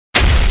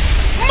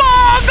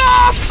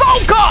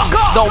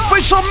Soca, the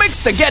official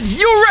mix to get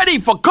you ready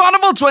for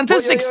Carnival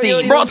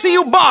 2016. Brought to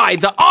you by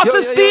the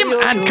Artist Team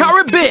and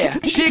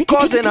Caribbean. She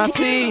causing a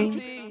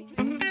scene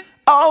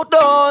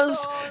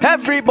outdoors,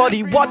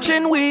 everybody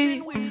watching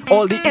we,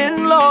 all the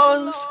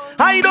in-laws.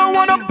 I don't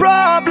want no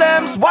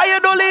problems, why you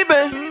don't leave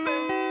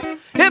it?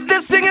 If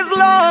this thing is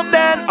love,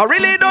 then I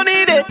really don't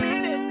need it.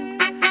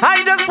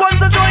 I just want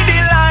to join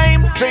the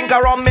line, drink a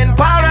rum in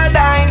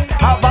paradise,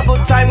 have a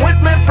good time with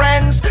my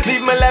friends,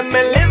 leave me, let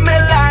me live my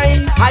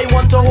life. I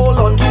want to hold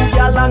on to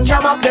y'all and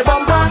jam up the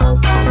bumper.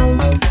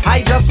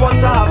 I just want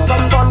to have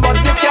some fun, but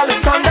this girl is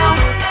thunder.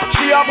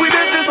 She have we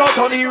business out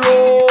on the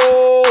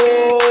road,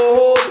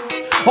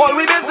 all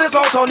we business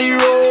out on the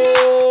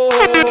road.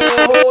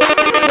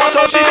 Watch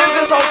out, she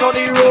business out on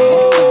the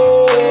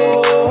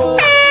road,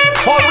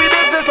 all we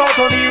business out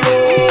on the road.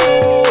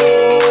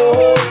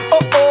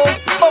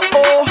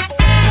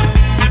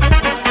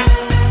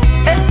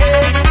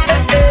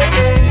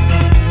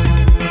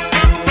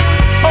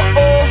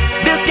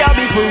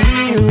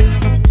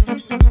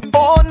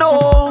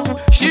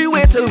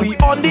 Till we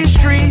on the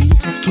street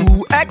to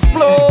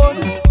explode.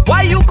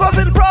 Why you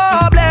causing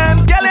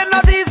problems? Girl, it's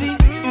not easy.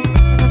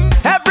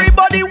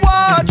 Everybody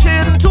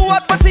watching, too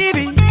hot for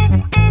TV.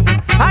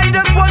 I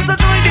just want to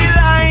join the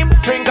line,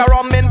 drink a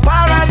rum in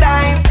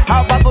paradise,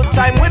 have a good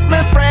time with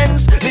my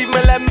friends, leave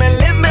me, let me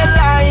live my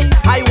life.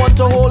 I want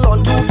to hold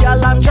on to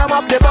girl and jam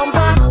up the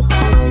bumper.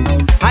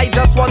 I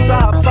just want to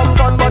have some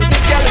fun, but this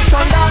girl is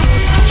thunder.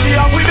 She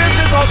have we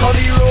business out on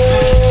the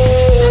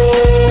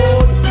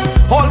road,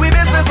 all we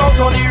business out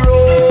on the road.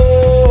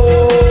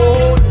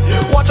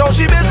 Watch out,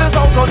 she business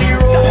out on the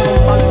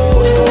road.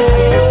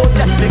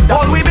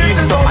 All we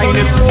business out on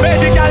the road.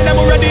 Ready, girl, them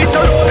ready to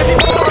roll.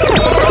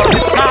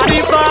 It's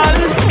carnival.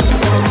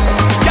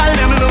 Girl,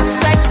 them look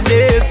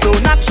sexy, so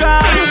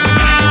natural.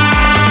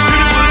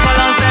 Beautiful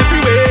colors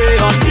everywhere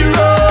on the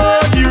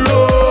road, the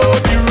road,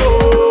 the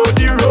road,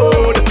 the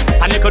road.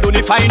 And you could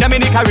only find them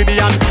in the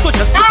Caribbean. So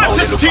just look how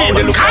they look, how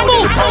they look, how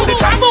they look, how they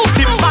try.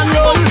 Dip and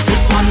roll,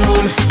 dip and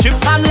roll,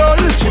 chip and roll,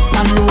 chip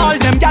and roll. All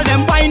them girl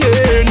them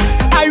whining,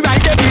 I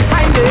ride them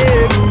behind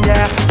them,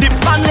 yeah. Dip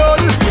and roll,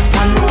 dip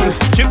and roll,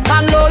 chip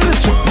and roll,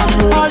 chip and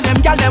roll. All them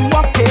girl them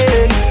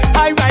walking,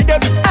 I ride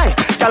them. Hey,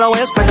 girl, I want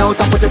you spread out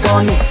and put it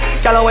on me.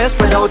 Girl, I want you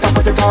spread out and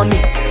put it on me.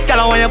 Girl,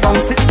 I want you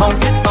bounce it,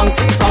 bounce it, bounce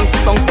it, bounce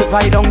it, bounce it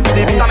right down to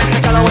the beat.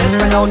 Girl, I want you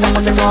spread out and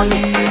put it on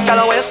me. Girl,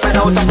 I want you spread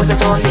out and put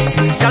it on me.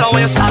 Girl, I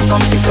want you start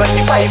from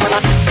 6:25 and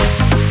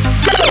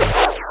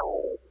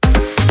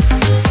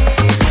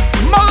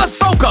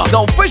Soca, the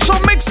official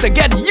mix to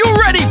get you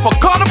ready for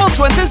Carnival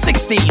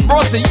 2016.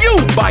 Brought to you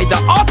by the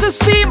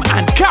Artist Team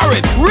and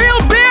Carib.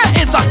 Real beer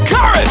is a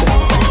Carib.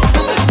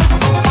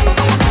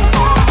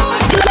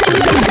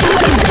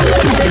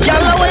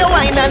 Y'all know you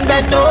wine and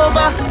bend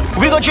over.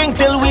 We go drink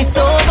till we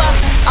sober,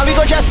 and we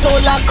go just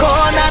hold a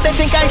corner. They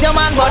think I's your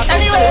man, but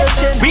anyway,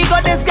 we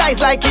got these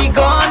guys like he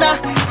gonna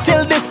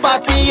till this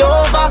party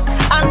over.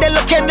 And they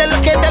looking,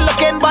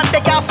 but they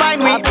can't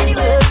find me.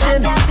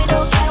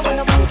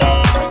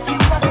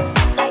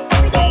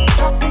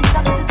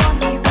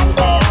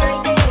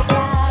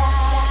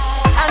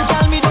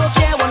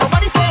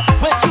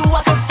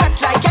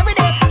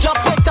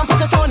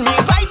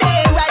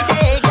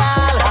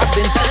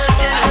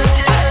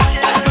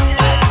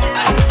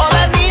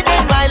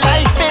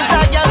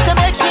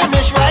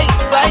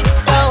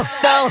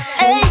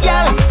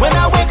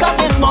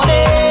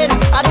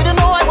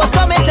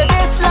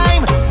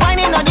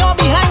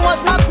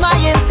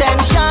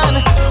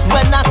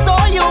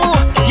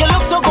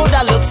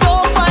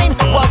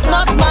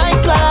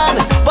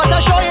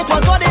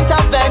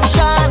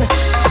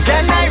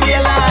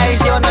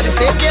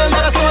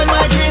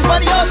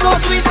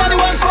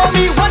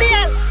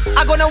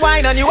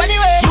 Wine on you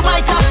anyway. You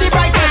might have the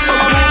brightest of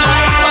my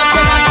life, but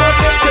you're not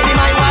perfect to be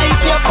my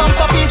wife. Your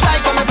bumper feels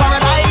like I'm in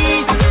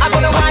paradise. I'm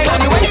gonna wine on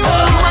you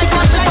anyway. You might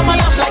not light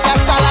me up like a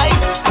starlight.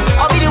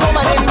 I'll be the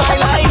woman in my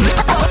life,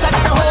 but I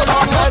gotta hold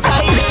on real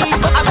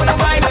tight. I'm gonna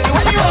wine on you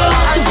anyway.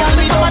 And tell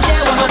me what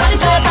you want. I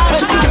said that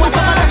you want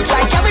some of that. It's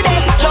like every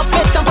day. Drop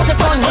it and put it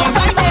on me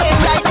right there,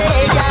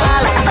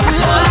 girl.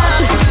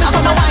 I'm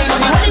gonna wine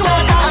on you anyway.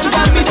 And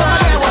tell me what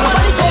you want.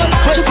 I said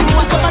that you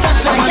want some of that.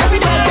 It's like every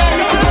day, girl.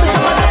 If you give me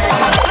some of that.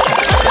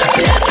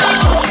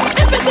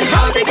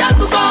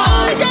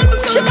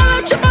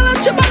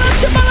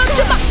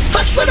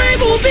 But when I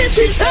move it,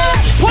 she said,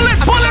 pull it!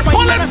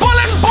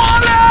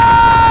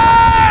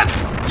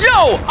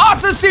 Yo,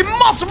 Artist Team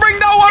must bring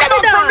that one up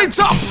from the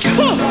top.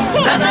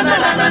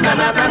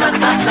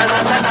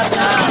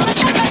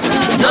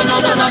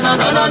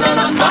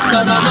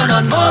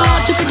 Oh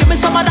Lord, you forgive me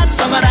some of that.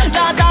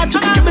 Dad, you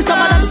forgive me some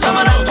of that.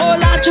 Oh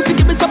Lord, you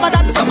forgive me some of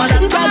that.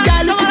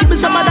 Girl, you forgive me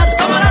some of that.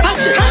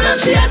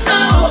 She had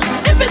now.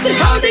 If it's a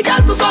how they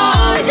got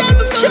before,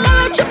 she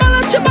ballad.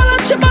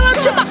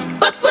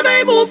 But when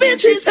I move in,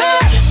 she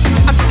said,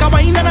 I take a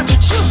wine and a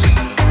touch.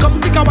 Come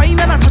take a wine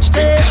and a touch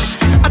there.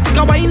 I take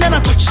a wine and a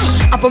touch.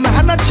 I put my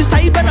hand at your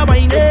side and a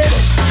wine there.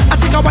 I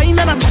take a wine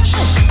and a touch.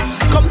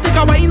 Come take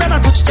a wine and a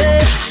touch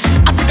there.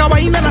 I take a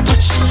wine and a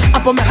touch. I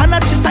put my hand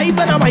at your side. tight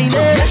when I whine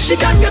it. Yes, she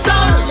can get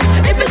on.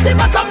 If you say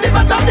bottom, the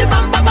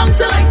bumper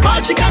bounce like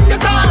ball, she can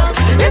get on.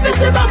 If you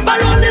say bumper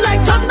rolling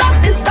like thunder,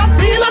 it's that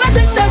real and I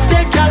think that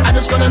fake, girl. I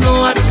just wanna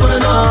know. I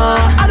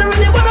don't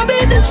really wanna be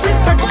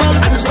disrespectful.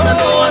 I just wanna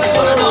know.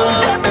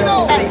 Let me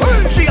know. Hey,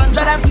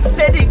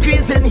 360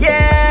 degrees in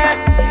here,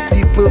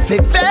 the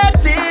perfect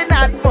vetting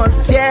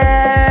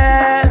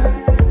atmosphere.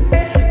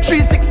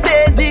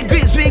 360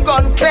 degrees, we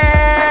gone clear.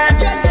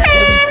 Then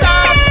we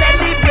start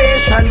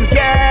celebrations,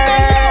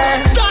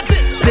 yeah.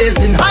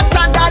 Blazing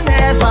hotter than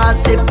ever,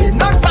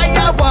 sipping on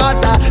fire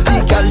water.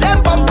 The girl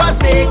them bumpers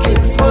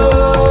making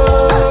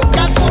smoke.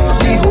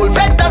 The whole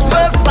vendors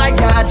burst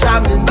fire,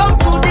 jamming down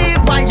to the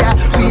wire.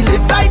 We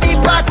live by the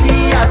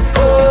party as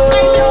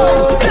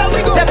code.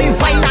 Then we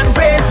wine and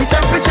raise the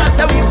temperature.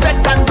 Then we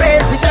vet and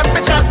raise the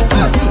temperature.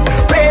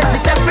 Raise the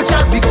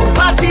temperature. We go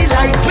party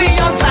like we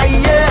on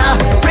fire.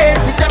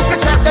 Raise the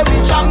temperature. Then we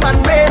jam and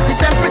raise the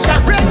temperature.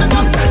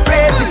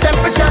 Raise the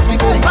temperature. We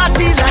go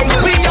party like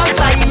we on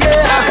fire.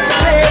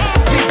 Place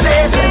we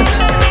blazing.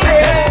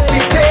 Place we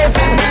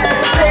blazing.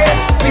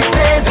 Place we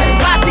blazing.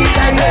 Party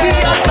like we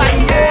on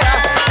fire.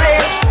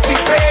 Place we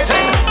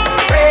blazing.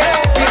 Place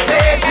we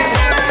blazing.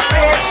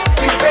 Place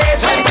we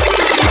blazing.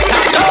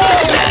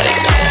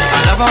 I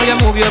love how you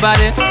move your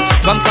body.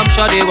 Come,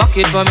 shawty, walk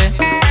it for me.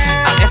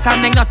 I'm just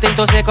standing, nothing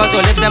to say, cause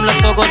your lips them look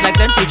so good like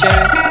plenty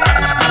cherry.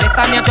 And if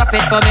I'm you drop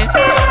it for me,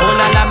 oh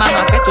la la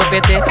mama, fit to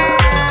pity.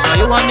 So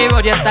you on the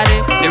road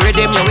yesterday, the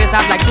rhythm your waist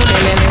up like two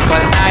lele.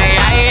 Cause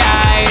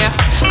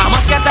I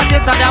must get a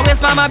taste of that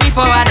waist mama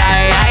before I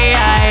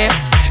die.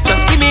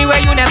 Just give me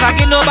where you never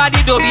give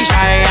nobody, don't be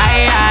shy.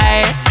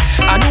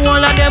 I know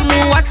all of them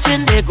who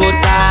watching, they go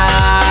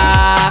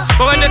talk.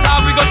 But when they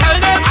talk, we go tell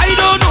them, I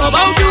don't know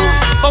about you.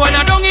 But when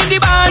I don't in the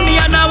band, me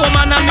and a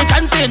woman and me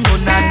chanting, no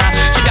nana.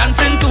 She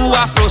dancing to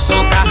Afro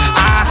soca.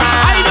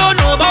 I don't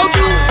know about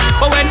you.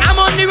 But when I'm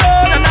on the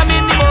road and I'm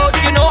in the mode,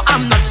 you know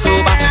I'm not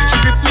sober. She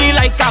grip me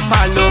like I'm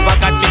all over,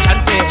 got me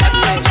chanting.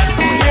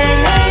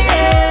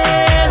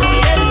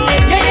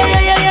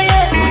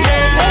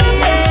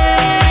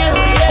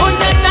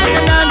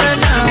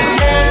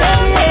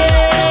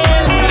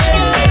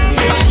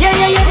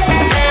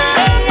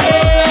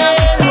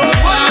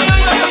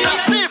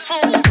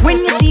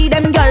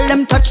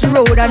 Touch the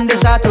road and they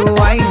start to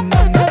whine,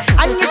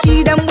 and you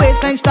see them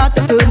waistline start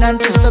to turn and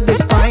twist up the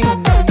spine.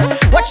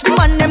 Watch the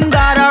man them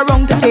gather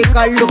around to take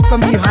a look from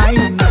behind,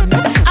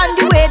 and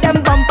the way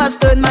them bumpers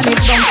turn, man,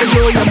 it's bound to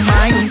blow your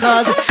mind.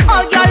 Cause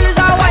all girls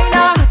are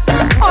whiner,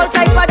 all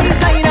type of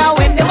designer.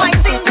 When they whine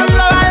single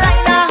or a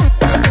liner,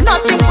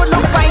 nothing could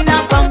look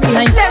finer from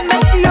behind. Let me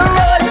see you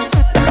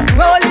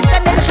roll it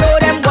and then show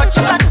them what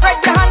you got. Spread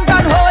your hands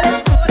and hold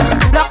it.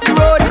 Block the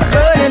road, it's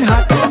burning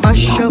hot.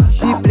 Mash up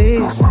the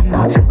place.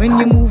 When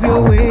you move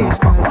your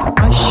waist,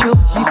 mash up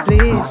the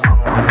place.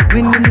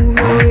 When you move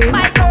your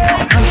waist,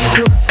 mash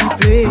up the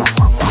place.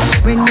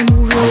 When you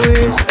move your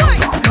waist,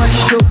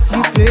 mash up the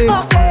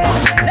place.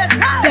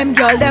 Them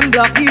girl, them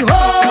block the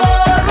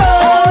whole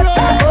road.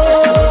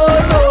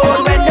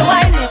 When they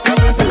whine it, them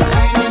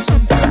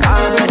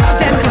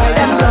girl,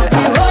 them block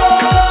the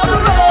whole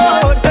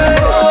road.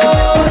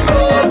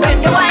 When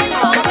you whine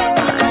it,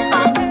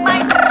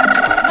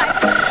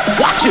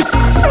 watch it.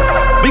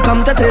 We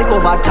come to take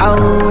over town.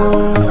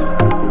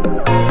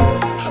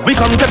 We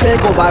come to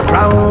take over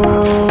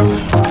ground.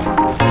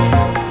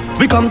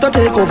 We come to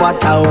take over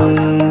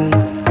town.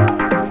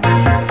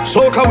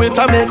 Soca with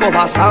a make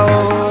over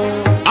sound.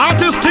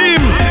 Artist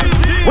team.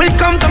 We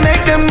come to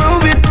make them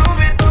move it.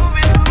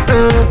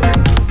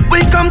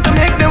 We come to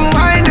make them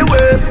wind the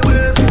waist.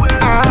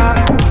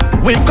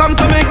 We come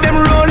to make them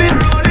roll it.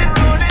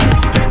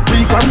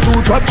 We come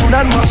to drop down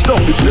and mash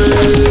down the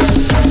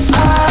place.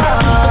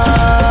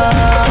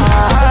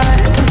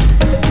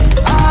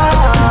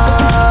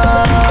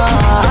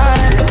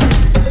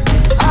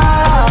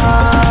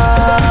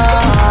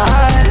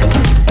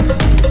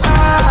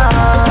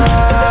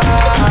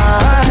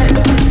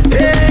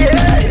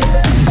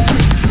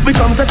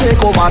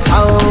 Take over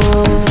town.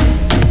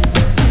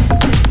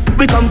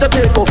 We come to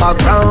take over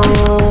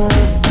ground.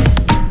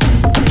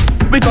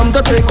 We come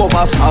to take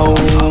over sound.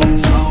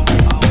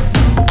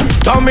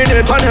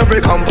 Dominate on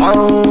every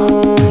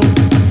compound.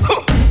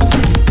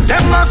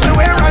 Them ask me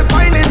where I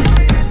find it.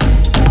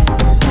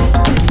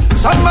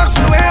 Some ask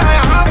me where I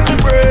have the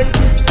brain.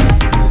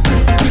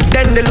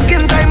 Then they look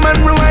in time and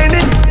rewind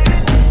it.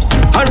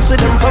 Answer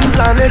them from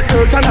planet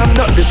Earth and I'm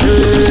not the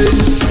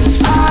same.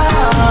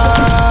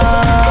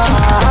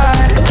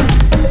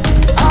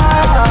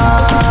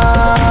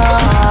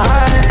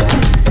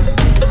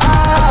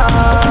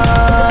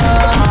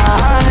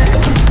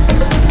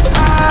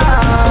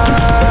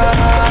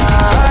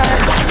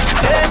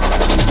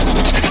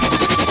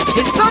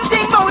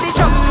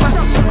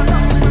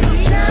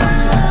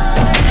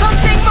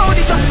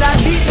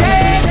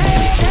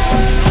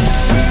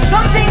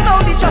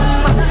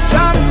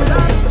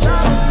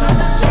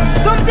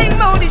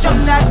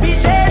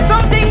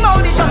 Something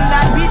about the drum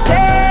that beat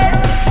it.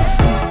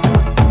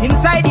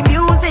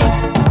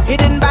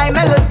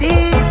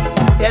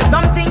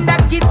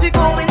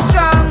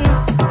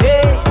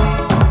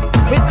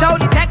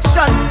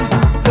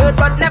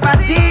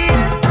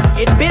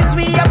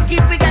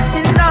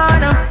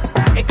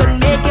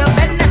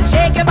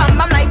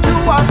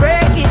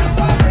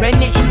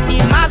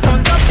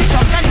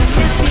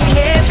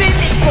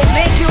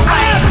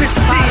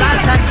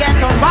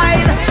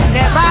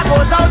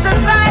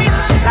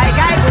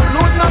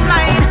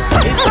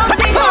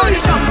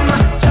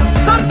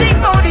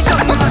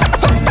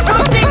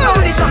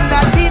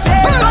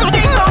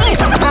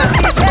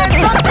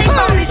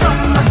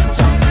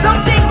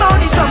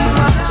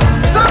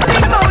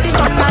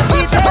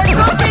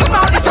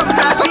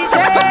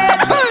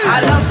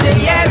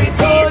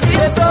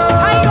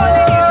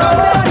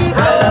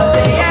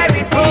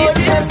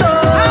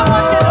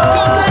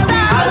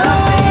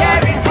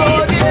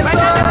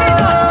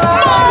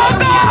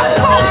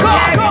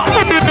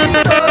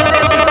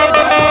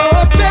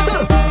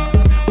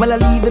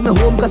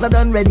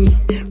 and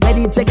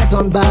ready to get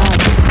on board,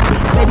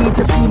 ready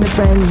to see my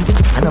friends,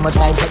 and how much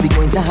vibes that we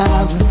going to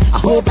have. I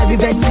hope every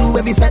venue,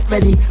 every fete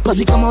ready, cause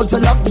we come out to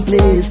lock the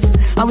place,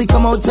 and we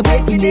come out to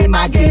make the name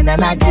again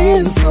and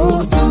again.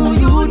 So do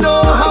you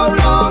know how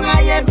long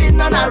I have been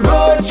on a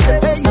road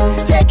trip, hey,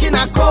 taking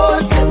a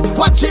course,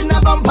 watching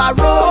a bumper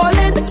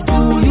rolling?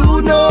 Do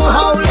you know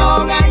how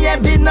long I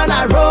have been on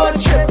a road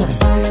trip,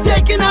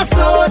 taking a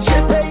slow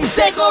trip, hey,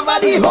 take over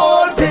the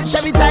whole pitch.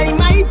 Every time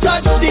I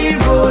touch the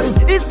road,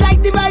 it's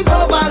like the vibes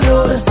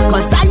overload,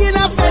 cause I in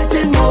a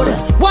fetting mode.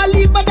 One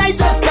leave but I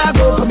just can't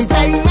go. From the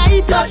time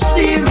I touch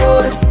the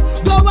road,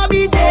 go a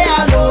be there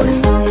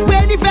alone.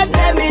 Where the fed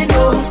let me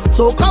know.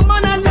 So come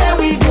on and there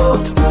we go.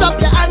 Put up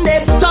your hand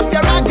there, put up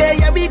your rag there.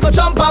 Yeah, we go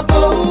jump up,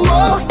 oh,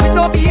 oh. With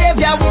no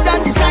behavior, we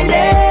done decided.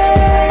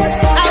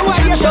 I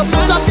want you to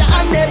put up your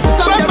hand there,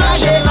 put up your rag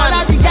there. All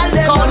of the girl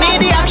there, call me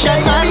the action.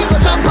 Yeah, we go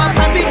jump up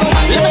and we go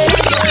wild.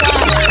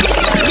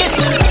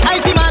 Listen, I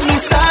see man who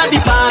start the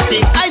party,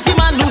 I see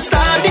man who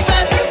start the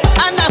fete,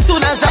 and as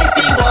soon as I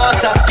see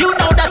water, you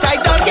know that I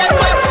don't get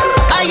wet.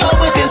 I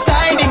always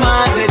inside the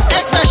madness,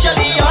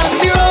 especially on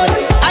the road.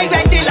 I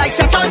ready like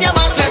set on your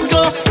mark, let's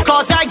go.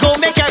 Cause I go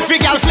make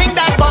every girl fling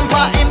that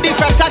bumper in the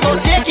front. I go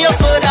take you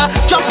further,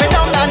 drop it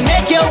down and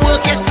make you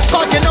work it.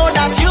 Cause you know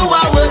that you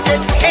are worth it.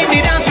 In the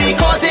dance we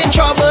causing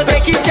trouble, they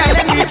keep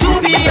telling me to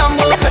be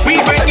humble. We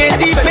bring in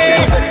the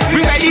pace,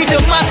 we ready to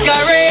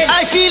masquerade.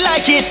 I feel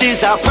like it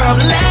is a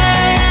problem,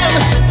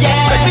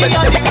 yeah, and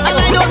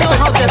I don't know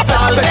how to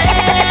solve it.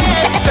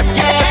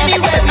 Yeah,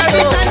 anyway,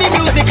 every time the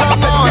music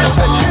come on,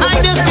 I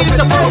just feel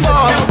to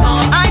perform,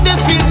 I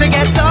just feel to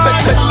get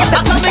on.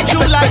 I'm coming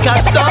through like a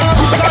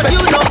storm, cause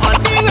you know on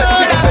the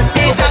road,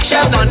 is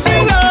action on the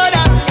road,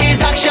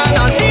 is action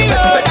on the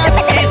road,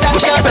 is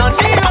action on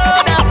the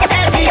road.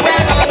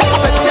 Everywhere I go,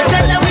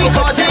 tell them we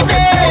cause it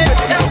bad.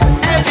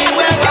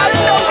 Everywhere I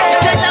go,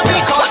 tell them we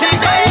cause it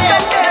bad.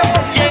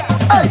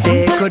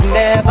 There could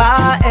never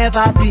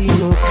ever be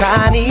no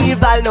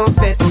carnival, no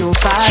fete, no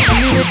party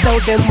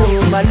without them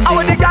woman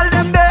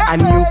there.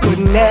 And you could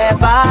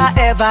never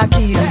ever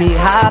keep me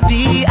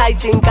happy. I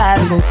think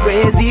I'll go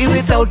crazy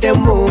without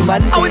them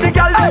woman there.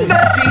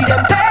 See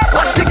them there,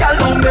 watch the girl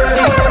down there.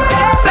 See them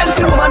there,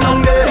 plenty woman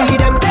down there. See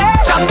them there,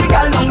 jam the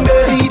girl down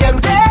there. See them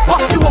there,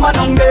 watch the woman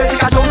down there.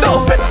 Think I don't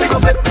know fit, we go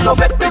fit, we go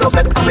fit, we go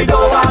fit, and we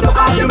don't want no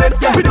argument.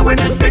 Yeah, we doing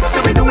it big,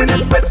 so we doing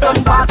it with them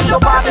party, no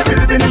party, we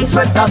living in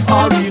sweat. That's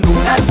all we know.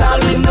 That's all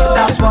we know.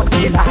 That's what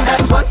we like.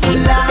 That's what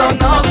we like.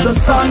 Sun up the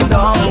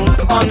sundown,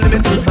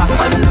 unlimited vibe,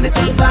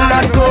 unlimited vibe.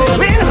 Not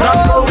going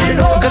home,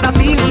 cause I'm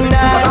feeling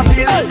nice.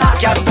 I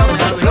can't stop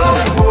the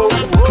flow.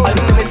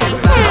 Unlimited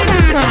vibe,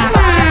 unlimited vibe.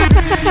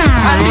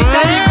 And the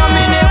time you come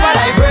in here while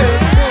I break,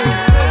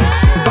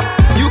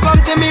 you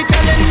come to me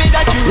telling me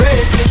that you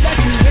rate me.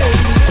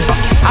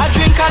 I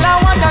drink all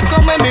I want, I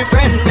come with me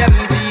friend them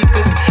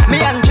vehicle. Me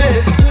and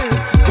Jay,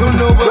 you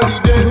know what we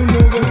do.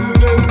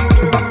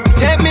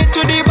 Take me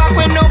to the back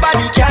when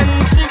nobody can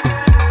see.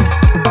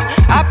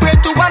 I pray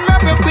to one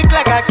real quick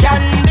like a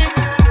candy.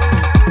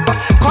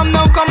 Come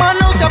on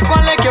now, stop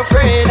calling like you're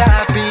afraid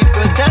of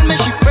people. Tell me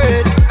she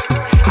afraid.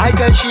 I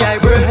guess she I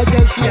break.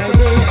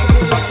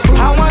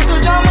 I want to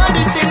jam on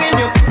the thing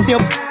in you.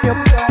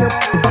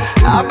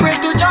 I pray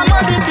to jam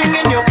on the thing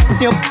in you.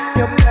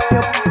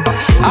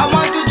 I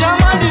want to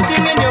jam on the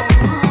thing in you.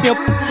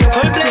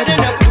 Full blood in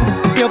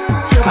you.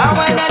 I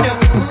want to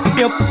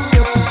you.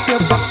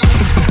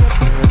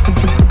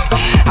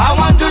 I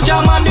want to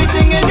jam on the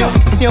thing in you.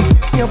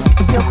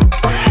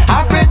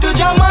 I pray to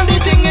jam on the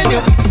thing in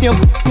you.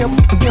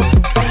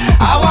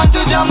 I want to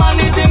jam on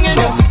the thing in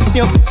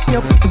you.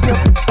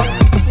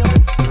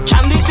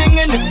 Jam the thing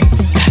in you.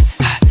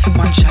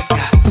 One shot,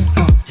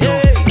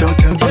 yeah. No,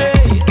 don't tell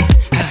me.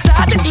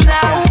 Start it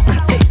now.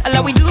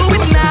 Allow we do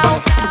it now.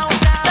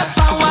 Step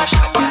forward.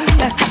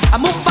 I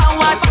move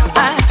forward.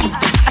 I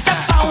step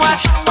forward.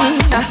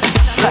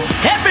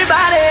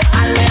 Everybody,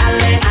 alle,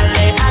 alle,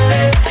 alle,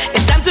 alle.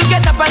 It's time to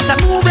get up and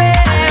start moving.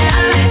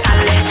 Alle,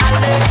 alle,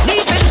 alle.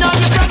 Leaving all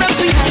your problems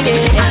behind it.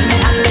 Alle,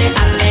 alle,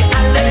 alle,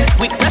 alle.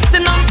 We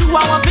pressing on to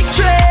our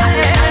victory.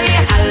 Alle, alle,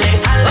 alle,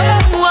 alle.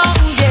 Oh,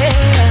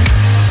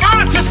 yeah.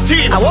 Artist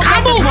team, I woke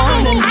up this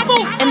morning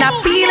and I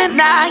feel it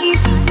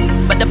nice,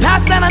 but the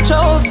path that I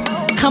chose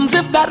comes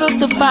with battles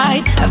to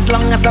fight. As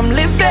long as I'm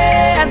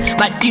living,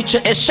 my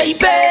future is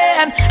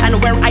shaping,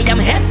 and where I am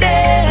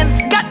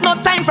heading, got no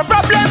time for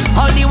problems.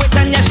 All the weight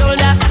on your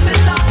shoulder,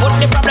 put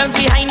the problems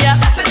behind you.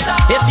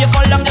 If you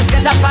fall down, just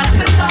get up and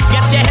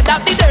get your head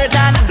out the dirt.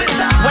 And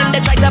when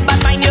they try to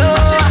badmine you,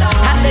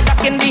 and they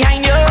talking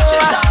behind you,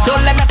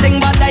 don't let nothing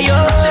bother you.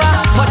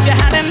 Put your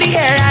hand in the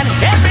air and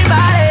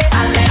everybody,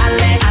 alle,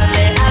 alle,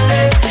 alle,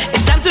 alle.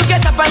 It's time to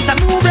get up and start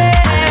moving.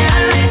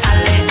 Alle,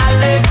 alle,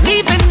 alle.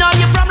 Leaving all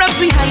your problems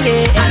behind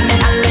it. Alle,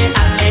 alle,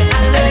 alle,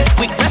 alle.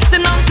 We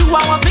pressing on to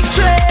our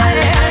victory.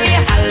 Alle, alle,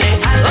 alle,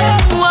 alle.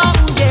 Oh,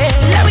 yeah.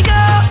 Here we go.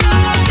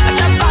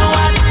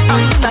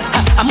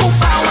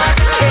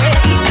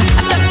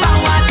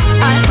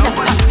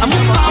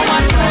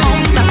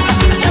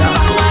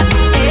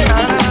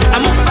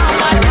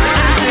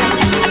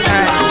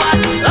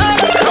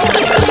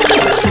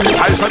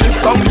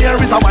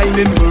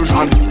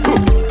 excursion.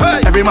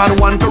 Hey. Every man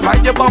want to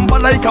ride your bumper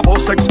like a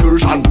bus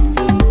excursion.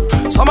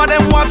 Some of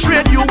them want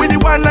trade you with the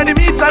wine and the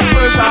meat and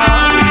version.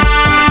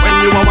 When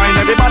you a wine,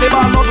 everybody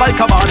ball out like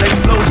a ball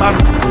explosion.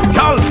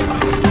 Y'all,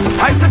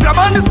 I say grab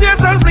on the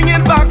stage and fling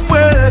it back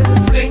way.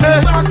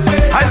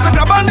 I say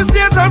grab on the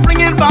stage and fling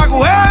it back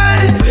way.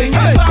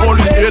 Hold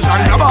the stage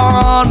and grab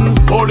on.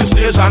 Hold the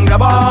stage and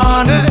grab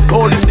on.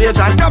 Hold the stage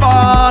and grab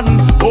on.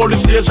 Hold the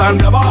stage and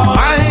grab on.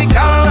 I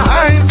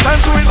can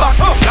stand through it back.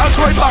 Y'all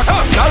throw it back.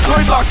 Y'all throw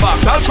it back.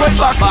 Y'all throw it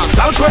back.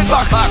 Y'all throw it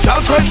back.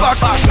 Y'all throw it back.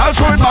 Y'all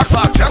throw it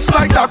back. Just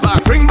like that.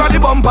 Bring body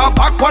bumper,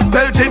 backward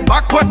belted,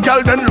 backward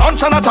girl, then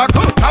launch an attack.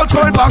 Y'all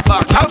throw it back.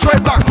 Y'all throw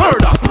it back.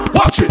 Murder.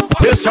 Watch it.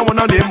 This one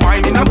of them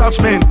whining and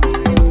attachment.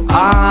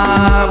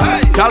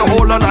 Y'all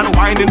hold on and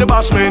whine in the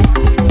basement.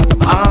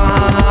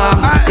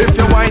 If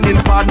you're whining,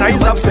 partner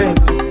is absent.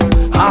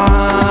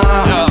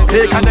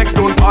 Take a next,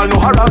 don't call no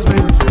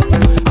harassment.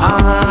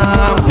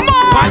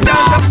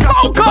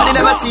 But you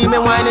never see me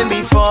whining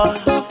before.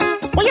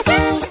 What you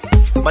say?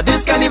 But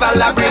this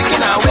carnival are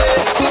breaking away.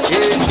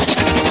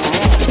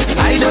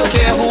 I don't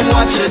care who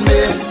watching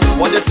me.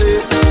 What they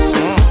say?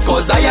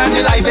 Cause I am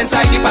the life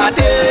inside the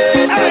party.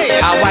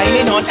 I'm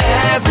whining on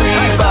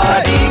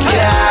everybody,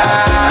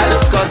 girl.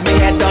 Cause me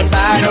head done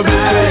bad.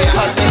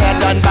 Cause me head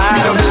done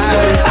bad.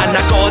 And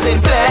I'm causing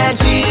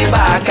plenty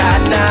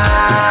bacchanal.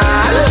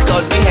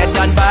 Cause me head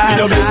done bad.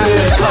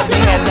 Cause me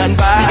head done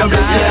bad.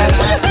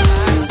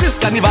 This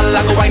carnival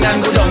I go wine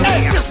and go down.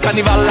 This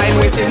carnival I'm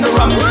wasting the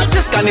rum.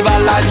 This carnival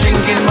I'm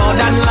drinking more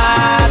than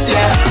last,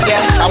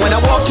 yeah. And when I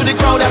walk to the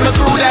crowd and the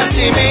crew that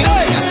see me,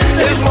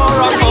 it's more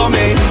up for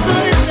me.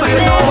 So you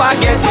know I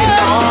get it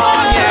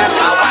on, yeah.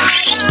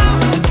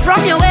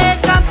 From your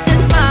wake up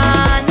this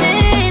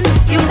morning,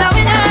 you're the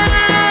winner.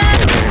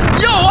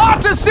 Yo,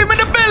 artist team in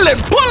the building,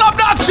 pull up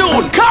that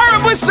tune.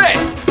 Karen, we say.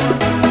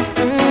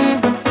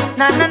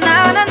 Na na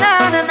na na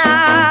na na na.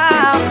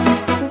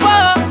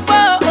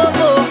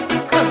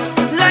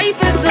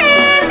 Life is so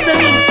good to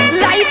me.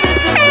 Life is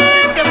so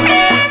good to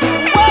me.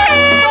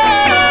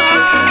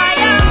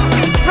 Yeah.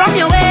 From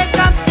your wake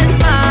up this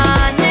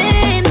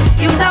morning,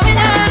 you're the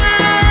winner.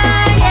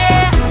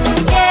 Yeah.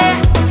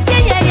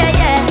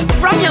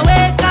 From your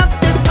wake up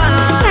this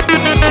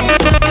morning,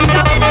 you're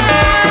the winner.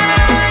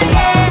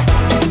 Yeah.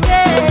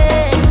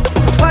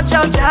 Watch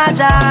out,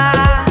 Jaja.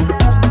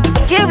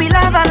 Give we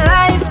love and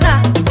life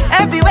now.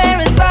 Everywhere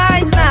is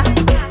vibes now.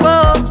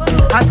 Whoa,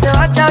 I say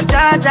watch out,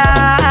 Jaja.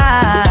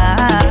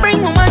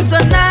 Bring woman so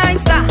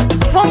nice now.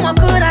 What more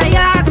could I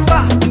ask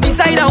for?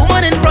 Beside a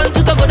woman in front,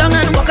 you can go down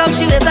and walk up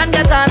she waist and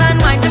get on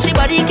and wind. Cause she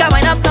body can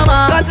wind up no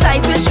more. Cause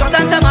life is short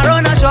and tomorrow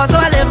not sure. So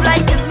I live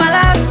like it's my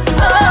last.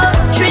 Oh,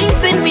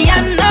 drinks in me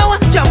and now.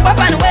 Jump up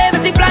and wave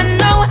is the plan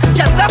now.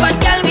 Just love and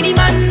girl with the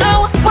man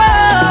now.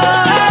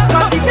 Whoa,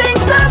 cause it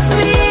things so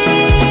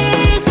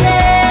sweet,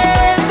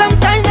 yeah.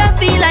 Sometimes I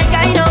feel like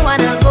I don't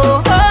wanna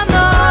go home,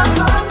 no.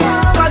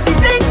 Cause it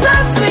things so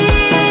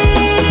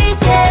sweet,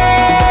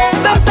 yeah.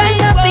 Sometimes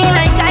I feel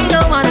like I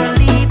don't wanna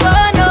leave,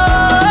 oh no.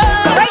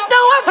 Right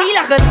now I feel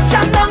like a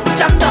jam down.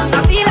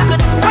 I feel like a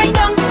wind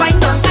down.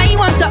 I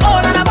want to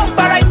hold on a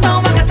bumper right now.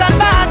 I get on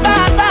bad,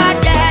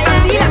 yeah. I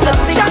feel like a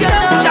jam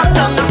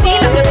down. I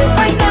feel like a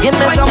wind down. Give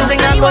me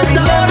something I want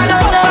to hold on a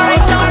bumper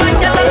right now.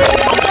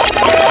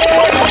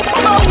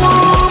 Oh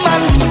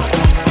woman,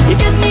 you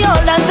give me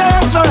all that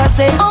thanks for I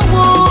say, oh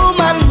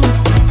woman.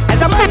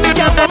 As a man, me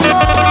can't go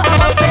more. I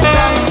must say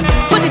thanks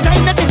for the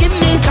time that you give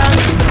me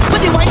thanks, for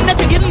the wine that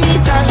you give me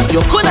thanks.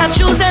 You could not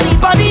choose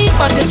anybody,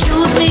 but you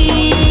choose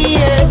me.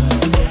 Yeah.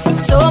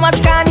 So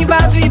much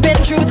carnivals we've been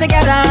through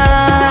together,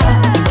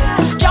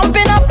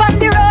 jumping up on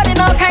the road in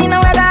all kind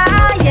of weather,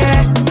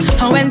 yeah.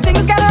 And when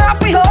things get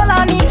rough, we hold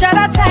on each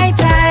other tight.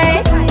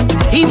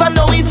 Even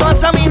though we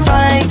fuss and we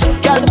fight,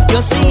 girl,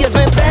 you see as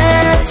my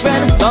best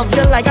friend. Love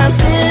you like a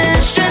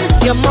sister,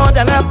 you're more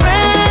than a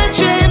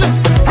brethren.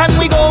 And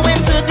we go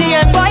into the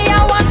end. Boy,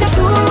 I want you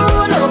to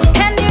know,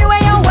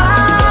 anywhere you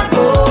want,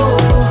 oh,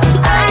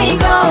 I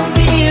gon'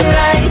 be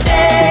right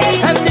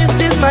there. And this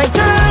is my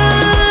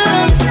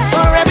thanks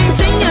for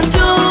everything you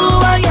do.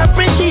 I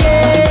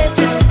appreciate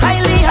it,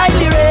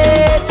 highly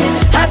rate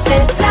it. I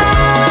said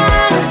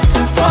thanks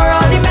for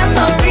all the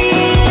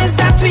memories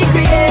that we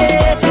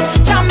created,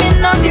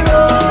 jamming on the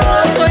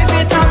road. So if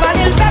you have a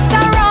little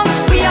better wrong,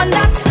 we on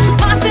that.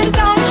 Passing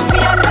down, we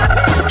on that.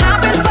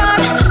 Having fun,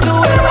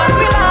 doing what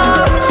we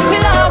love.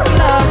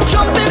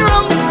 Jumping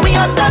wrong, we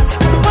on that.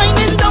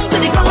 Winding down to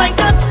the ground like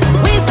that.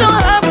 We so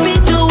happy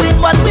doing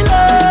what we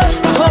love.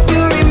 Hope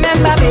you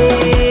remember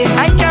me.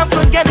 I can't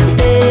forget this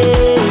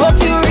day. Hope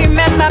you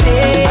remember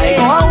me.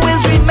 I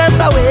always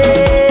remember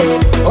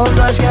way. Oh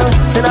gosh, girl,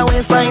 say that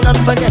waistline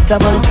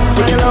unforgettable.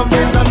 Say your love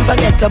is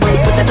unforgettable.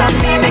 Put it on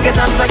me, make it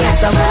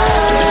unforgettable.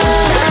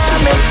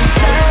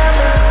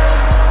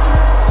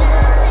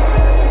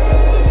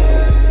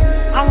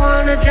 I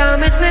wanna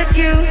jam it with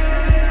you.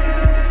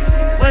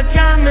 We're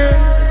jamming.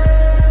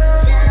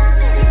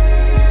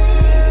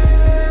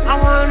 I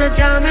wanna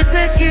jam it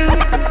with you.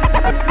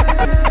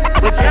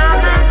 We're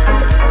jamming.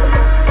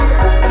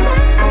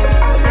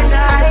 And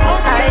I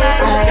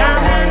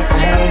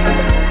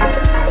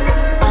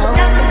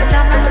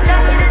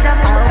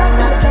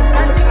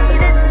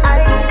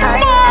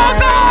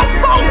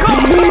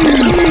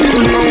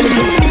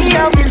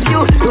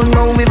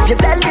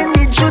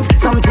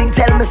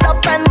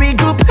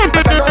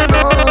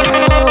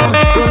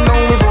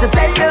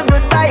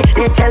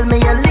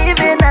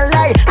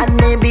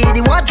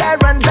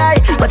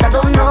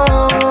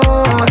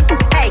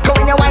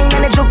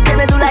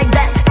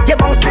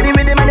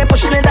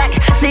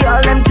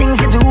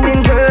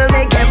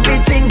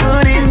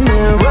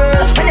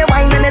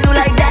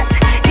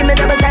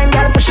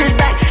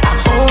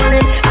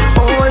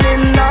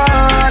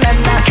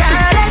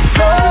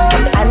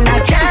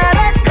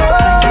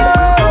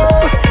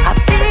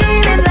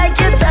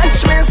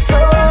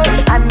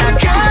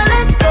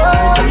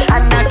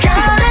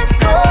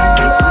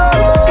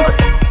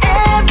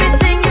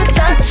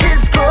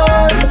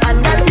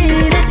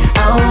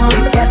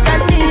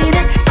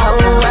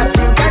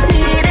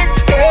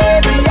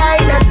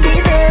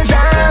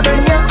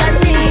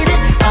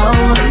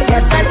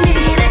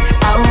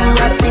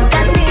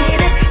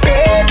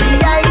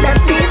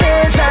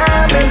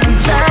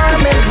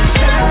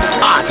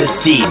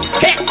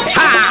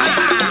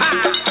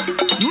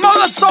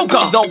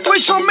the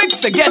official mix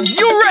to get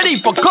you ready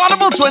for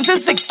Carnival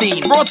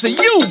 2016. Brought to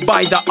you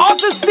by the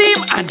Artist Team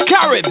and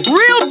Carib.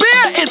 Real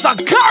beer is a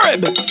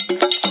Carib.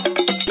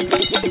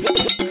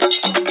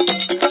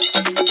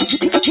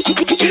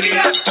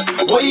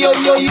 Oh yo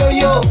yo yo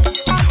yo,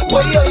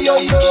 oh yo yo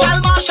yo, Shal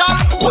Marshall,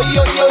 oh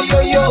yo yo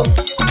yo yo,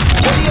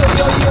 oh yo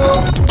yo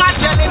yo. I'm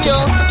telling you,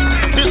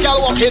 this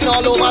girl walking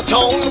all over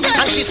town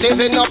and she's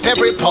saving up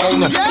every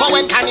pound for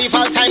when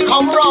carnival time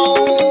come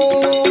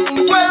round.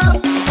 Well,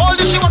 all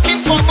this she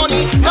working for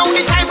money, now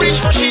the time reach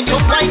for she to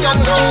ride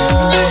on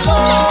low.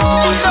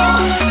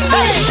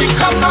 Hey, she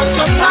come out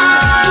to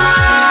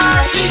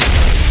party.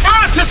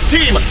 Artist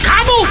Team,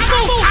 come on.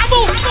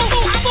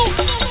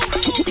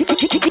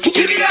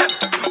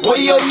 Oh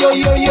yo yo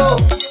yo yo,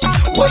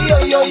 oh yo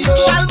yo yo,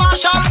 Shal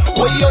Marshall,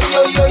 oh yo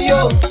yo yo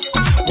yo,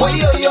 oh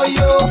yo yo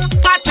yo.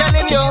 I'm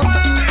telling you,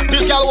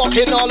 this girl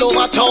walking all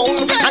over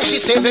town and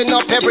she's saving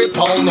up every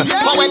pound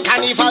for when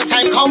carnival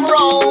time come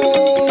round.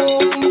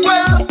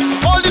 Well,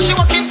 all this she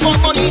working for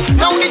money,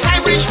 now the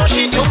time reach for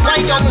she to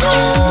ride on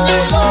low.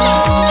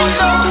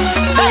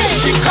 Hey,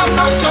 she come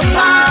out to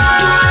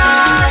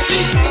party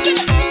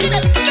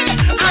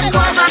and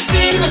cause a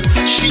scene.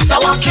 She's a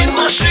walking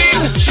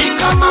machine. She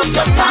come out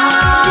to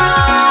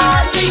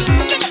party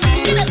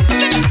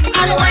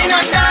and wine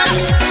and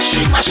dance. She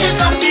mashing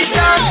up the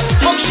dance.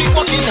 How she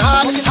working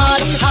hard.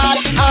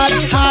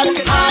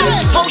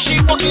 How she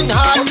working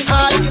hard.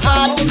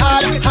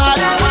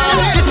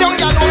 This young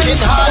girl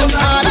working hard.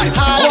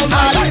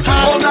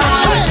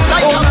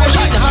 Like a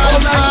machine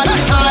hard.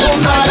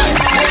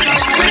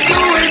 We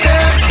doing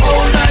it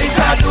all night.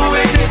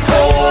 Doing it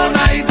all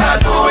night.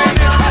 Doing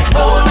it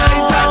all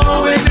night.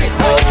 Doing it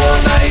all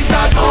night.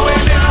 Doing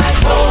it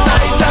all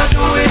night.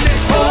 Doing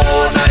it all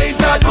night.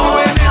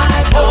 Doing it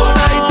all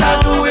night.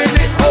 Doing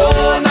it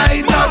all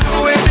night.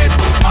 Doing it.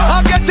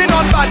 I'm getting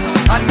on bad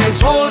and this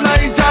whole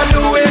night I'm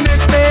doing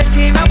it.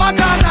 Making a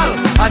bacchanal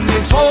and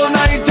this whole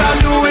night I'm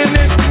doing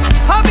it.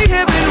 I'm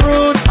behaving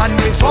rude and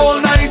this whole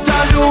night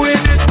I'm doing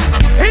it.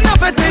 In a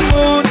betting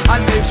mood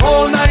and this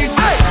whole night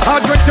I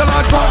drink till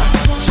I drunk.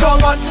 So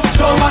what?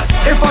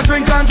 If I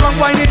drink and drunk,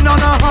 whining on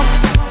a hump.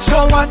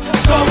 So what?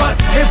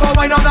 If I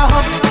whine on a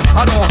hump,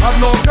 I don't have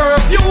no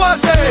curfew, I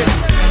say.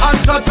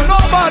 Answer to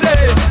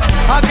nobody.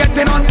 I'm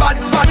getting on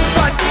bad.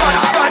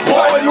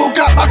 Boy, look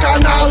at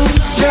Bacchanal.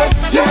 Yeah.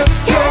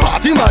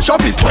 Party mash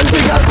up is 20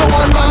 girls to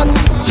one man.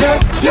 Yeah.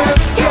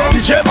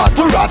 DJ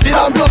battle ratted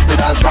and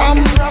blusted and scram.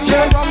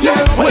 Yeah.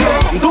 When you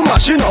come to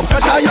mashing up,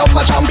 I am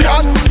my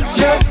champion.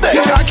 Yeah. They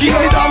can't keep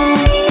me down.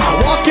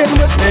 I'm walking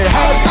with my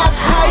head up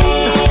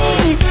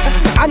high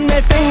and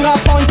my finger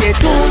pointed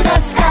to the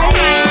sky.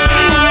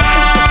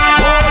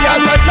 Boy,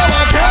 and right now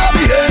I can't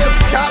behave.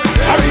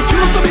 I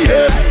refuse to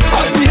behave. I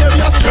behave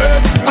just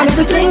straight and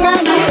everything I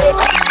do.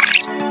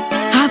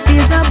 I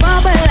feel the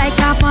bubble like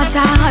a pot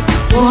of hot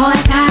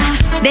water.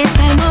 They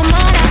tell my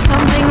mother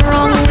something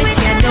wrong with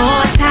your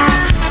daughter,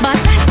 but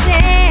I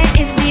say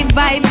it's the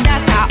vibes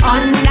that are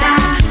under.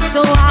 So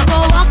I go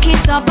walk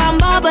it up and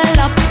bubble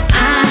up.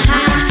 I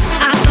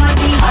got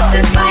the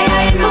hottest fire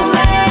in my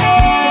way.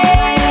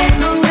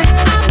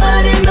 I'm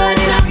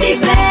burning up the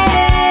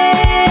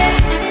place.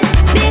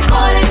 They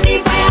call it the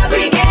fire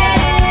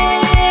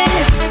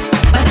brigade.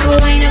 But I go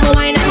wine.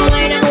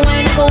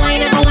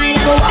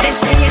 They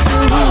say you're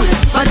too rude,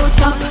 but don't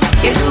stop.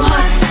 You're too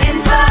hot and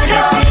bad.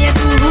 They say you're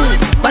too rude,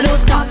 but don't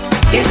stop.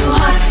 You're too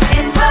hot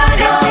and bad.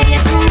 They say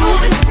you're too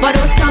rude, but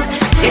don't stop.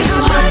 You're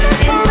too hot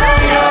and bad.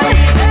 They say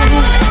you're too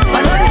rude,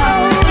 but don't stop.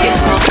 You're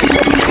too hot.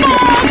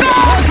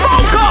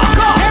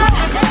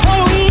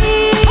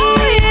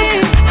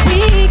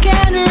 We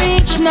can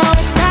reach now.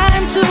 It's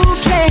time to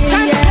play.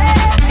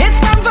 It's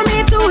time for me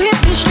to hit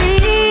the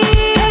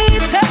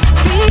streets.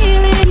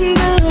 Feeling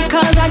good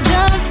 'cause I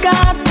just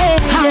got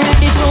paid. I'm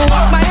ready to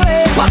walk my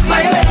way.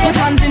 Put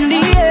hands in the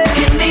air.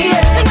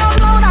 Sing out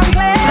loud and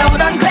clear.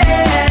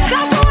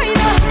 Start to win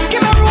up.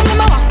 Give me room, let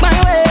me walk my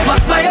way.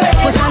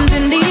 Put hands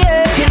in the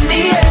air.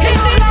 Sing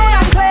out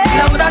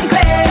loud and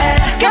clear.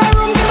 Give me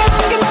room.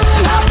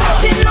 I'm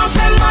putting up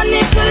my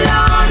money till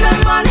all my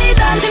money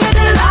done.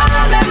 Till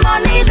all my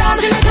money done.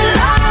 Till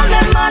all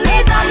my money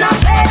done. I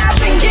say I'm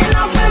drinking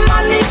up my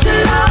money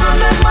till all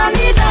my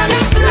money done.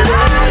 Till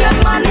all my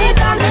money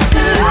done.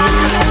 Till all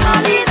my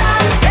money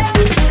done.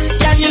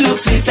 Yeah, you look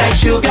sweet like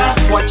sugar.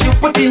 What you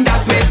put in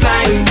that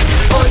waistline,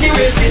 only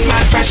raising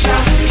my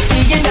pressure.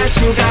 Seeing that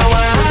sugar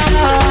wine,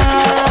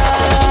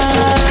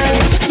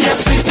 your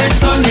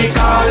sweetness only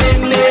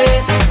calling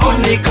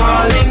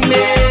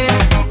me.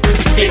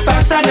 If I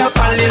stand up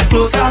a little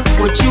closer,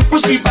 would you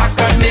push it back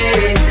on me?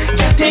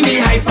 Getting me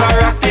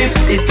hyperactive,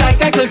 it's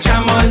like I could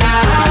jam all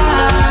night.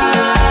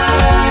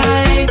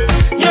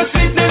 Your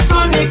sweetness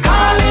only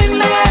calling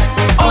me.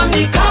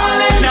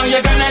 Now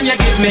you're gonna and you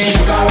give me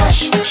sugar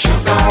rush.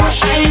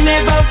 I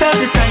never felt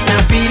this kind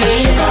of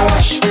feeling. Sugar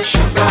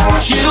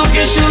rush. You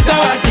give sugar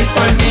a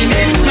different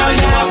meaning. Now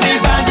you have me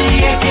body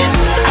aching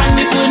and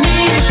me two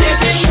knees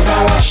shaking.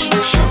 Sugar rush.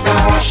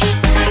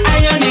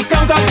 I only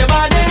come 'cause your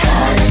body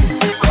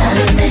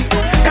calling me.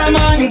 Come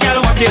on, girl,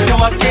 walk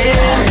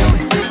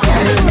it.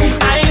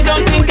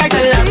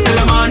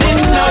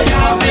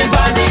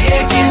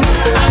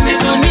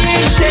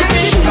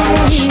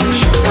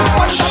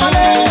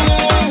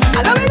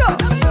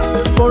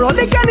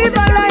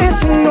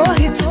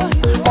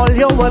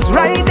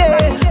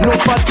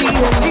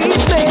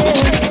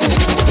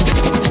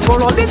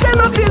 all the time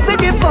I feel to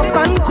give up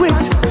and quit.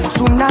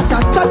 Soon as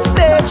I touch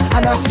stage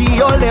and I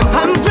see all them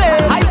hands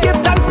raised, I give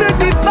thanks to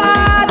the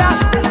Father.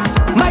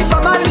 My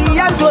family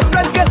and close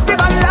friends get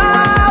give and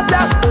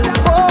laughter.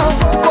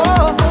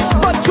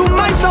 But to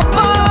my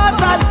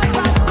supporters,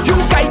 you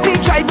guide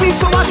me,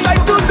 so I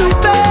strive to do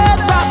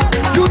better.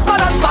 You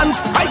and fans,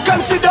 I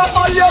consider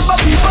all your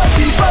people.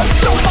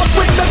 Jump up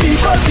with the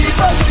people.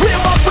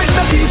 Wave up with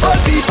the people.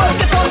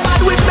 Get on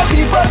bad with the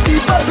people.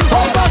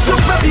 All gosh,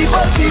 look the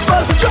people.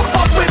 Jump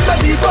up with the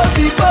people.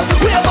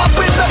 Wave up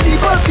with the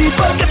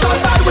people. Get on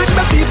bad with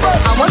the people.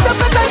 I want to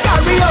fit and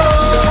carry on.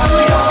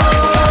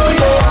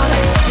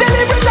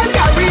 Celebrate and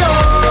carry on.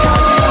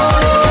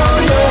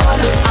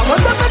 I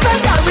want to fit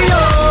and carry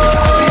on.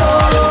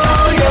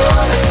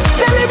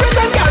 Celebrate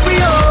and carry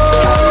on.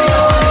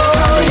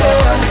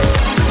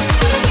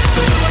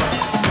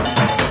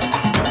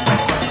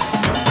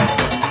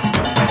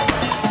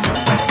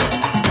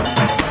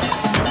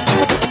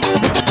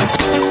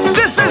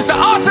 This is the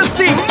Artist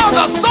Team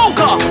Mother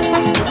Soca.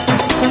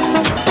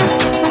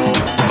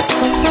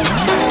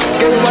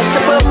 Girl, what's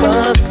your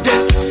purpose?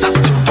 Yes.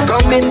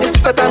 Come in this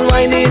fat and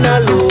whining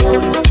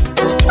alone.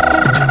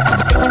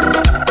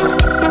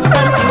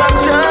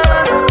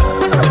 Anti-anxious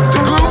to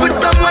groove with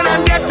someone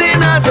and get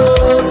in a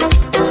zone.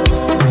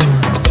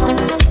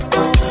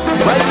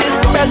 Well, this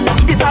bet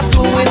is a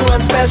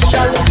 2-in-1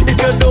 special. If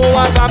you don't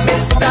have a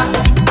mister,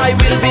 I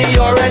will be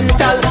your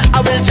rental. I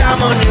will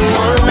jam on you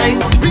all night.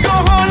 We go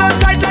hold on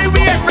tight like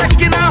we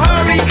expecting a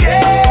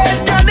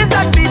hurricane. Girl, is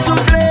that me to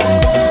play?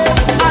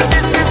 And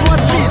this is what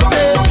she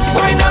said.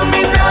 Wine on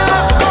me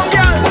now, come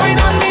girl, wine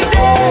on me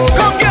there.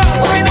 Come girl,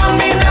 wine on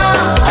me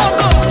now. Oh,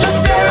 go, just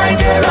stay right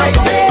there.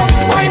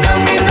 Wine on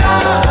me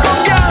now,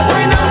 come girl,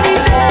 wine on me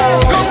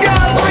there. Come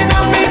girl, wine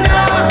on me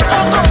now.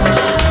 Oh, go.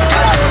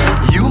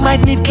 You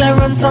might need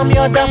clearance from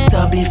your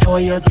doctor before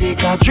you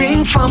take a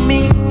drink from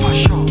me. For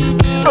sure.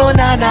 Oh,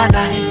 nah.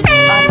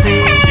 I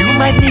say you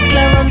might need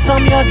clearance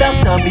from your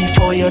doctor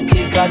before you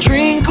take a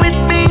drink with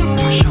me.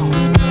 For sure.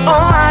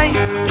 Oh,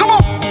 come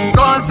on.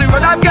 Go and see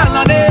what I've got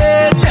on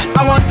it. Yes.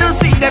 I want to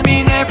see them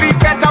in every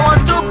fete. I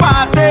want to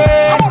party.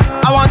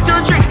 I want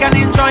to drink and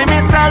enjoy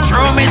myself.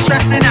 Throw me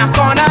stress in a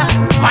corner.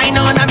 Wine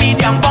on a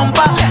medium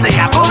bumper. Say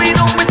I'm going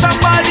home with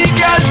somebody,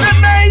 girl,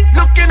 tonight.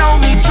 Looking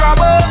on me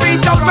trouble.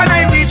 Reach out when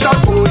I reach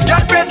out. Put your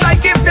face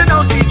like if they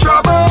don't see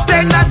trouble.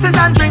 Take glasses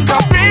and drink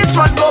up this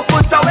one. Go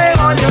put away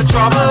all your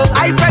trouble.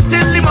 I fret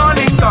till the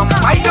morning come.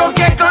 I don't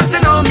care cause you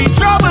know me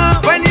trouble.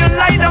 When you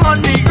lie down on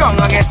the ground,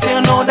 I guess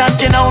you know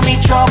that you know me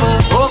trouble.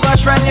 Oh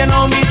gosh, when you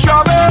know me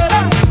trouble.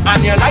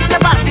 And you like the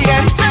party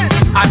end.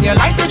 And you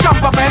like to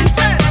jump up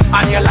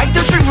and you like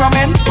to drink rum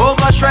and oh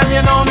gosh, when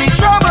you know me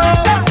trouble.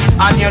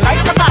 And you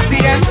like the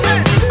party end.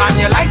 And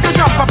you like to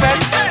jump up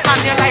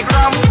and you like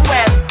rum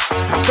well.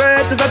 A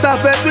fete is not a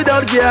fete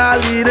without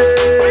girl in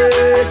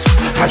it.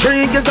 A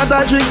drink is not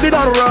a drink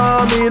without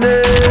rum in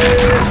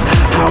it.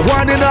 I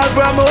want in all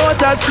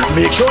promoters,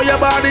 make sure your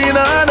body in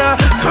order.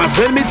 Cause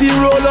when me team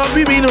roll up,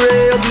 we mean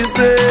real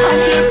business.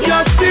 And if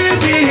you see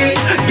me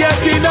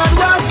getting on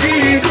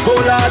wassy, oh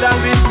Lord, and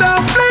we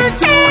stop play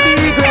to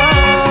the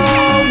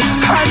ground.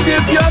 And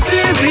if you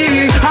see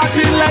me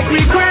acting like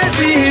we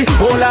crazy,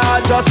 oh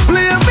Lord, just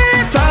blame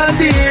it on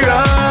the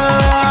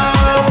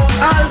round.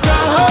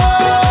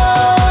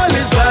 Alcohol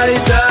is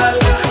vital,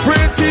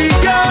 pretty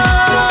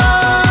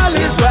girl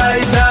is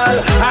vital.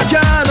 I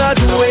cannot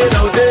do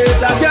without it,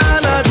 I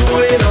cannot do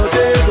without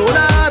it. Oh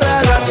Lord,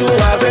 I got to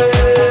have it.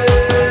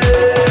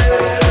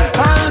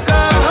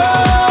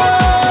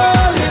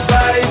 Alcohol is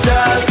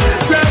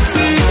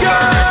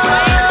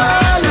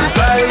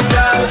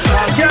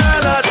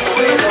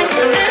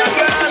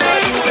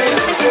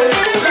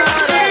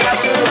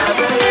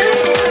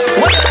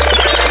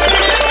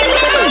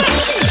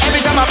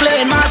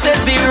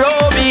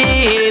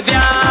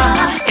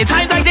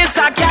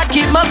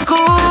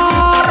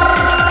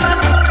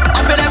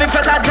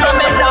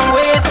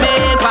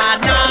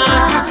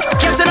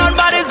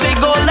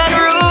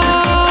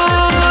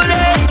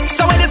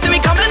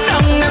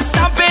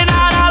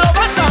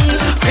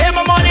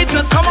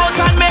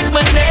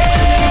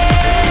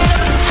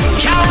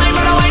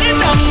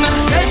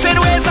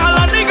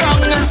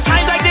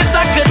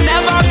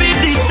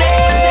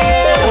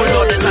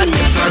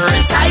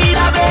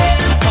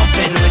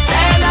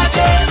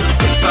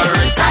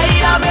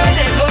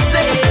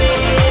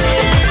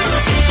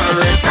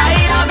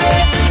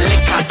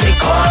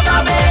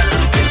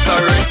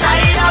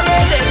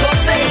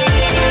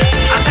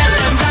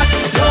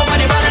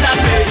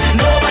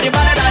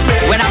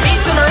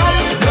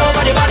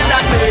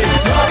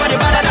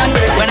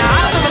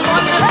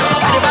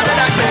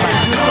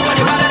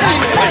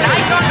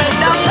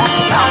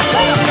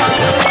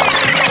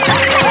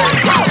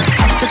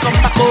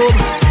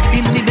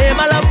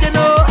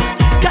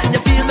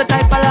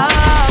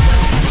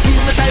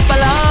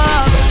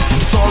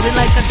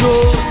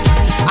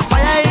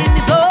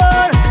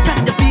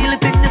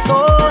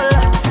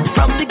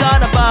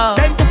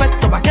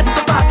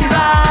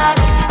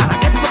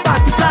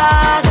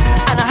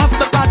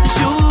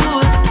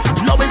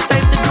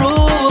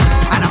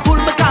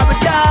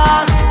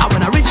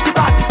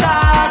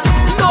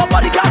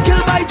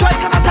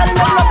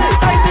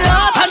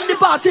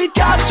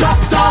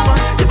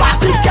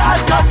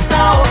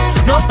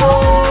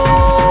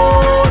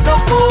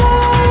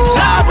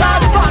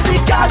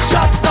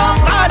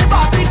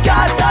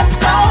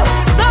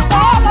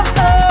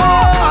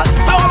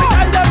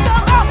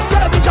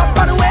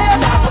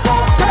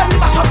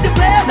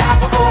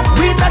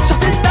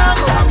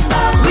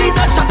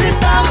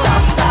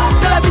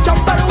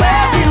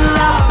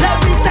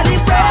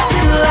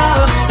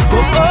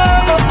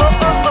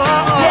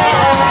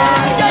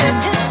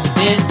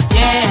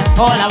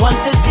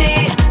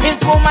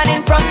woman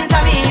in front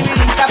of me.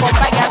 Release the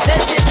bumper, girl,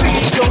 set it free.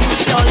 Show me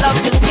your love,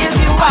 the skills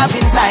you have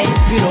inside.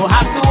 You don't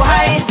have to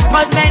hide,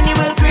 cause many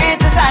will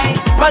criticize,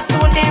 but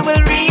soon they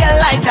will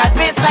realize that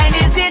baseline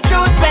is the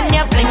truth. When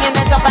you're flinging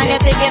it up and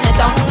you're taking it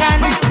down,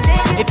 and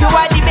if you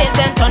are the base,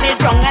 then turn it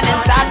wrong and then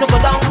start to go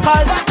down.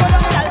 Cause,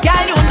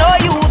 girl, you know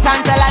you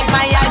tantalize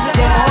my eyes with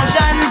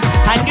emotion,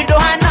 and you don't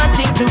have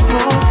nothing to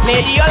prove.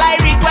 Lady, all I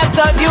request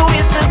of you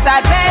is to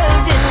start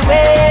melting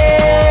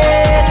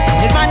ways.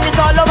 This man is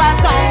all over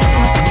town,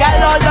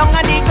 girl, all down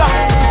on the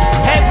ground.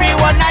 Every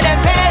one of them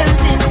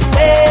melting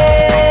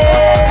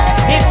ways.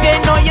 If you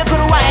know you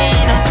could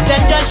whine,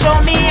 then just show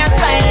me a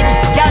sign.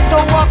 Girl,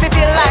 show off if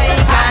you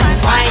like, and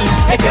whine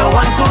if you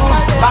want to.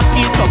 Back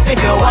it up if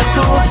you want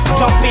to.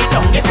 Jump it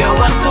down if you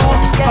want to.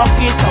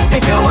 Rock it up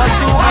if you want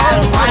to.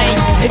 And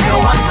whine if you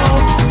want to.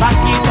 Back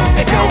it up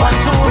if you want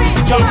to.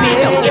 Jump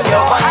it down if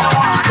you want to.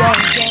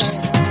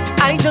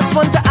 I just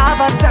want to have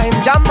a time,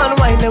 jam and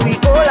wine, and we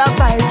all have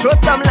vibe. Throw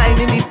some line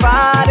in the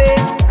party.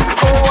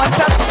 Oh, what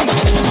a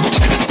feeling!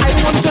 I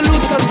want to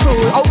lose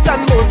control, out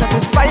and roll,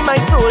 satisfy my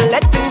soul.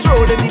 Let things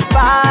roll in the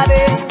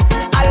party.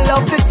 I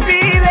love this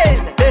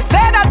feeling. They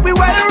say that we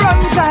well run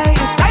dry.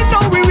 It's time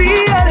now we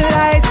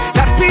realize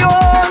that we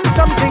own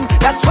something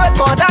that's worth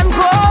more than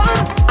gold.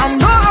 I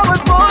know I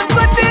was born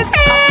for this.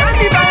 I can't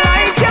even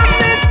like you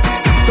miss.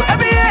 So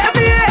every year,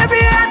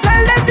 I tell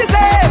them this.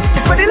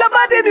 It's for the love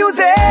of the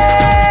music.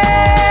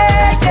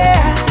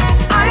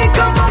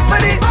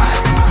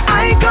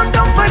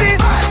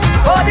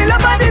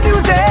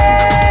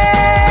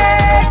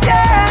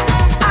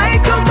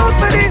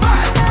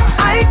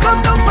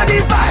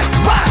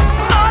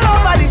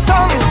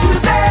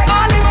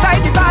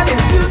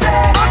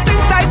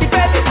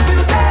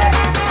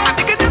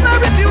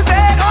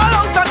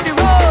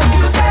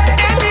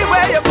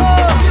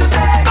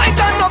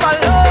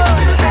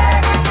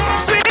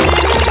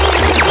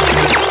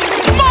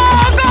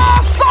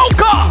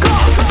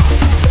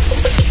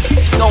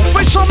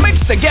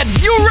 To get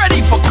you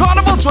ready for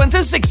Carnival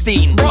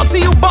 2016. Brought to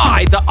you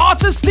by the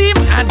Artist Team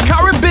and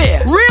Carib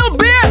Beer. Real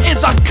beer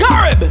is a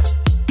Carib.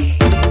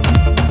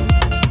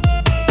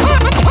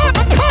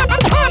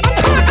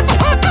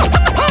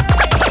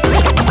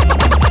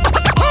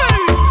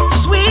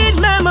 Sweet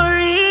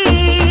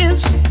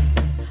memories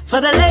for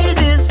the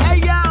ladies.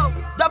 Hey yo,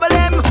 Double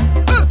M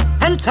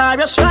and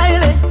Tara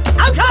Riley.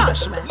 Oh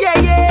gosh, man. Yeah,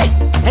 yeah.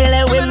 Hey,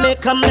 let we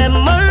make a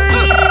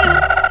memory.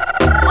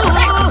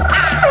 Ooh,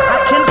 I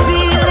can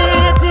feel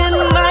it in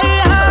my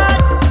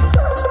heart.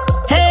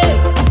 Hey,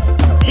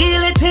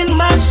 feel it in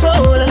my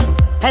soul,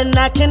 and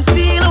I can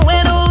feel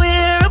when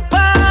we're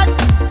apart.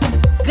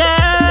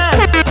 Girl,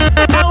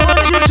 I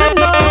want you to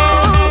know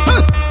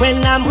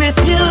when I'm with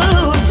you,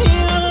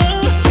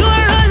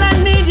 you're all I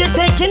need. You're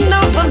taking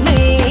over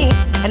me,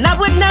 and I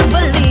would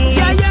never leave.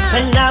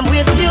 When I'm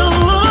with you,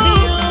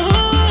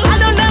 I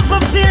don't ever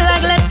feel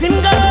like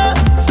letting go.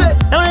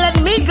 Don't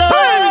let me go.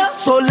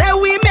 So let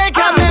we make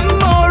a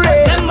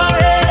memory.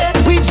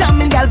 We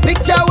jamming, girl,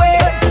 picture way.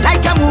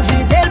 Like a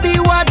movie, they'll be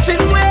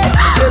watching way.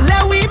 So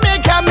let we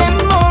make a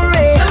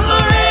memory.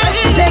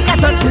 Take a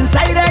shot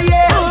inside a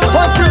year.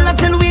 Hustle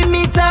until we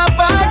meet up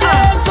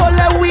again. So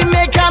let we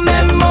make a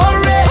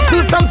memory. Do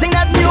something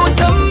that new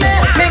to me.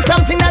 Make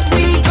something that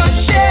we could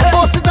share.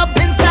 Post it up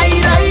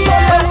inside a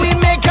year. So let we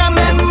make a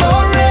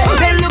memory.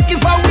 They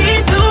looking for we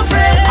two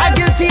friends. I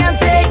guilty and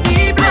take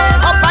the blame.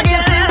 Up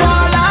against the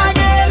wall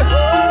again.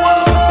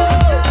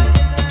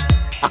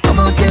 I come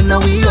out here now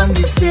we on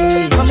this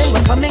day.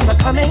 We're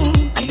coming.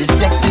 And this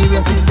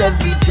experience is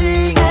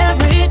everything.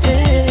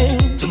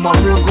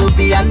 Tomorrow will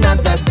be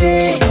another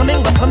day.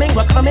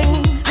 We're coming.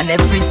 And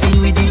every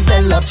scene we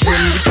develop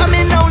trend. We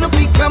coming now, look,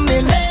 we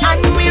coming.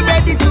 And we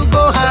ready to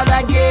go hard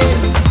again.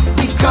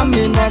 We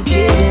coming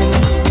again.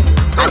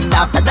 And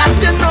after that,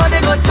 you know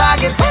they go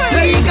target.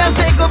 Because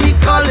they go be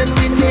calling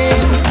we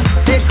name.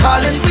 They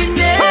calling we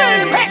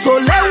name. So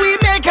let we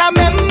make a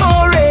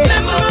memory.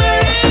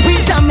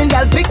 We jamming,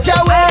 girl, picture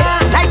way.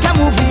 Like a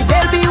movie,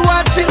 they'll be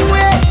watching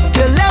way.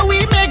 Girl, let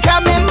we make a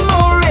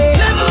memory.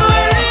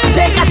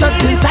 Take a shot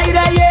inside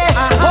a year.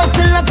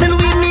 Hustle until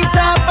we meet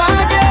up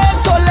again.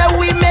 So let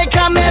we make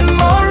a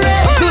memory.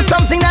 Do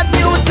something that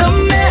new to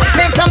me.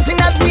 Make something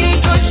that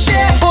we could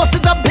share. Post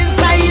it up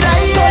inside a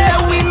year. So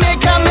let we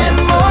make a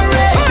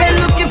memory. They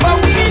looking for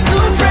we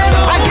two friends.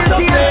 I can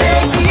see them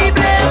take the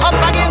blame. Up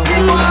against the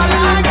wall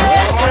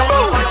again.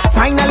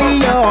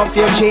 Finally you're off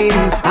your chain,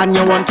 and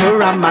you want to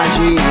ram my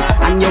G,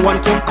 and you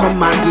want to come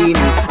again.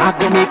 I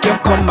go make you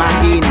come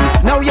again.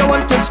 Now you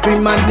want to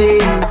scream my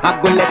name, I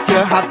go let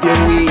you have your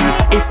way.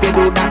 If you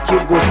do that,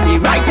 you go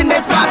stay right in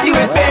this party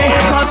with me.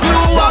 Cause you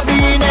are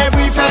being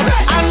every fest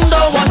and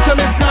don't want to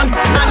miss none.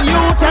 And you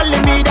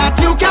telling me that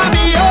you can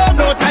be home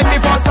no time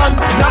before sun.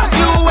 Cause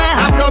you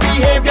have no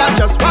behavior,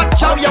 just watch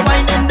how you're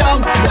winding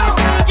down.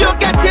 You're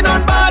getting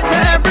on board to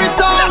every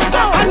song.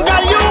 And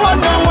girl, you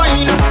wanna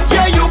wine,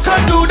 yeah, you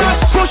can do that.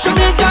 Push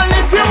me, girl,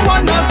 if you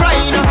wanna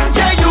grind.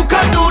 Yeah, you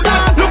can do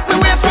that. Look me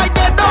waist right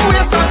there, don't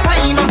waste no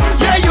time.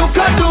 Yeah, you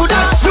can do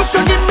that. You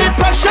can give me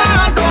pressure,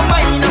 I don't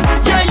mind.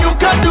 Yeah, you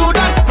can do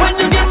that. When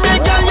you give me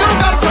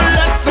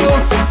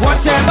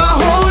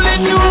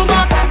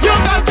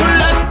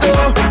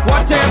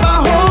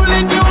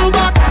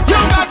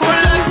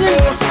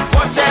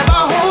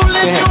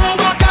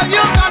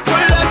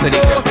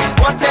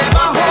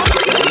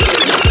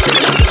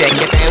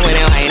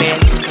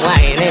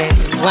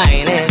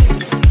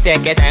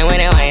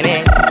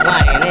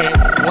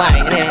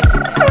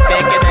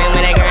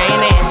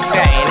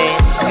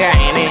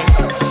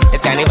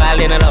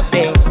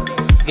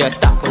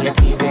stop when you're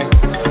teasing.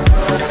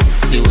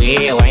 The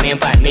way you're whining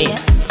for me,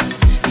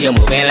 you're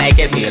moving like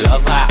it's me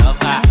lover.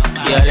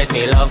 You're it's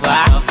me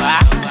lover.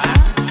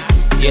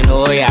 You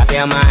know you have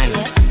your man,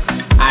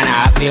 and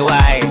I have the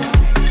wife.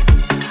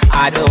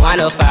 I don't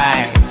wanna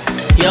fight.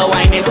 You're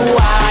whining too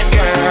hard,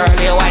 girl.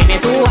 You're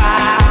whining too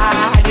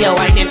hard. You're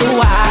whining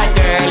too hard,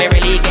 girl. You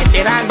really get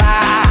it on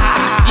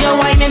bad. You're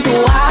whining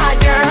too hard,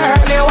 girl.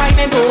 You're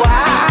whining too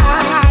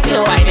hard.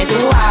 You're whining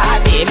too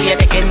hard, baby. You're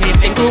taking this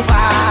thing too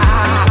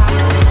far.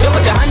 You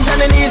put your hands on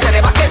the knees and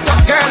you back it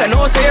up, girl. I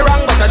know say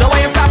wrong, but I know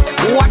why you stop.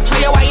 Watch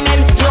how you're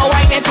whining. You're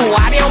whining too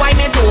hard. You're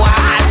whining too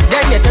hard.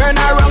 Then you turn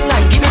around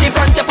and give me the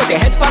front. You put your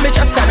head on me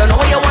chest. I don't know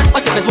what you want,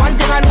 but if it's one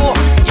thing I know,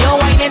 you're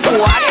whining too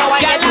hard. You're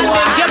whining too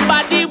hard. Make your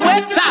body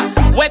wetter,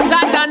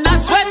 wetter than a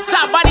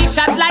sweater. Body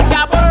shot like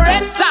a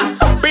Beretta.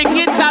 Bring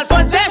it all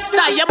for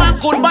Desta. Yeah, man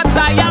good, but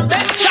I am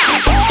better.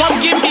 Come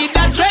give me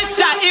the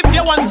treasure. If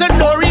you want to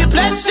know real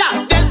pleasure,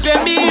 then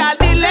spare me all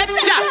the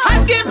lecture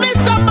and give me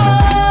some more.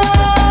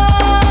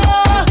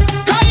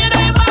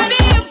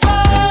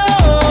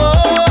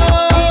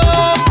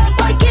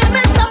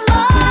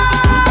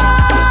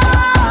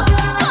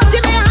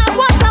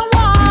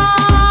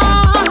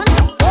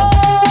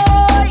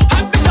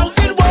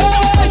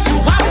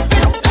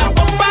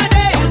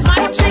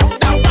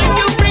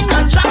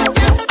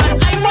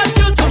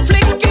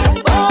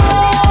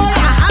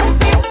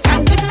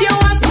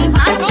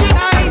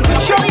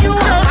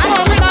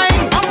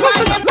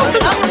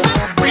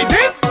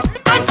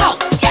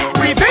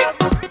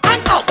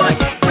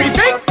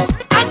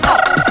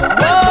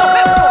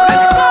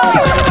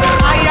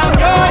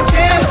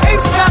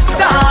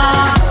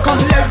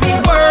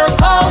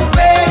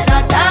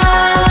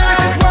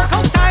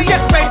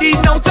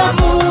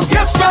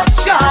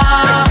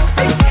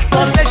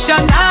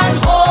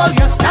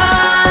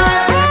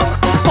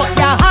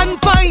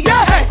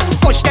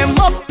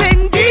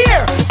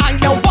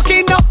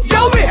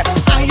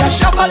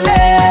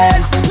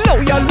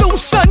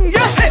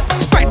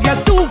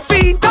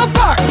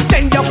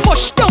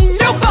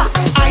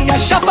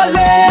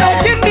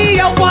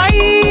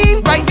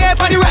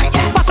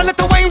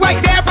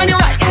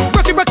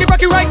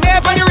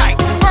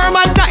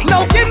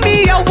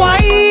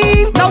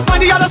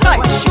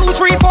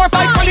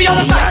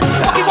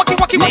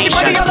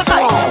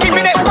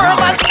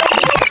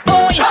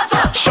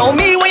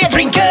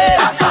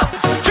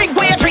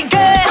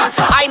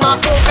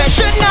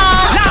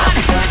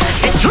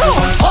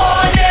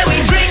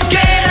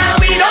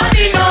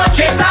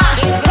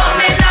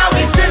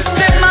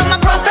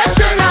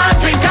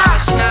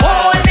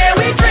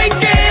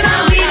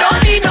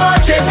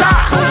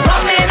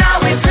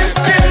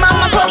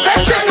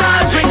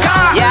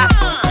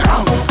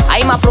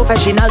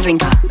 Professional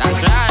drinker.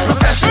 That's right.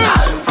 Professional,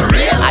 for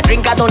real. A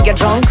drinker don't get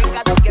drunk.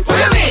 What do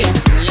you mean?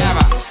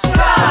 Never.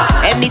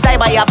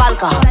 Anytime I have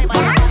alcohol,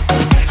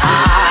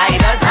 I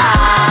just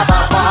have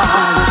a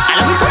ball.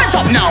 And we turn it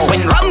up now.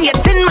 When rum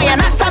gets in my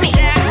anatomy,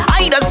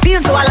 I just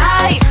feel so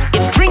alive.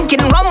 If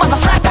drinking rum was a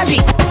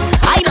strategy,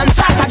 I don't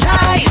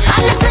strategize.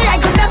 And they say I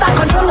could never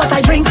control what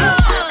I drink.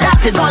 That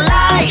is all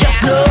lies.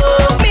 Just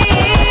look me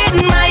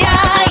in my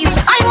eyes.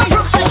 I'm a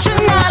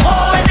professional.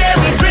 All day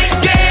we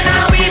drinking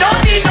and we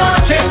don't need no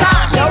chaser.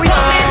 Coming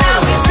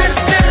out with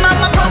system,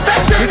 I'm a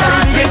professional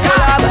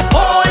drinker.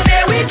 All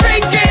day we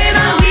drinking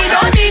and we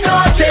don't need no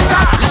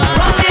chaser.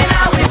 Coming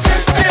out with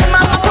system,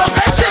 I'm a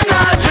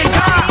professional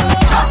drinker.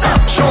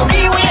 Show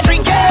me where you're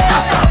drinking.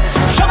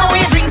 Show me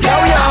where you're drinking.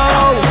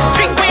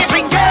 Drink where you're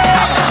drinking.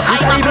 I'm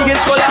a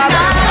professional.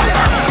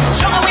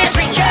 Show me where you're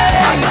drinking.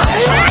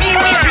 Show me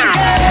where you're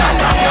drinking.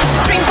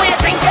 Drink where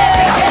you're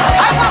drinking.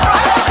 I'm a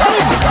professional.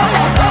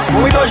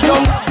 When we touch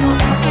down,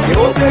 the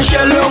whole place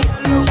shell down.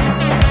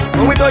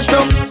 When we touch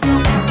down,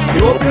 the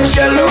whole place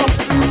shell down.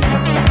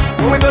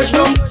 When we touch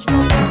down,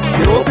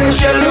 the whole place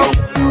shell down.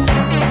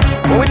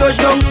 When we touch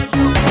down,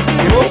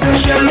 the whole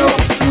place shell down.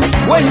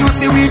 When you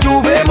see we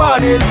Juve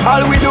morning,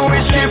 all we do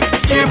is chip.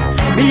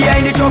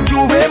 Behind the truck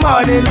Juve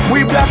morning,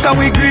 we black and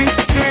we green.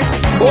 See,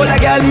 all a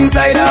girl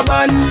inside a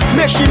van,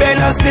 make she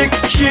bend and stick.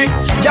 She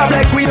job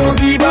like we don't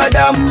give a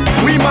damn.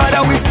 We mad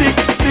and we sick.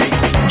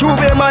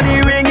 Juve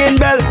money ringing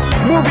bell,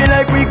 moving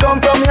like we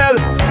come from hell.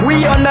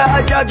 We under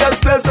a jab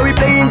spell, so we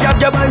playing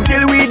jab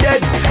until we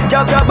dead.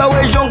 Jab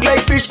always junk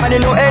like fish, and you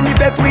know any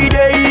pet we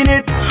dey in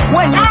it.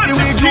 When you see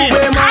we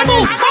Juve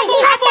money,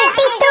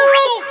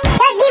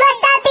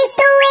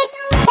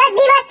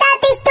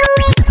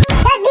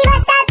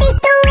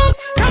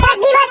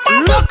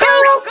 look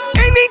out!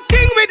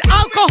 Anything with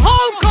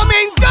alcohol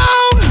coming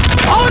down.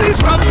 All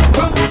is rum.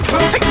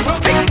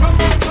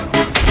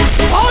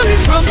 All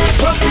is rum.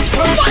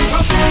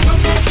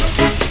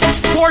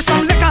 Pour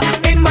some liquor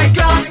in my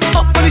glass.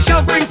 Up on the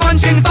shelf, bring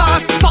punch in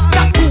fast. Pop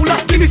that cooler,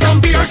 give me some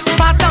beers.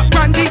 Pass that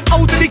brandy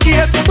out of the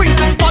case. Bring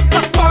some pots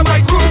up for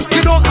my crew.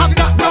 You don't have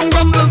that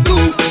rum will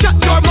do. Shut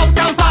your mouth.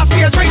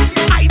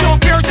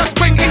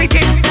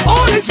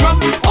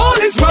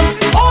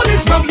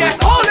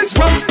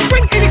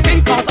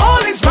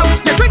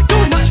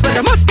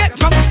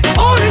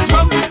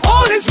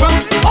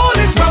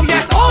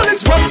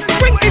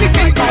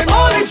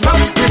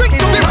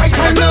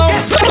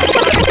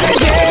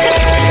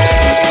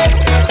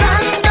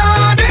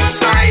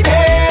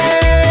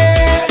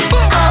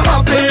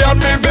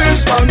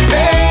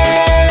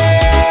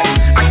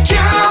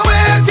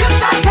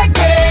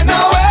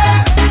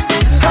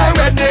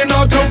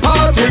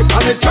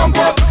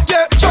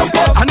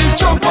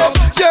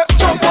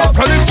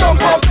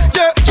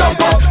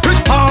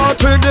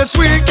 this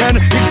weekend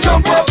is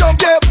jump up,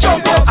 yeah,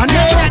 jump up, and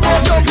jump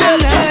up,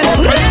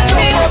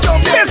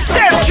 Yes,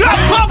 said drop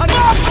up,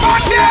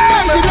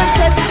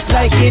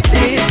 like it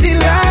is the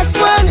last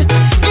one.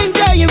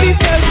 Enjoy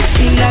yourself,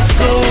 you're not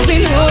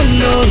going home,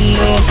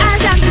 no. I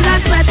got the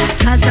last sweat,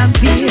 cause I'm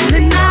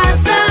feeling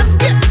awesome.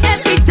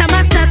 Every time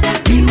I step,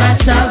 we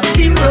mash up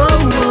the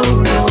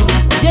road.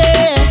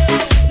 Yeah,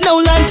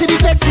 no land to be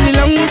fed, see the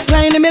longest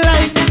line in my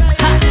life.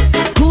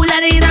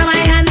 Cooler in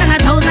my hand and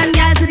 1,000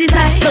 girls to the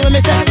side. So when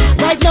me say,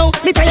 right now,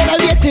 me tired of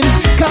waiting,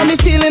 cause me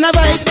feeling a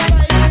vibe.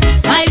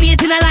 I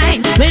wait in a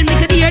line, when we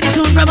could hear the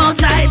tune from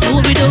outside. So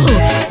we do,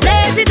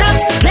 blaze it up,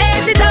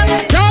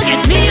 don't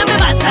get me on my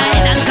bad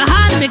side.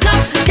 Alcohol, make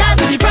up, girl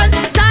to the front,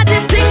 start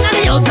this thing on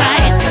the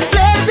outside.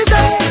 Blaze it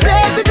up,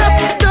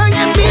 don't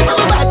get me on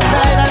my bad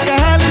side.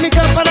 Alcohol, make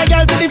up, and a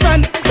girl to the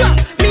front.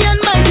 Me and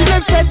my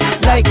business set,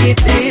 like it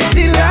is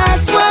the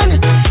last one.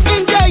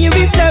 Enjoy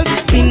yourself,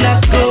 me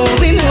not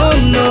going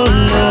home, no.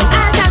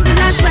 I got the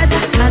last sweat,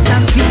 cause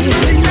I'm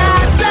feeling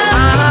awesome.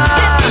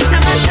 Every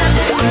time I step,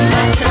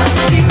 I shall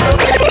be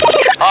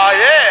oh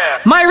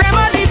yeah. My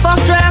remedy for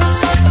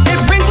stress, it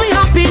brings me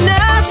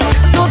happiness.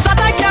 Those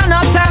that I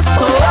cannot test.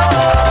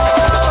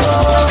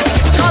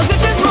 Cause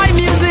it is my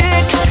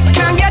music,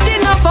 can't get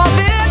enough of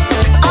it.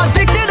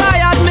 Addicted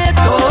I admit.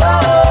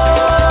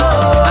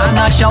 And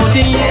I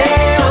shouting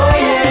yeah, oh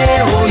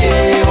yeah, oh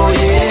yeah, oh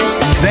yeah.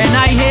 When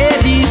I hear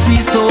these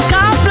we so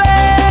can't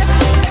play.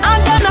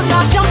 And then I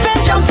start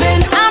jumping.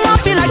 And I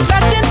feel like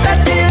fetting.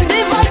 The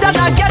vibe that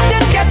I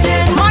getting.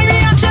 My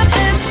reaction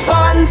is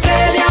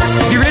spontaneous.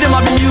 The rhythm of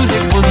the music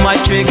was my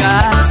trigger.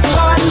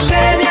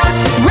 Spontaneous.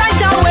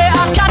 Right away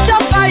I catch a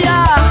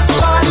fire.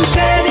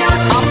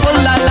 Spontaneous. I'm full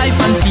of life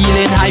and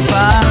feeling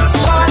hyper.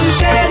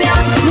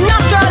 Spontaneous.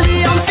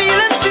 Naturally I'm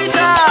feeling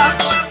sweeter.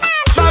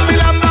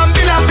 Babylon,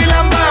 Babylon,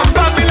 Babylon,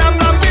 Babylon,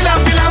 Babylon,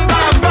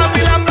 Babylon,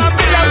 Babylon,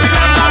 Babylon,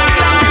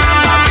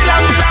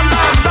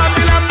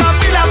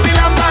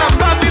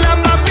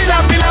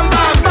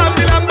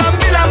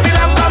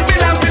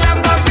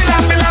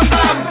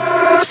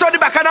 so the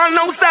back and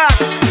now start,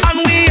 and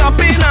we up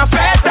in a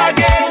fret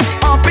again.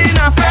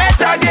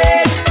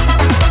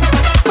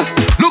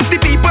 Look, the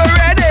people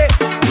ready.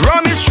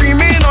 Rum is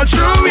streaming all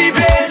through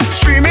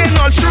events,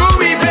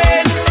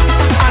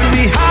 and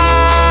we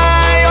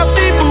high off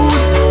the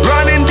booze,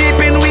 running deep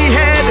in we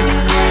head,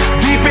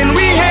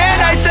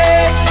 I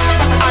say,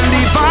 and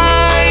the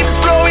vibes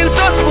flowing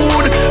so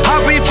smooth.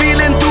 Have we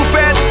feeling too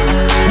fat?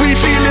 We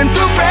feeling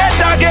too fat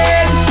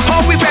again.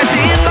 How we fat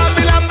in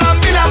Babylon,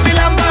 Babylon,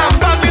 Babylon,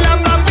 Babylon,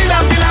 Babylon,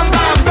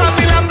 Babylon,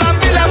 Babylon, Babylon,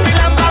 Babylon,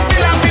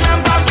 Babylon,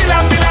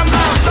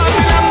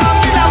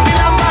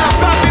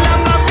 Babylon, Babylon,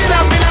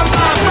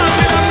 Babylon,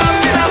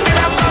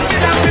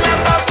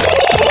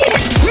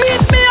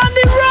 Meet me on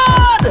the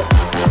road.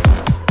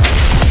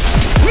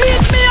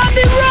 Meet me on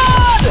the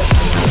road.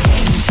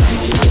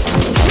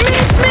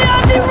 Meet me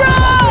on the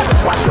road.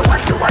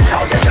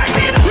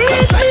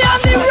 Meet me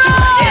on the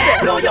road.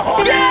 Blow your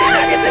horn and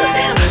signal you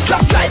turning.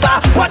 Truck driver,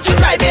 what you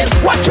driving?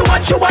 Watch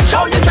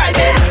how you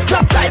driving.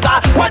 Truck driver,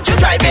 what you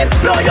driving?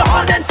 Blow your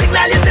horn and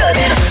signal you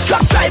turning.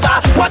 Truck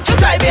driver, what you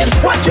driving?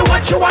 Watch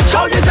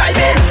how you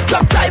driving.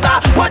 Truck driver,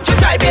 what you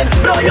driving?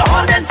 Blow your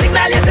horn and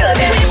signal you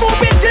turning. We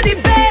moving to the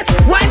base,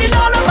 winding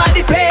all over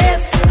the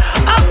pace.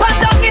 Up and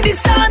down in the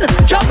sun,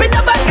 jumping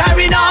up and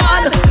carrying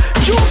on.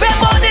 Juve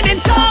morning in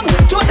tongue,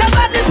 total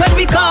madness when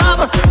we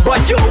come.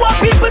 But you want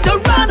people to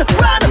run.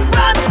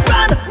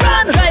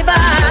 Driver,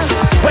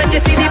 when you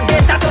see the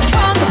bass that will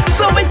come,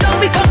 slow it down,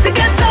 we come to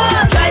get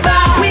on. Driver,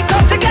 we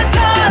come to get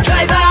on.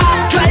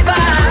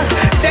 Driver,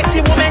 sexy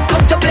woman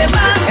come to play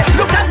bass.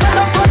 Look at what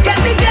I'm forget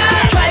the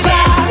gas.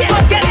 Driver,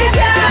 forget the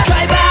gas.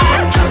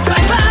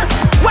 Driver,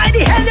 why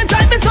the hell you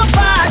driving so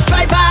fast?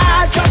 Driver,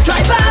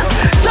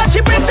 touch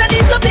the brakes and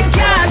ease up the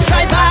cash.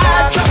 Driver,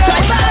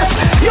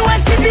 you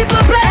ain't see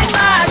people play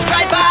match.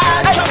 Driver,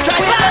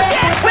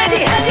 where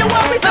the hell you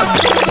want me to?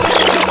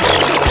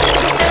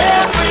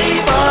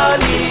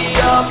 Everybody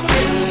up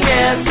in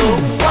here, so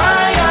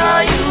why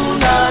are you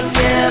not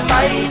here,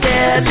 my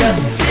dear?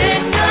 Just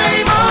take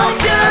time out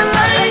your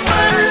life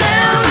and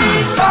let me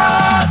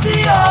party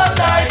all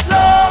night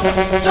long.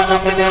 Turn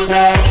up the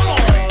music.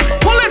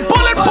 Pull it!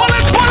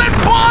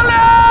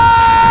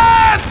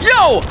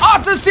 Yo,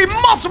 Artisty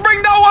must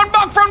bring that one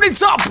back from the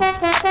top.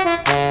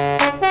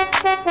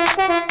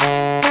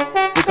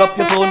 Pick up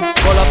your phone,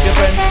 call up your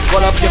friend,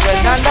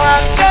 and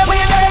dance them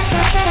with it.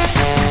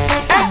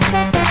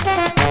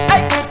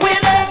 Hey,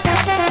 with it.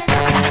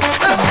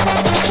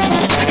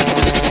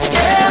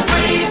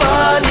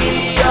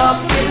 Everybody up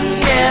in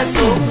here,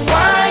 so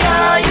why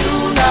are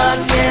you not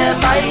here,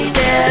 my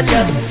dear?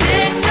 Just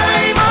take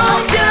time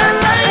out your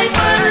life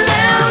and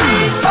let me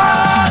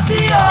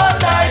party all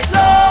night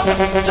long.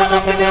 Turn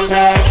up the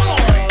music.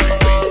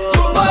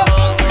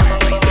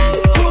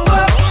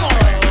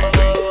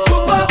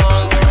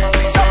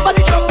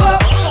 Somebody jump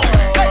up.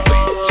 Hey,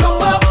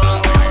 jump up.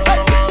 Hey,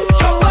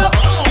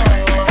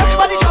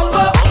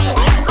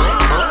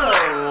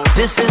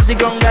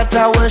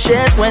 I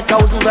worship, where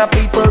thousands of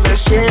people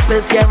worship.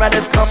 It's here I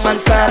just come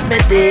and start my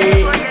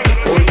day.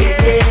 Oh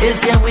yeah,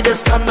 it's here we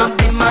just turn up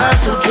the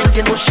mass. So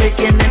drinking, no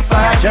shaking and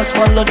fast. Just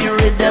follow the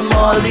rhythm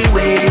all the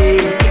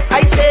way.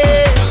 I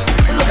say,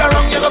 look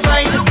around, you're gonna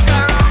find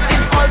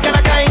it's all kind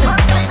of kind.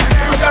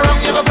 Look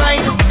around, you're gonna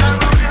find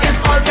it's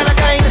all kind of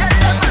kind.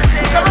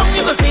 Look around,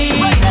 you gonna see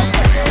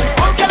it's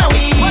all kind of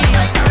we.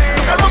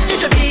 Look around,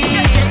 you should be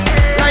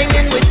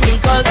rhyming with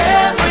me, cause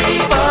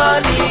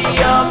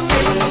everybody up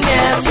in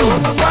here. So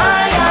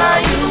why are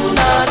you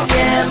not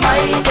here,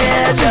 my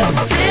dear? Just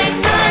take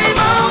time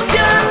out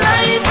your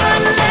life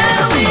and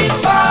let me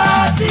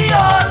party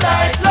all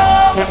night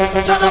long.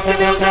 Turn up the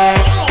music.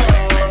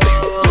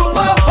 Groove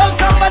up, hold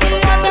somebody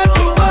and then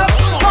groove up.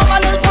 Come a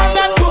little tongue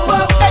and groove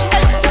up. Hey,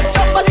 hey, say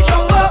somebody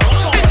jump up.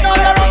 Spin all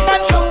around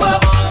and jump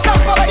up.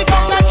 Tap up the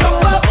tongue and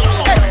jump up.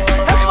 Hey,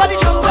 everybody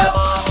jump up.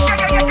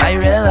 I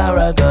real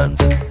arrogant,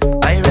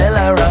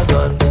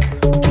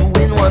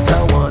 doing what I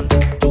want,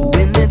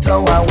 doing it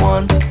how I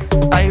want.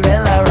 I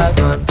real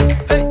arrogant,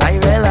 doing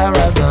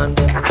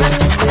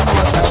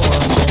what I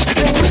want,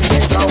 doing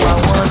it how I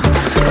want.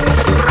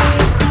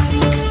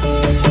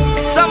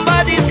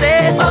 Somebody say,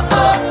 oh,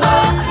 oh,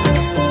 oh.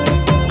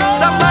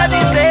 Somebody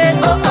say,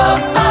 oh, oh,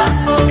 oh,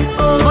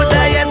 oh. Would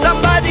I hear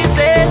somebody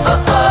say, oh,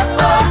 oh,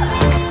 oh.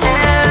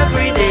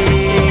 Every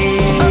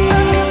day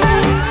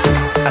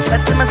I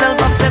set to myself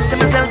up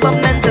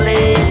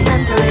mentally.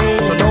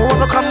 To know what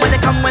will come when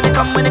it come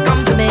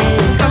to me.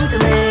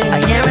 I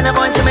hearing a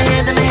voice in my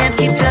head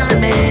keep telling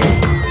me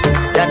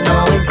that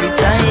now is the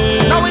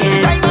time.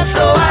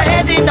 So I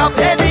heading up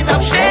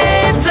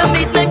straight to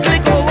meet my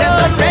click. Tell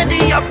them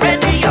ready up,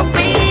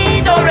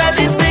 be no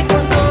realistic.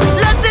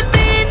 Let it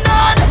be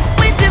known,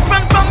 we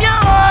different from your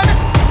own.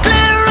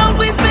 Clear out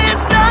we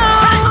space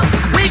now.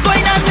 We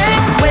going to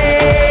make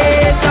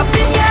waves up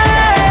in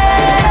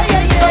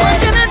here. So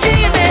much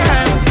energy in my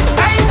hand.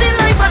 I see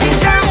life on the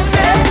jam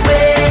set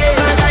wave,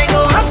 and I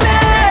go happy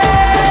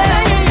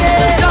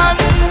to done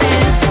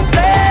this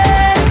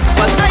place.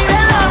 But I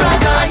real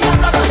arrogant,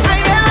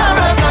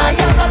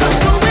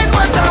 doing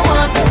what I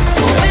want,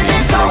 doing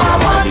it how I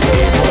want.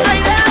 I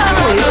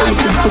real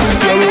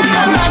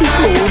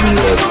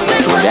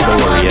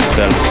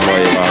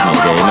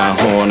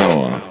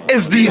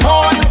It's the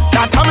horn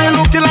that I me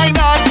looking like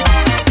that.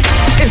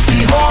 It's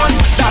the horn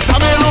that I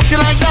me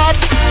looking like that.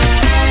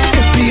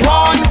 It's the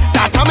horn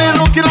that I me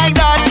looking like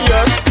that.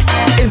 Yes.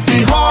 It's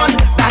the horn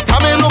that I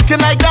me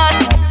looking like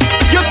that.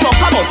 You talk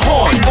about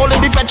horn, all in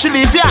the fed she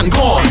leave you and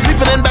gone.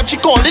 Sleeping in bed she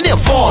calling your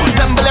phone.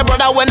 Resemble a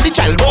brother when the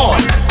child born.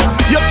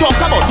 You talk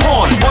about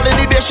horn, all in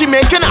the day she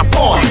making a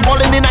porn. All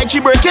in the night she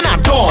breaking a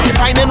dawn.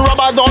 Finding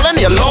robbers all in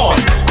your lawn.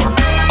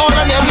 All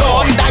on your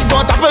lawn, that's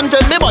what happened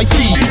till me boy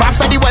sleep.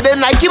 After the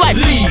wedding like you I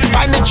leave.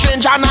 Find it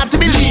strange and not to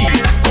believe.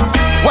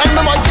 When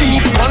my boy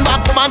sleep, come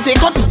back come and take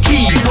out the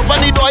keys.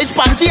 Open the door is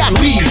panty and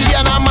weave. She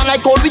and her man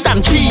like cold wheat and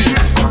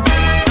cheese.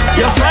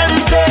 Your friend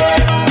say,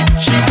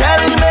 she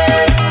tell me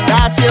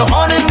that you're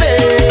haunting me.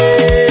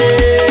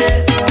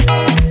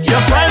 Your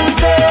friend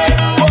say,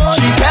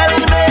 she tell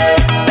me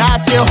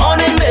that you're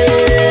haunting me.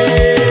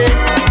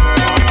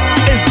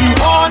 It's the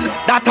horn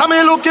that I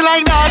me looking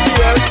like that,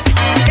 yes.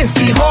 It's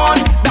the horn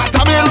that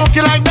I me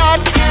looking like that.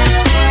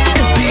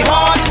 It's the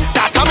horn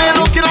that I me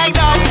looking like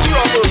that. It's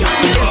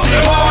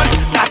the horn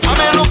that I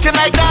me looking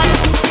like that.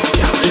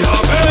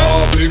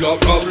 Having a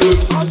problem,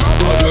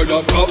 having a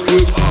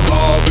problem,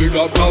 having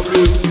a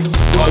problem.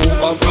 My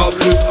woman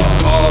problem,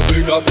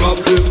 having a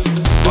problem.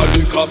 My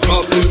liquor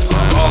problem,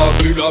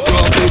 having a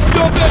problem.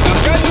 You better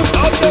can you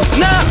stop them?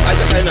 Nah,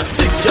 as a kind of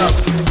sick job,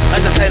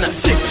 as a kind of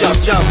sick job,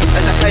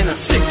 as a kind of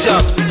sick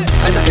job,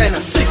 as a kind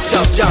of sick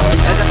job,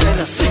 as a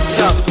kind of sick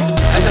job,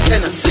 as a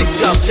kind of sick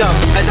job,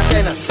 as a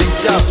kind of sick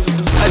job,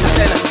 as a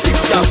kind of sick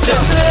job.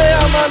 Just say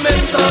I'm a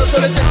mental, so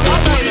they take me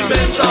to the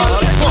mental.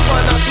 Walk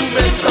on a too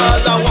mental,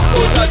 I walk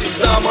out of the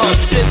drama.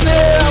 They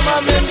say I'm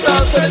a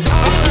mental, so they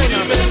take me to the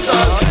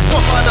mental.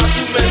 Walk on a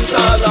too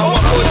mental, I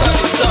walk out of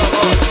the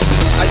drama.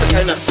 As a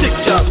kind of sick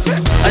job,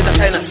 as a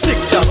kind of sick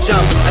job,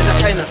 as a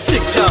kind of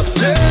sick job,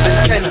 as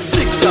a kind of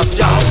sick job,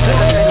 as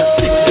a kind of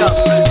sick job,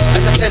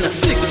 as a kind of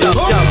sick job,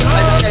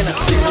 as a kind of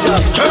sick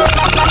job.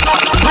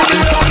 We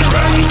on the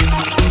rank,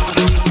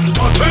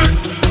 party,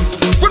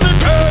 we me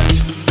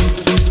paid,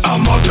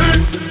 I'm party,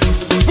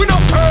 we no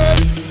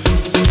paid,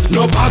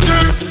 no party.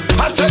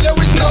 I tell you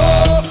it's no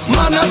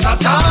manners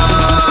at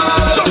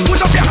all. Just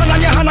put up your hand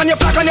and your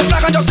flag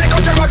and just take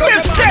out your rag.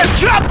 This is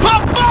drop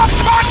up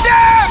on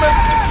them.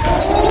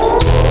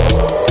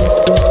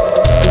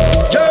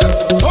 Yeah,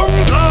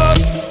 tongue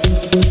glass.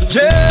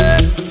 Yeah,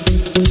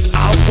 I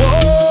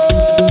want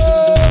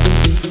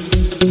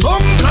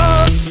tongue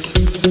glass.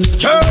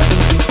 Yeah,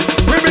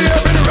 we be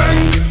having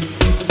rank.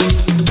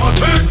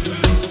 Party,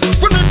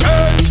 we me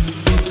paid.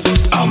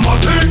 I'm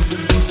party,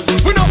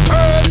 we no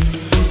paid.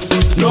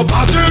 No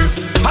party.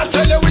 I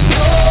tell you it's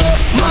no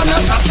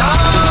manners at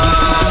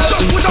all.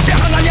 Just put up your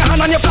hand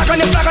and your flag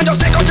and just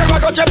take out your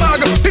rag out your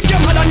bag. If you're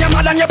mad and you're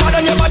mad and you're bad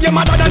and you're bad, you're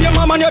madder than your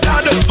mom and your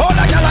dad. All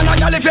a gal and a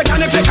gal if you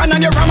can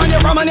and you ram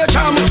and you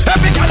jam.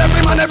 Every gal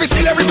every man, every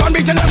seal, every pan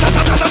beating. Tell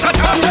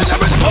you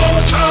it's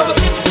more trouble.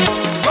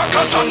 Rock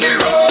us on the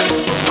road,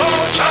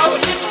 more trouble.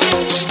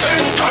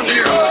 Stink on the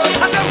road,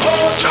 I said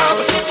more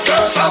trouble.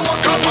 Girls I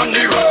walk up on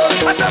the road,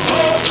 I said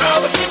more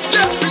trouble.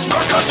 Yeah, it's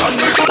rock us on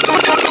the road.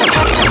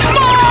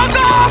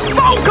 Mother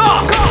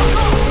Soca!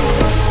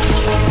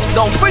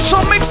 The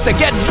official mix to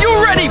get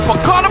you ready for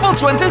Carnival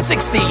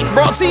 2016.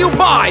 Brought to you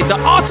by the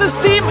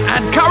Artist Team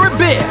and Carib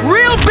Beer.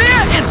 Real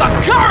beer is a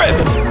Carib.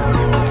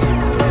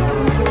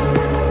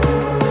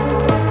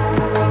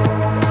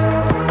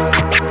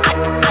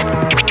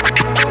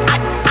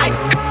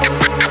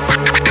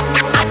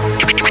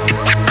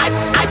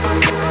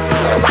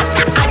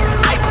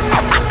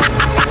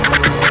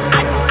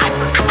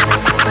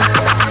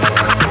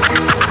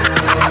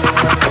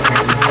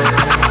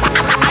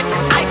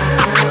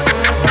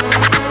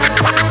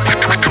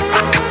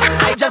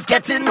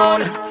 Getting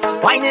on,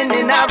 whining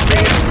in a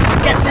rage,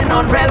 getting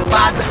on real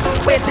bad,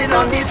 waiting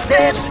on this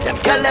stage. Them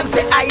girl them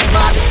say I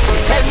bad,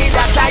 they tell me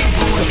that I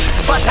rude,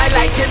 but I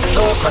like it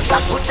so, cause I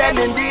put them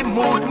in the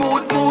mood.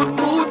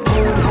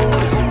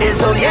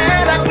 It's all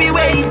yeah that we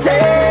waited,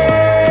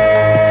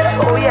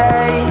 oh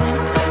yeah,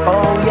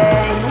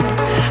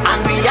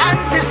 and we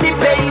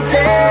anticipated,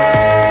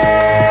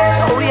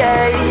 oh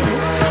yeah,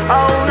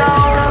 oh no,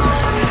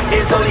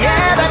 it's all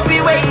yeah that we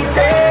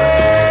waited.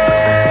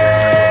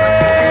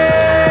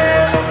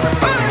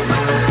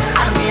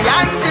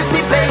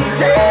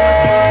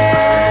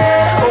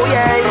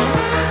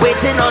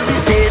 Waiting on the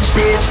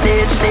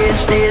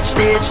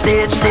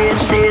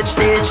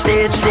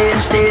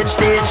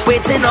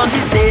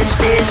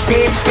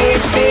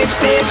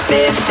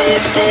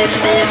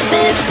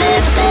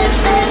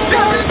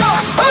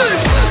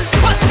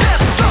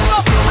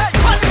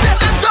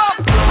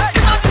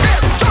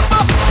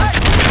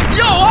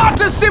Yo,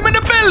 Artist Team in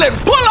the building,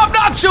 pull up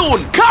that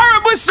tune.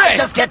 Carib we say.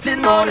 Just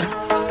getting on,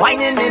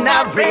 whining in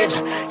a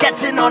rage,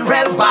 getting on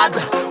real bad,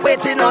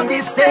 waiting on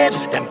this stage.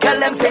 Them girl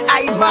them say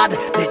I mad,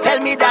 they tell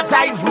me that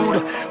I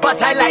rude,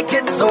 but I like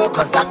it so,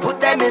 cause that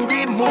put them in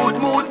the mood.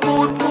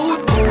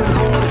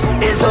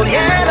 It's all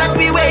yeah that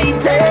we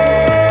waited,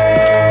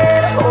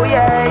 oh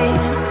yeah,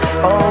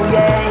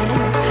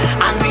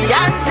 and we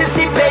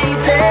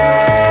anticipated,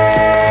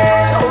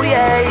 oh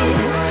yeah,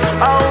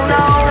 oh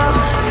no,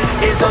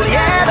 it's all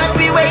yeah that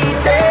we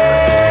waited,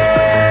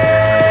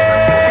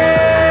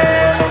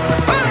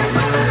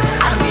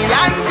 and we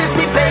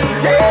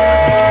anticipated,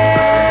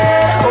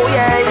 oh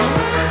yeah,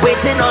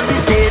 waiting on the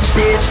stage,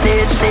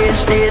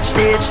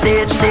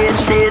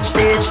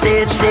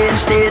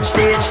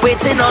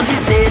 waiting on the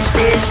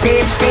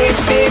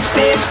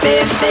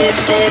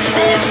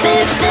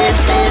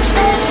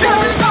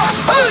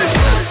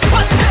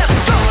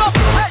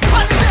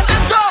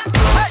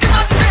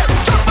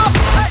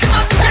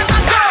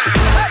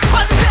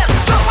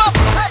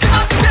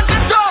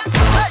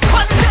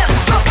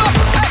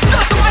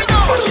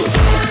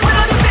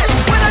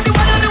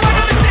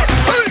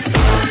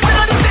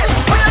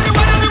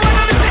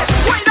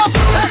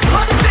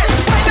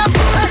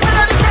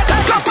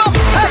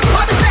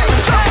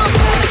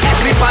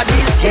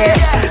everybody's here,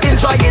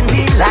 enjoying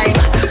the line.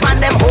 Man,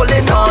 them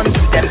holding on to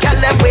them, girl,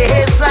 them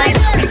waistline.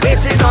 We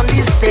waiting on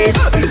this stage,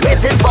 we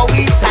waiting for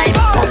we time,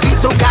 for we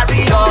to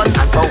carry on,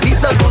 and for we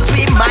to lose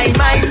we mind.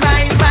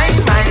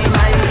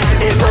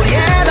 It's all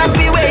yeah that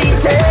we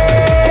waited,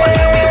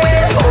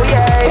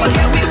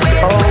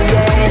 oh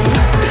yeah,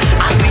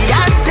 and we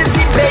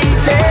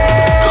anticipated,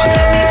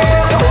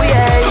 oh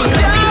yeah,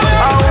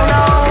 oh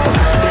no,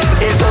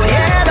 it's all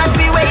yeah that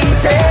we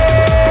waited.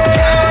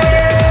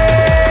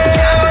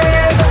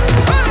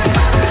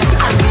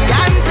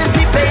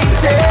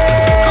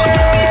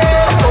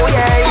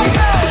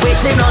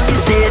 Waiting on the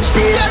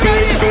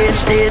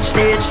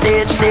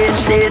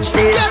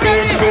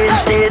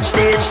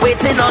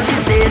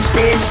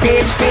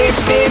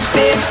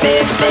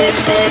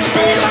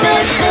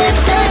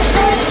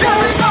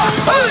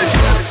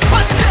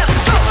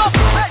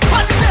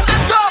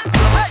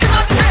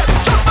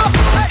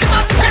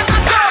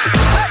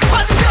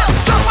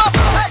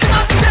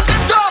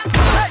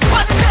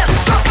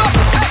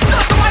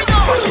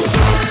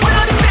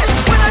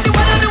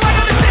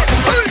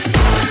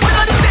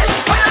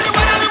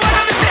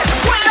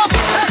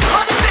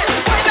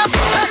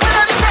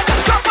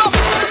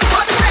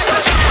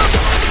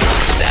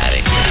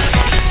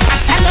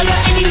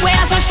Anywhere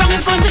I touch strong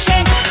is going to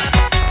shake.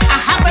 I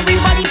have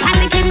everybody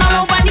panic.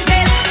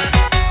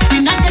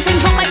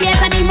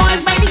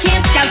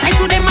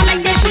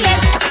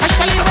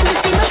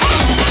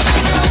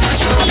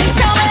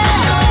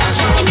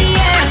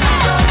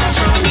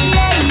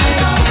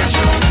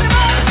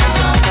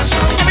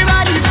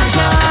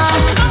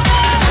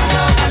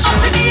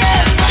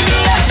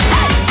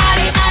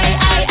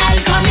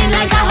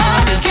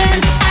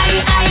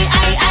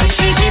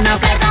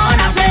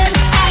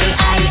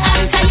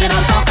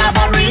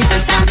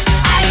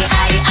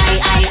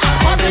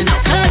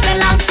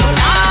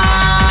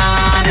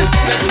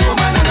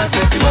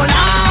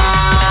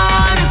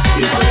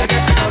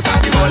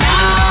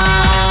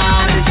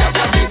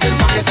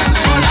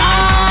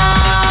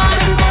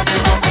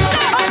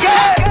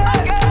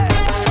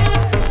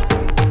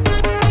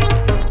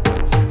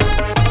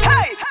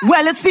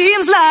 Well, it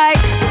seems like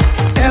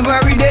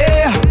every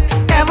day,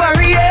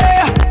 every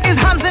year is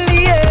hands in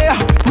the air.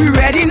 We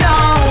ready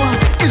now.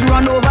 Is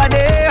run over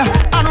there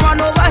and run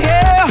over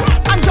here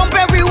and jump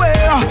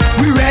everywhere.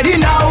 We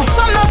ready now.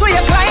 Some that's where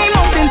you climb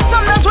mountain,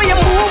 some that's where you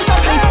move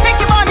something. Make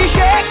your body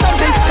shake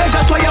something. That's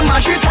just where you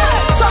mash it.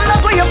 Some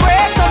that's where you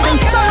break something.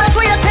 Some that's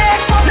where you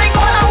take something.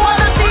 All I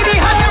wanna see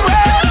the hand and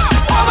raise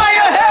over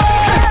your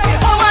head,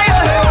 over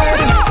your head,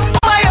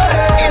 over your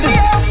head,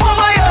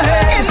 over your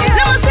head.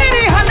 Let me see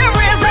the hand and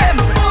raise them,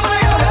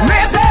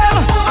 raise them,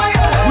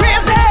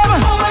 raise them.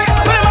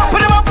 Put them up,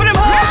 put them up, put them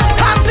up.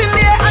 Hands in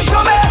the air and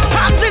show me.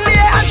 Hands in the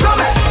air and show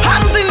me.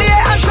 Hands in the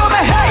air and show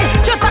me. Hey,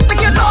 just act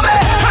like you know me.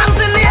 Hands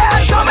in the air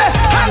and show me.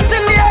 Hands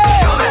in the air,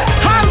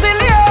 hands in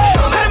the air.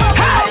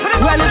 Hey,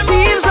 well it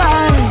seems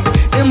like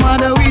no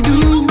matter we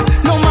do,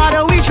 no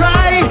matter we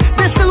try,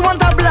 they still want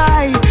to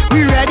blind.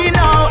 We ready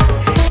now.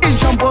 It's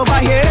jump over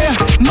here,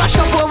 mash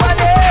up over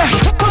there,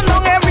 come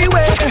down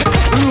everywhere,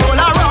 roll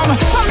around.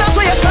 Some that's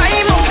where you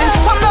climb mountain,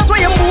 some that's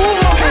where you move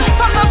mountain,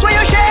 some that's where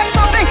you shake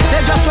something.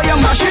 They just where you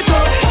mash it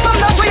up. Some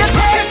that's where you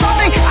take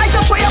something. I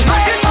just where you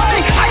mash it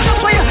something. I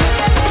just where you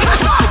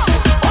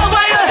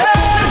over your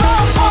head,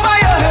 over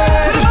your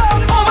head,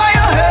 over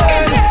your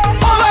head,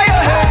 over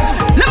your head.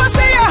 Let me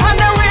see your hand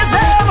and raise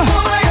them,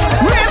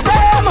 raise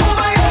them,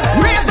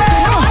 raise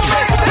them.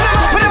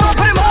 Put them up,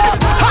 put them up.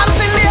 Hands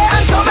in the air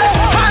and show me.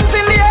 Hands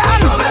in the air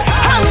and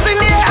hands in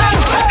the air and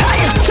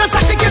hey, just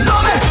like you know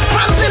me.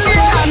 Hands in the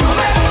air and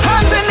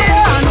hands in the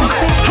air and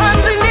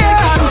hands in the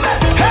air and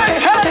hey,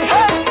 hey,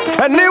 hey.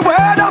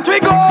 Anywhere that we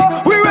go,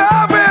 we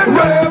raving,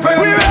 raving,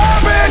 we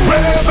raving,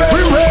 raving,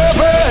 we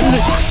raving.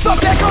 So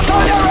take out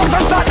all your rope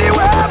and start the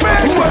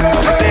waving,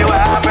 waving,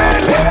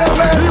 waving,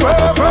 waving,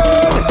 waving.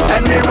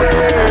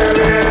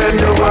 Anywhere in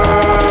the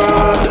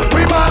world,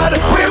 we mad,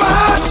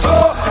 so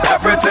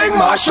everything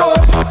mash up.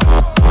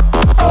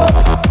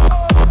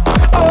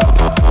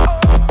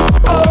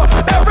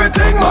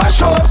 Everything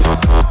mash up.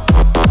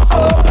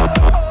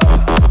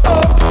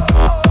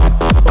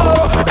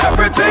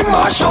 Everything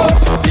mash up.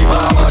 The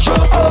bar mash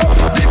up.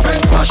 The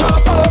fence mash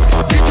up.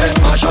 The tent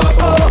mash up.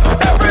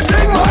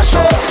 Everything mash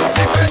up.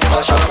 The fence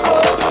mash up.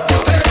 The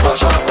stage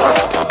mash up.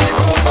 The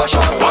road mash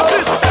up. Watch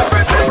it.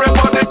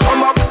 Everybody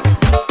come up.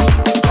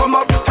 Come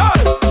up. Hey.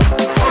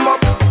 Come up.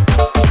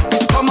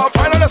 Come up.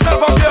 Find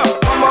yourself up here.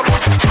 Come up.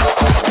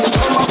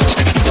 Come up.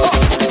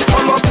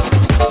 Come up.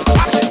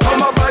 Watch it.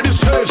 Come up by the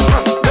stage.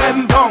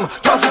 Bend down.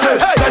 Cross the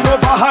stage. Bend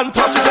over hand.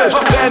 Cross the stage.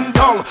 Bend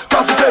down.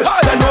 Cross the stage.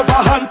 Bend over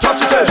hand. Cross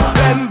the stage.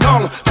 Bend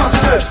down. Cross the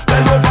stage.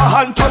 Bend over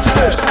hand. Cross the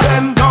stage.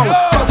 Bend down.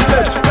 Cross the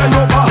stage. Bend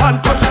over hand.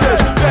 Cross the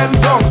stage. Bend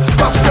down.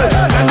 Cross the stage.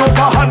 Bend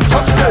over hand.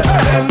 Cross the stage.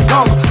 Bend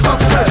down. Cross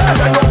the stage.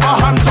 Bend over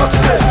hand. Cross the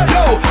stage.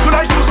 Yo, do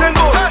like using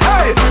those?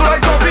 Hey, do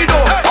like torpedo?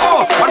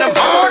 Oh, on the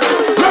box.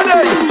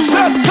 Ready,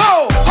 set,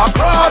 go.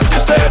 Across the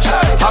stage.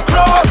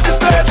 Across the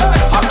stage.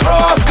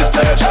 Across the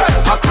stage.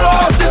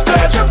 Across the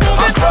stage.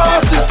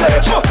 Across the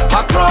stage.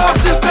 Across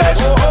the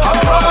stage.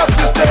 Across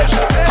the stage.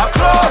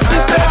 Across the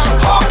stage.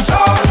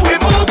 Uptown.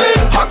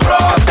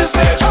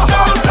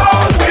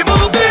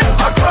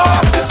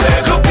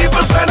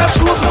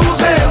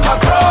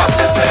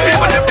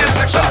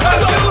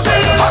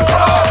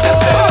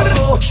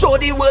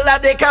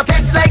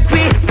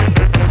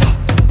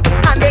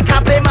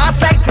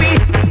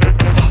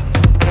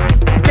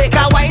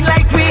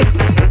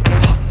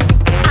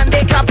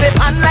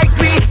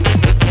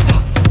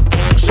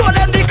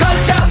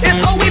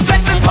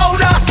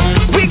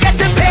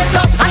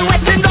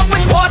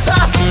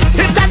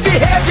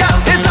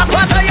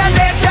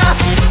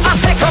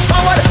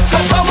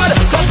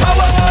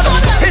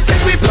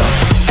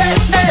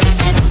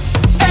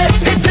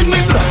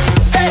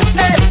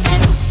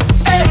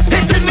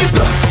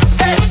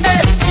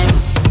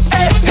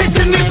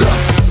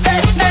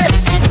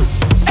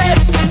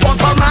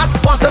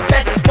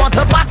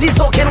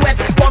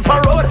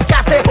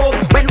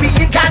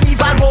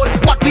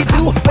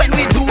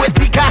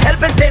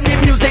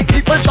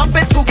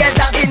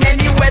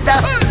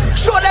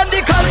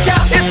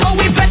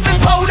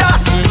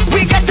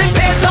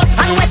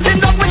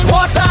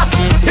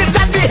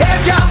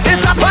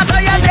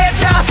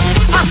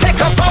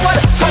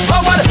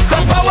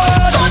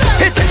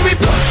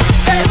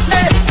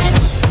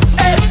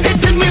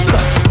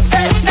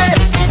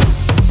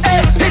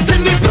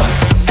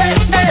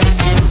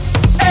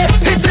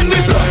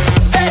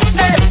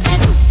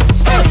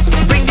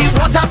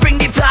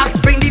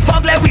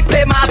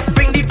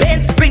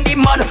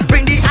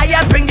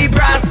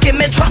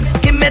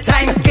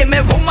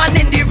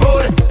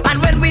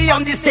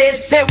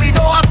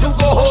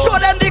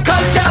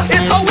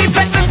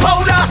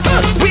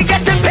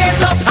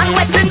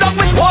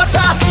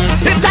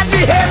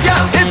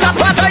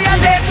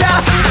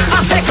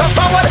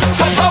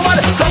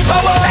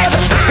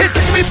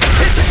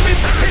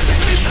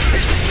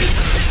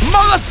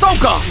 Mega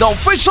Soca, the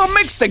official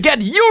mix to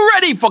get you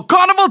ready for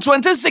Carnival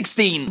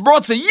 2016.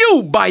 Brought to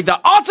you by the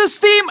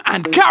Artist Team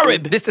and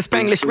Carib. This the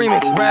Spanglish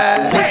remix,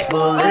 right?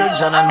 Pitbull,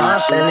 John and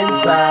Marshall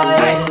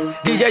inside.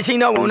 DJ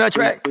Chino on the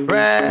track,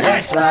 right?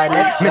 Let's ride,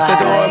 let's Mr. ride.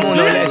 Todo el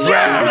mundo, let's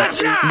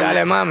ride.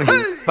 Dale mami,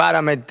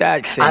 párame el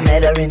taxi. I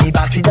met her in the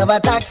backseat of a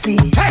taxi,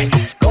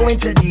 going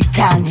to the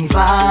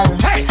carnival.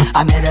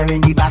 I met her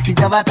in the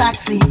backseat of a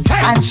taxi,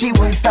 and she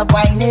wouldn't stop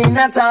whining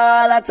at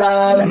all, at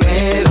all.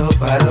 Me lo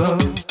paró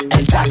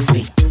el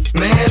taxi.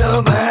 Me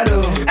lo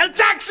paró el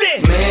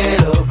taxi. Me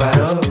lo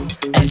paró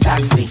el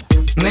taxi.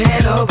 Me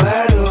lo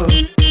paró.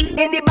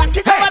 In the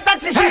backseat of a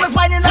taxi, she was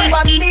whining up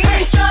on me.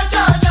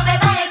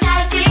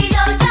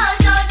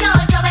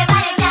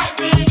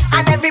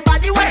 And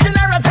everybody watching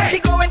her as she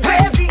going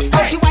crazy.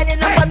 How she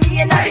whining up on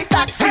me in the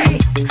taxi.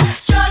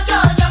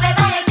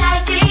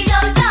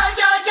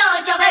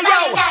 Hey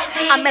yo,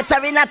 I met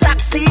her in a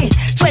taxi,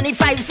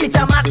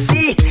 25-seater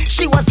maxi.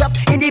 She was up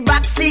in the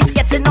backseat,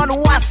 getting on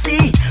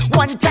wassy.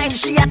 One time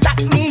she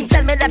attacked me,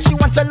 tell me that she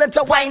wants a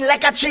little wine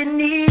like a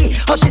trini.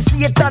 How she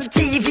see it on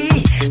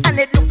TV, and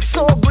it looks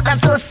so good and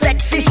so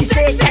sexy. She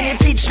say, can you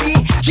teach me?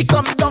 She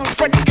come down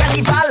for the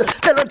carnival,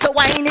 tell her to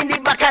wine in the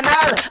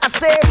bacchanal. I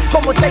say,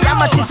 como te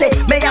llama? She say,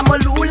 me llamo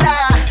Lula,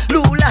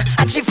 Lula,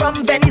 and she from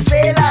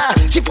Venezuela.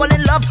 She fall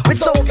in love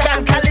with soca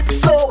and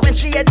calypso when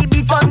she hear the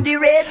beat on the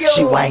radio.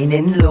 She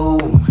whining low,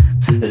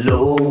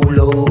 low,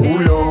 low,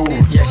 low.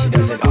 Yeah, she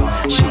does it all.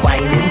 She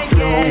whining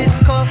slow,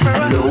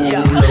 low,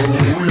 low,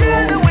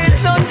 low.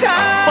 Waste no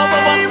time.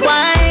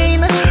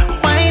 Wine,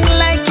 wine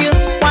like you,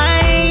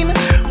 wine,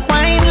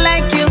 wine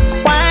like you,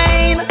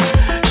 wine.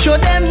 Show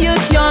them you're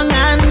young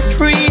and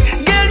free.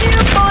 Girl, you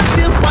want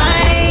to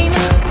wine,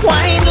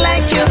 wine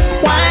like you,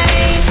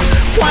 wine,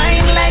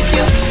 wine like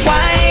you,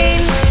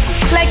 wine.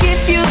 Like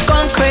if you've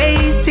gone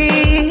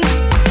crazy.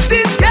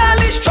 This girl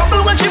is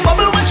trouble when she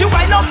bubble, when she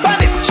wind up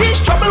on it.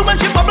 She's trouble when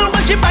she bubble,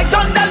 when she bite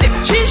on the lip.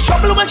 She's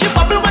trouble when she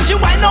bubble, when she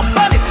wind up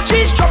on it.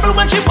 She's trouble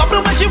when she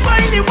bubble, when she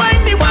whiny,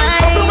 whiny, whiny.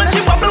 Trouble when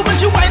she bubble, when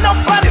she wind up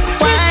on it.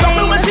 She's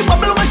trouble when she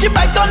bubble, when she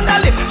bite on the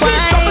lip.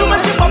 She's trouble when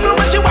she bubble,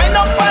 when she wind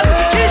up on it.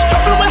 She's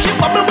trouble when she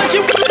bubble, when she.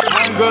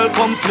 Girl,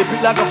 come flip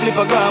it like a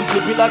flippergram,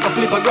 flip it like a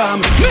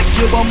flippergram. Make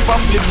your bumper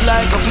flip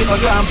like a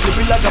flippergram, flip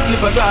it like a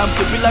flippergram,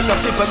 flip it like a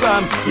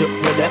flippergram. You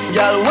deaf,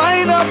 girl,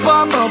 wind up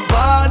on my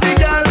body,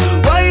 girl.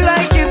 Why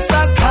like it's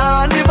a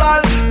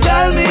carnival?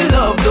 Girl, me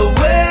love the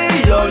way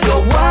you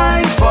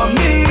wine for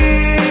me.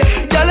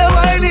 Girl, your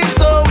wine is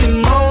so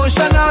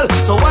emotional,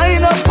 so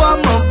wind up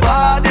on my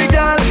body,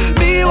 girl.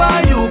 Me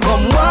while you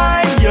come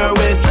wine your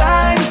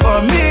waistline for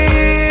me.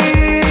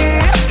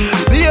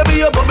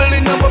 Baby, you're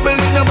bubbling, you're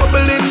bubbling, you're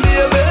bubbling,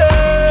 baby.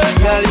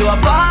 Girl, you a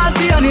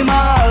party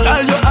animal.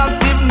 Girl, you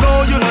active,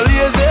 no, you no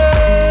lazy.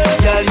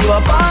 Girl, you a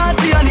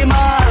party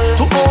animal.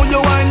 To own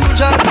your wine, you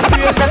try to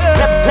crazy.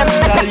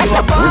 Girl, you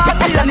a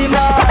party animal.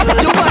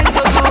 You wine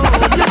so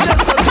good, you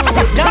just so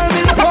good. Girl,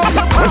 me love how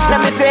you party. Let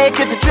me take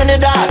you to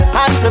Trinidad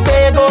and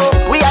Tobago.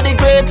 We are the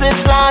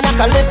greatest land of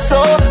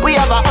calypso. We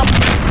have a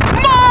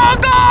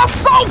Mega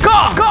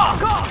Soca.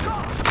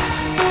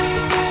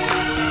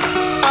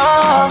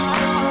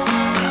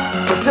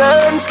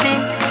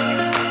 Turnsky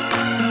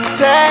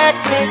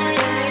technique.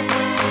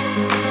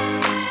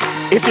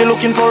 If you're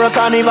looking for a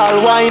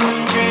carnival wine,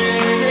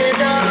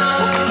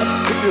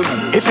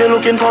 if you're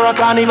looking for a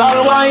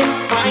carnival wine,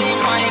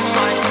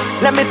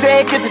 let me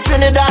take you to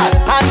Trinidad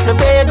and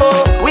Tobago.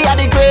 We are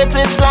the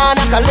greatest land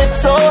of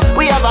calypso.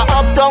 We have a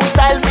uptown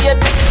style for your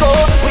disco.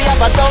 We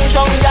have a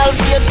downtown gal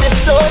for your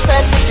tiptoes.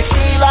 And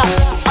tequila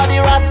or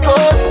the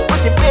Rascals.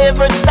 With your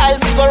favorite style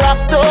for go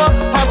rap to.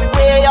 And we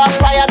way up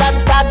higher than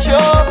statue.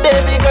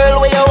 Baby girl,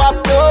 where you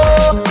up to?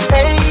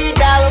 Hey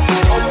gal,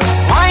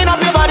 wind up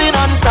your body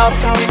non-stop.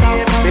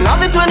 We love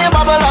it when you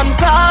bubble on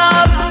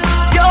top.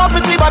 Your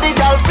pretty body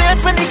gal,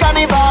 fit for the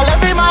carnival.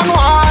 Every man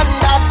want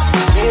that.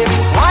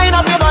 Wind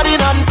up your body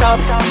non-stop.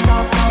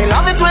 Me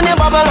love it when you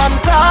bubble on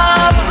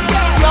top.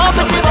 Your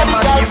pretty body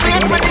gal,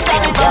 fit for the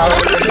carnival.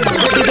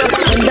 Baby just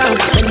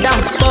bend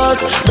down,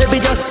 pause. Baby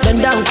just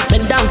bend down,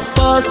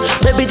 pause.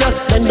 Baby just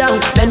bend down,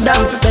 pause.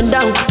 Baby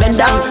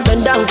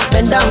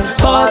just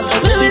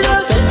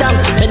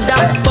bend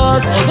down,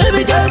 pause.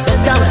 Baby just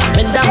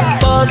bend down,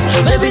 pause.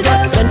 Baby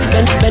just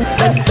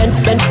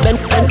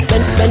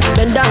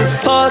bend down,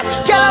 pause.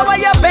 Girl, why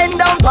you bend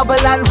down,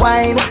 bubble and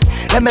wine?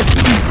 Let me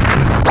see.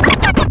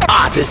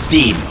 Artist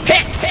Team.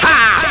 Hey,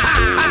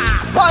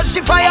 ha! Watch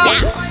the fire.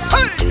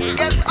 Hey,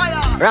 yes, I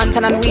am.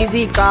 Rantan and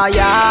Weezy, call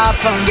ya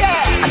fun.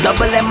 Yeah, and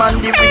Double M on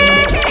the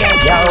remix.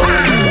 Yo,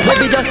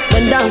 baby just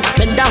bend down,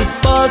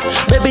 pause.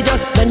 Baby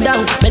just bend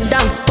down,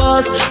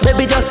 pause.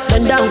 Baby just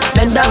bend down,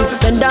 pause.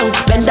 Baby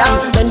just bend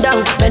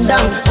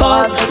down,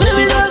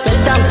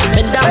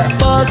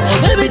 pause.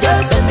 Baby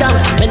just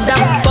bend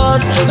down,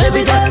 pause.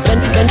 Baby just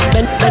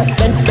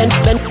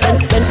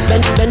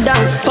bend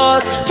down,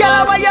 pause.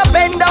 Girl, why you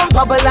bend down,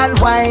 bubble and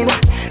wine?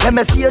 Let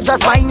me see you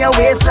just wind your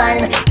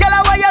waistline. Girl,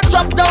 why you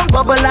drop down,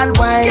 bubble and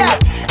wine? Yeah.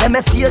 Let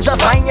me see you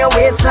just wind your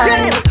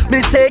waistline.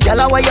 Me say,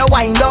 girl, why you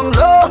wind down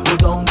low?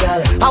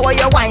 How are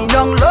you wind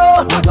down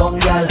low?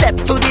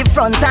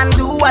 front and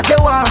do as you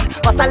want.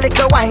 Pass a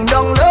little wine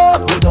down low.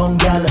 Go down,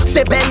 girl.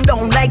 Say bend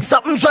down like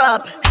something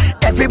drop.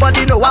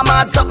 Everybody know I'm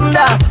at something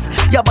that.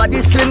 Your body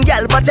slim,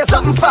 girl, but you're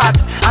something fat.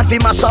 And we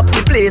mash up the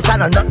place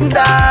and nothing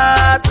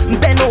that.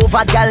 Bend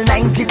over, girl,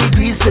 90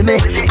 degrees for me.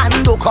 And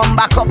don't come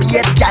back up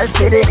yet, girl,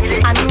 steady.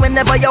 And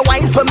whenever you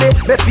whine for me,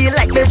 me feel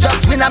like me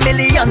just win $1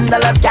 million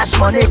cash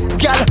money.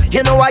 Girl,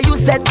 you know why you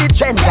set the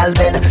trend, girl,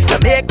 bed. You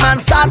make man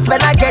start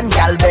spend again,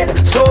 girl, bed.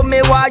 So me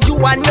why you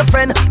and your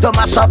friend to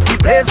mash up the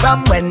place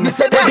from when me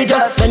say, baby,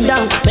 just bend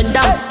down,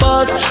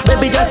 pause.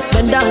 Baby, just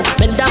bend down,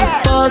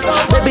 pause.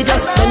 Baby,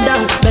 just bend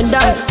down, bend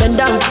down,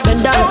 pause.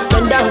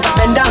 Baby, just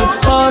bend down,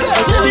 pause.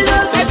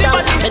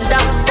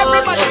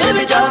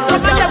 Baby, just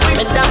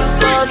bend down,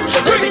 pause.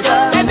 Baby,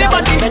 just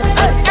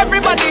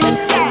everybody,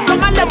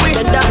 come on, let me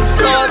bend down,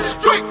 pause.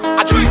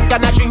 I drink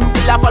and I drink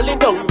till I falling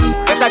down.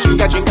 Yes, I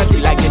drink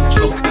until I get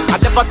drunk. I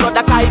never thought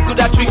that I could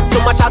have drink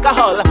so much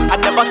alcohol. I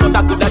never thought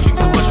I could have drink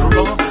so much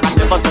rum. I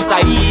never thought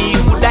I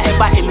would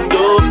ever end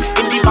up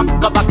in the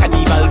back of a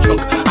carnival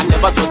truck. I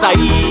never thought I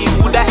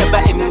would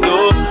ever end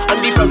up on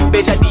the front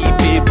page of the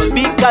papers.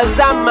 Because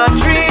I'm a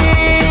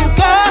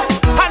drinker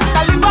and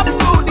I live up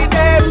to the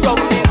name. From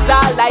this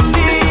all I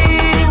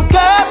think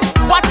of.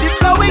 What you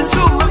going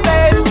through my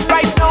face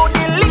right now?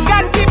 The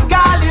liquor keep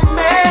calling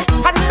me,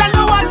 and I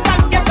know I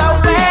can't get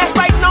away.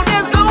 Right now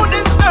there's no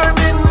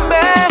disturbing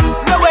me.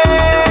 No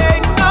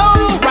way,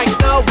 no. Right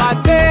now I'm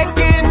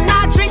taking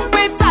a drink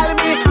with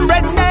Salmi,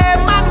 friend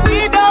name, and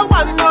we don't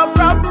want no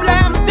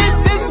problems. This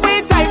is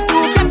we time to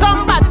get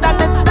on bad and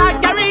let's start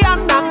carry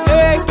on. I'm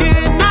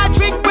taking a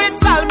drink with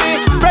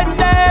Salmi, friend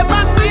name,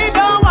 and we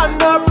don't want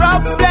no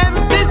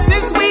problems. This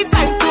is we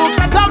time to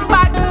get on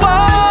bad,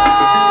 boy.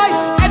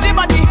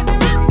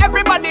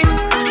 Everybody,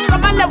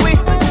 come on, let we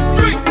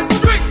drink.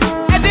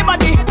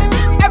 Everybody,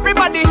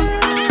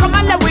 come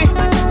on, let we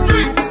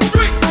drink.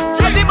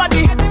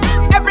 Everybody,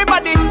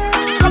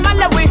 come on,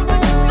 let we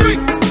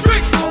drink.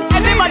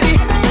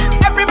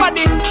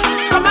 Everybody,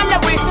 come on,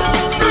 let we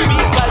drink.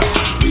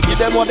 We give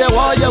them what they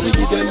want, yeah, we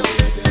give them.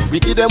 We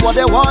give them what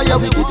they want, yeah,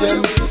 we give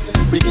them.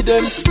 We give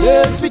them,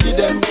 yes, we give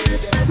them.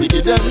 We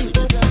give them.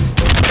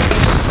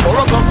 4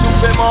 o'clock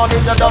Tuesday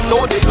morning, you don't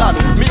know the plan.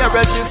 Me a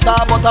register,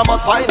 but I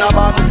must find a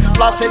van.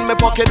 Flash in my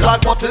pocket,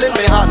 black bottle in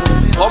my hand.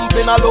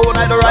 Pumping alone,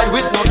 I don't ride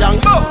with no gang.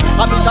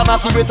 I meet a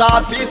natty with a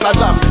hard piece of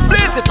jam.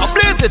 Blaze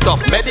it up,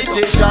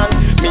 meditation.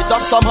 Meet up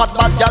some hot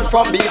bad girl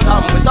from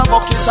Beatham with a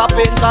bucket of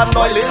paint and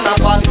oil in a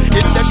pan.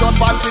 In the short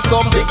pants with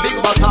some big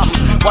bottom.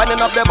 Winding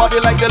up their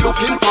body like they're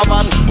looking for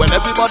man. When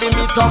everybody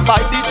meet up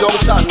by the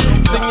junction,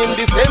 singing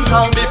the same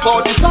song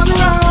before the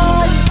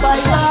sunrise.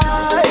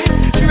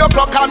 3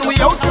 o'clock and we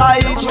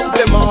outside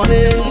Tuesday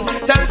morning.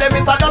 Tell them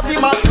it's a dirty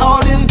mass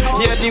calling.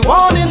 Hear the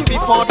warning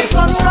before the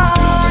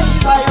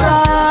sunrise. I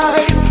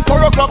rise.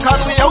 4 o'clock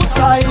and we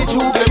outside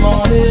Tuesday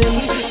morning.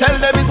 Tell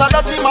them it's a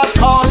dirty mass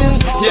calling.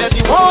 Hear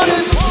the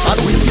warning. And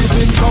we give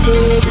in trouble,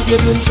 we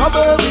give in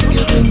trouble, we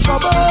give in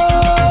trouble.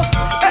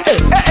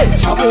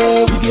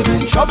 Trouble, we give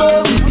in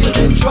trouble, we give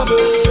in trouble.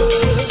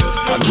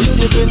 And we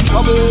give in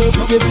trouble,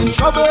 we give in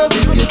trouble,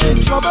 we give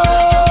in trouble.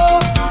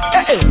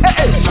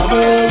 Trouble,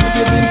 we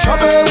give in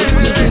trouble, we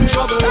give in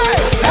trouble.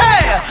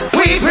 Hey,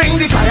 we bring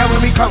the fire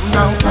when we come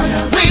down.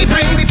 We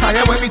bring the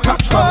fire when we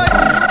touch down.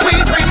 We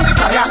bring the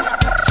fire,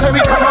 so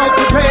we come out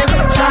to praise,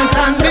 chant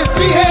and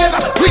misbehave.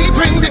 We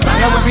bring the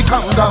fire when we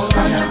come down.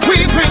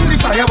 We bring the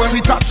fire when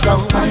we touch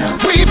down.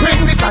 We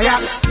bring the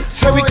fire,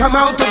 so we come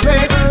out to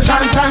praise,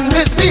 chant and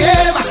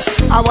misbehave.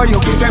 How are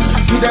you give them,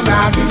 give them,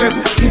 nah, give them,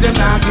 give them,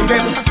 nah, give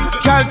them.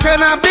 Girl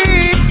cannot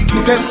beat.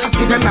 Give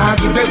them, nah,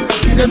 give them,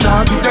 give them,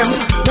 nah, give them.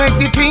 Make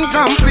the thing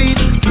complete.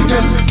 Give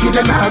them,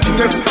 nah, give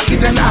them, give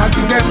them, nah,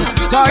 give them.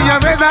 Now you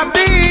rather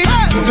beat.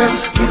 Give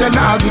them,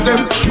 nah, give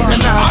them, give them,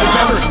 nah, give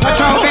them.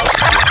 Watch out it.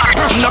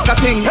 Knock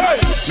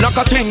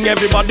a ting,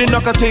 everybody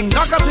knock a ting.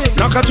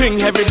 Knock a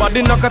ting,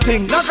 everybody knock a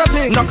ting.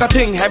 Knock a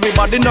ting,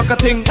 everybody knock a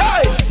ting.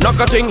 Knock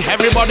a ting,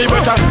 everybody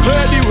better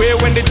clear the way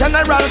when the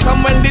general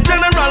come, when the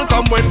general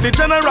come, when the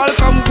general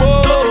come.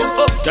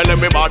 Whoa, tell them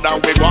we bow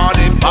down, we want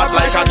it. Bad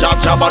like a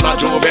job on a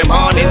Juve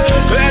morning.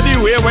 Clear the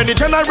way when the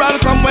general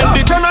come, when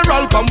the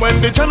general come,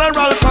 when the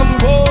general come.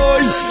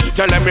 Boy,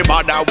 tell them we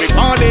bow down, we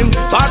want it.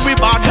 Bad we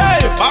bad,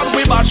 hey, bad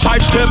we bad.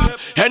 Side step,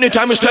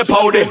 anytime we step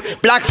out there.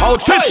 Black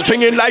outfits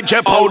stinging like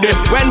Jeopardy.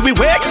 When we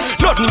wake,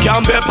 nothing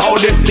can be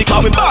powder.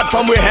 Because we bad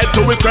from we head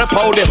to we crep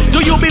powder.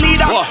 Do you believe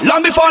that?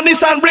 Long before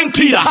Nissan bring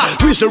Peter.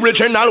 We's the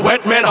original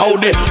wet man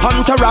howdy.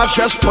 Entourage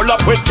just pull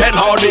up with 10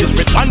 howdies.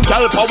 With 1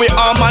 gal for we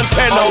arm and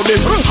 10 howdy.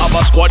 Have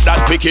a squad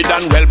that wicked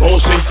and well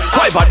bossy.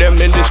 5 of them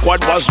in the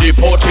squad was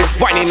deported.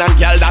 Whining and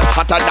gal that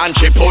hotter than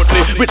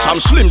Chipotle. With some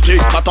slim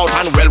tea cut out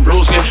and well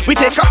rosy. We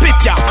take a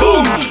picture,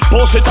 boom,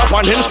 post it up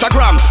on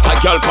Instagram. A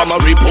gal come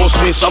and repost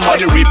me,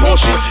 somebody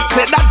repost it.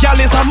 Say that gal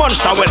is a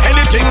monster when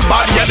anything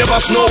bad. Yeah, there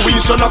was no we,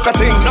 so knock a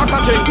ting, knock a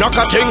ting, knock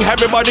a ting,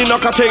 everybody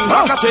knock a ting,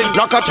 knock a ting,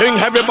 knock a ting,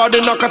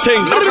 everybody knock a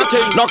ting, knock a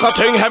ting, knock a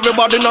ting,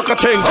 everybody knock a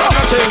ting, knock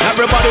a ting,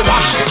 everybody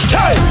watch.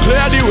 Hey,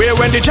 clear the way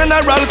when the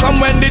general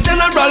come, when the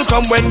general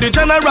come, when the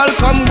general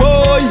come,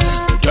 boy.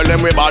 Tell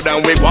them we bad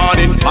and we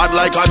warning. Bad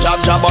like a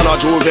jab on a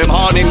Tuesday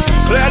morning.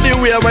 Clear the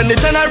way when the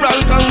general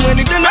come. When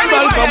the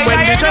general come.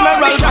 When the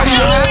general come.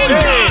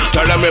 Hey.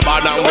 Tell them we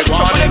bad and we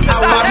warning.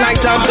 Bad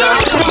like jab.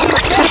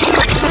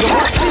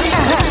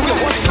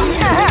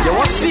 You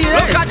want speed?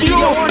 Look at you.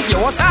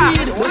 You want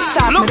speed?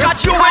 Look at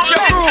you with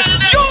your crew.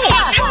 You.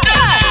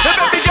 The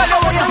baby girl,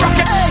 I want you rock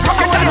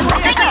it and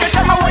rock it. Every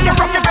time I want you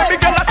rock it, baby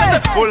girl, I tell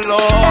you, oh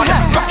Lord,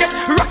 rock it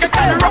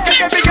and rock it,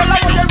 baby girl, I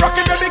want you rock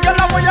it, baby girl,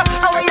 I want you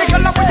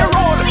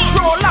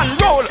roll and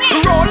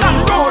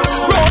roll.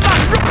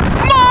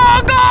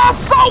 Maga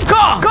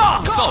Soca.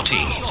 Salty.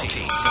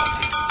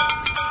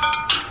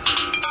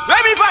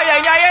 Let me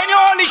fire in your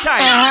only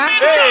time.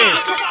 Hey,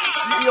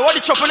 you want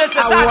the choppiness? I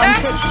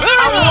want it.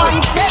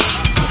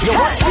 You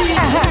want speed?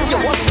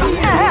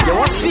 You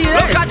want speed?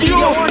 Look at you.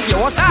 You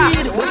want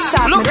speed?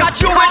 Look at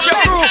you with your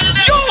crew.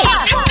 You.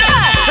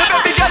 The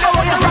baby girl, I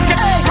want you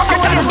rock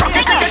it and rock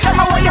it. Every time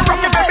I want you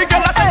rock it, baby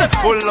girl, I tell you,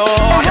 oh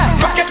Lord,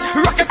 rock it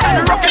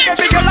and rock it,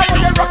 baby girl, I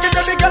want you rock it,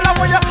 baby girl, I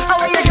want you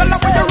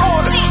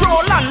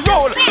roll and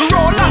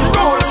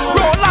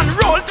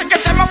roll. Take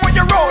your time, I want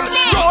you roll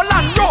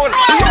and roll.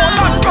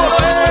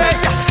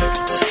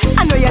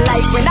 I know you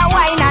like when I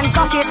whine and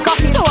cock it.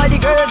 So all the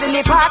girls in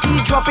the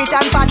party drop it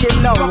and pat it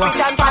now.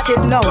 Pat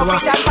it now.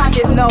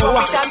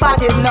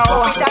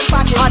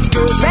 Hot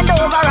girls bend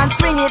over and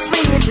swing it.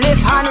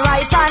 Left hand,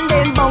 right hand,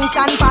 then bounce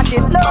and pat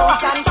it low.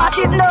 Pat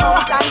it low.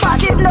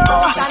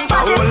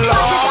 How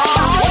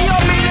you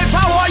mean it?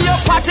 How you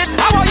pat it?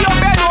 How you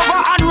bend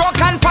over and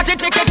rock and pat it?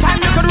 Take your time,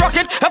 you can rock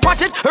it,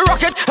 pat it,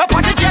 rock it,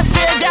 pat it. Yes,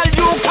 stay girl,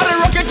 you can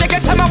rock it. Take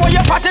your time, how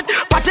you pat it.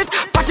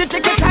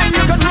 Take your time,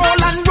 you can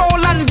roll and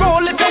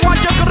roll. If you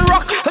want, you can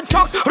rock,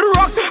 talk.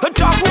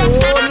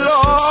 Oh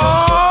Lord.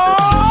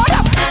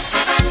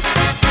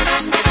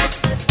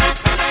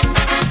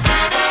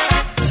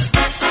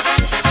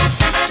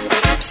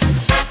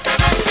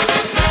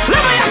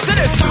 Let me ask you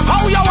this: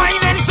 how you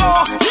whining so?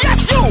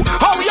 Yes, you.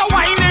 How you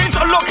whining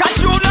so? Look at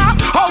you now.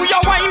 How you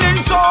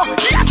whining so?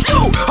 Yes, you.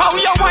 How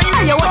you whining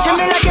so? You watching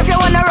me like if you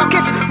wanna rock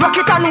it and walk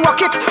it and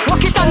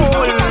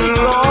roll it.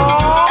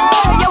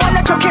 You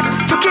wanna chuck it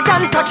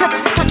and touch it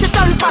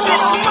and pass it.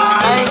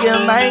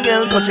 My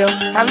girl, put your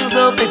hands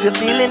up if you're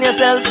feeling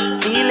yourself,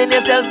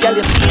 girl,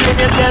 you're feeling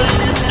yourself.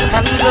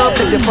 Hands up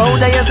if you're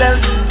proud of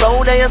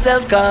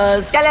yourself,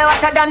 cause girl, you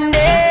hotter than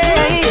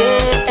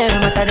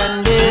them, hotter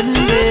than them.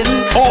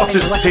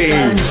 Artist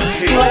team.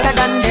 You hotter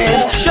than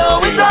them.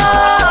 Show it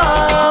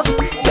off,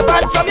 you're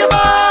bad from your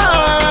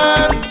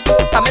band.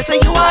 I may say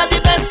you are the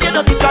best, you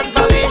don't need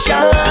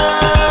confirmation.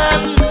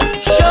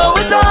 Show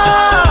it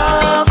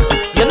off,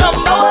 you're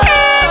number one.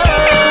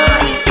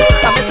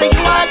 I may say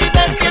you are the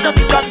best, you don't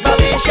need confirmation.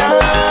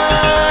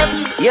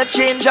 You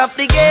change up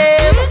the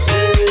game,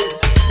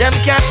 them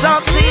can't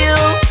talk to you,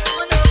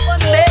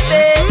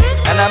 baby.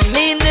 And I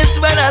mean this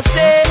when I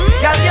say,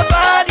 girl, you're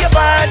bad.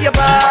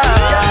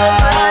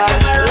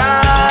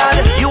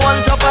 Lord, you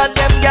on top of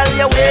them, girl,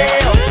 you're way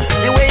up.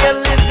 The way you're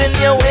living,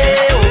 you're way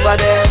over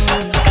them.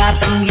 Cause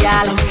some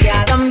girl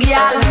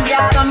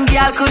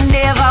could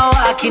never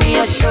walk in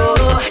your show.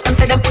 Them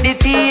say them put the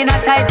tea in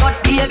a tight,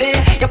 but baby,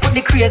 you put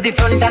the crazy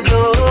front a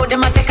glow.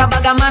 Them a take a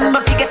bag of man,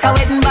 but forget a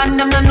wedding band.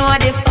 Them no know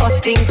the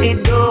first thing fi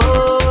do.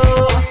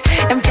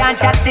 Them can't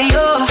chat to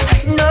you,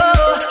 no.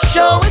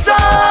 Show it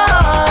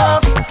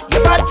off,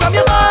 you're bad from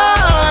your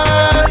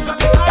band.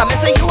 I may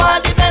say you are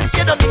the best,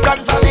 you don't need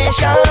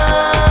confirmation.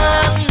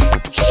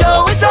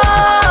 Show it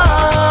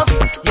off,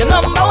 you're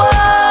number one.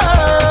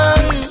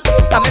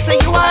 I may say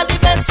you are the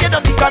best, you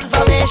don't need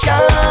confirmation.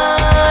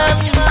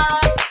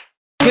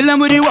 Kill them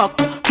with the walk,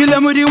 kill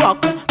them with the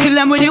walk, kill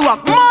them with the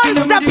walk.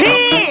 Monster P,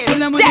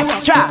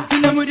 Destra.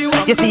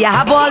 You see, I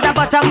have all the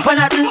bottom for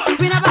nothing,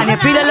 and you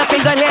feel it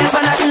looking good here for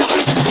nothing.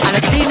 And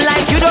it seems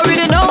like you don't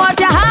really know what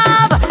you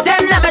have.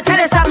 Then let me tell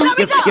you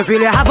something. You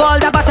feel you have all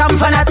the bottom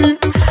for nothing,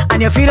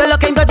 and you feel it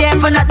looking good here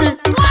for nothing.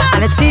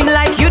 And it seems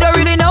like you don't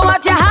really know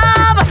what you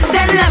have.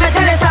 Then let me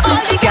tell you something.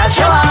 Girl,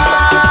 show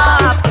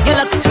off. You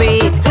look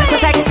sweet, so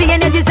sexy, and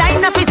your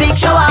designer physique.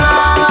 Show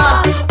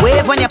off.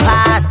 Wave when you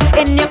pass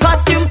in your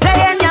costume,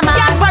 play in your mask.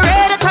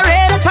 Parade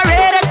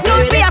it.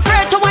 Don't be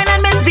afraid to whine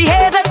and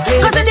misbehave it.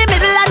 Cause in the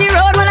middle of the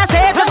road when I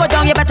say it, go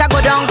down, you better go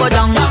down.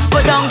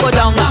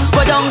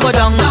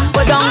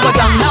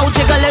 Now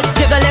jiggle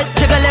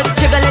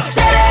it,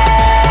 steady.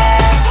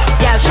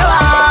 Girl, show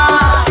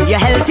off your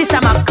healthy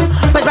stomach.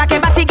 Push back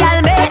your body,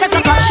 girl, make us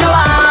show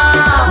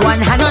off.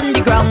 One hand on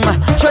the ground,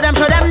 show them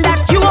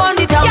that you own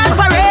the town. Girl,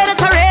 parade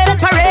it.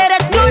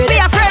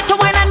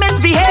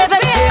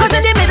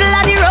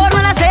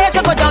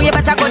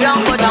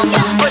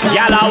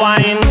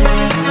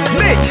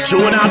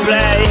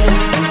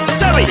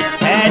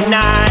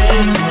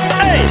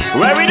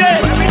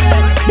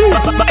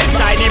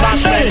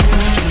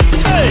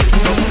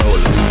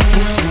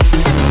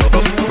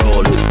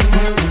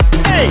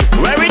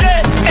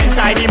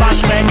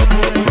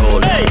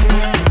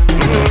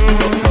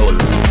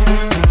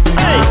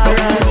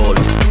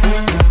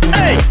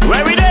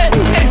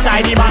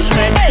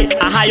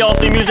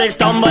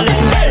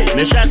 tumbling.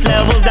 Me stress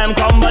levels them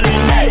crumbling.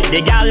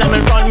 The gal them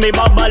in front me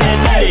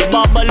bubbling, they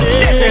bubbling.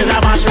 This is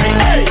a bash ring.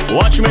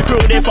 Watch me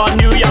crew they from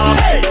New York.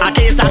 A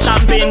case of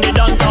champagne they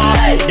don't talk.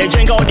 They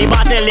drink out the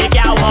bottle they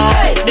can't walk.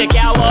 They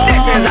can't walk.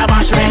 This is a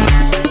bash ring.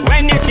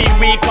 When you see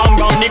we come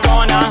round the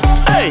corner,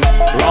 hey,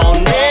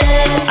 round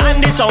there. And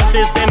the sound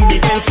system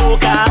beating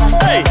soca,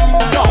 hey,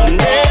 down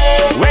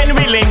there. When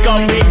we link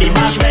up with the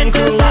bashman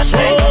crew,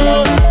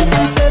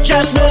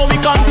 just know we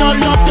come to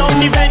lock down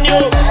the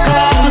venue.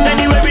 Cause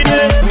anyway we do,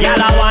 gal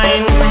a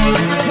wine,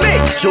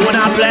 make tune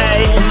a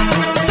play.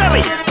 So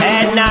we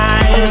head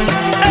nice,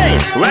 hey,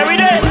 where we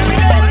do?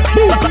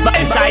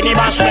 Inside the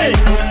bashman,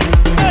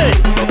 hey,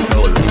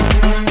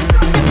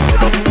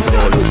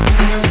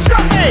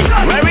 hey,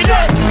 where we do?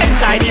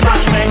 Inside the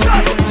bashman,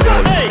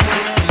 hey, hey,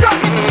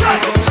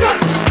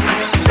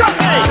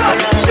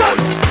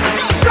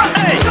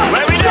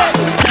 where we do?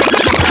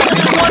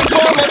 This one's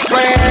for my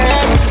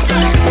friends.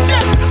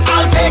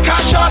 I'll take a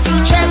shot,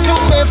 cheers to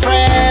my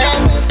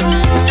friends.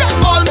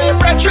 All my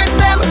brethren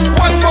them,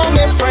 one for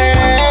my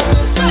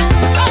friends.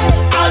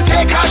 I'll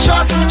take a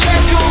shot,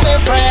 cheers to my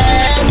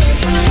friends.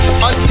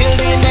 Until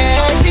the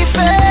next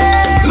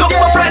event. Look,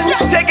 my friend,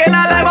 taking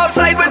a life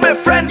outside with my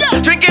friend,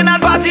 drinking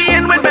and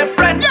partying with my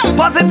friend.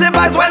 Positive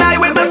vibes when I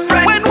with my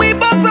friend. When we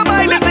bounce a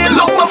bike, they say,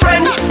 look, my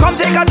friend, come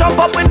take a jump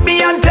up with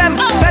me and them.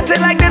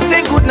 Betting like this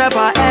thing could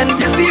never end.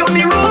 You see on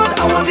the road,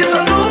 I want you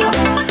to know.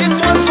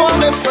 This one's for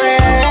my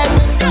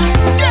friends.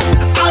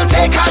 I'll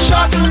take a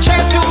shot,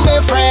 cheers to my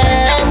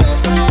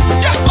friends.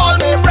 All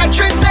my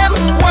brethren them,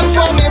 one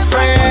for my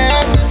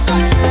friends.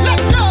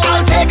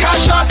 I'll take a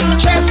shot,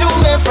 cheers to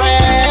my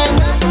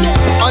friends.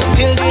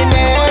 Until the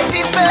next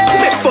event.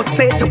 My foot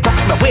say to walk,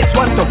 my waist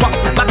want to walk,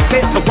 my back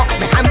say to walk,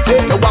 my hand say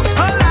to walk.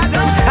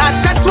 I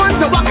just want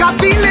to walk, I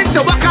feel it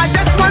to walk, I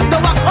just want to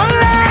walk.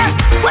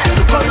 Well,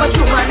 look how much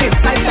woman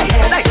inside my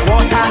head like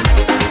water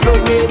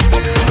flowing.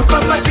 Look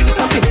how much drinks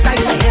up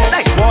inside my head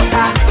like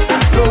water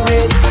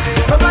flowing.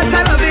 So much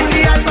I love in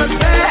the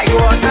atmosphere like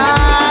water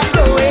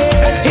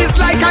flowing. It's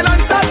like a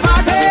non-stop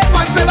party.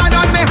 Once ever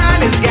done, my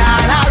hand is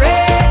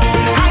gallery.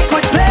 I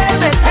could play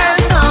this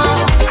hand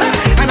now,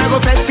 and I go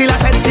fed till I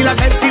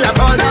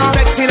fall down.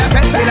 Fed till I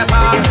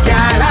fall. It's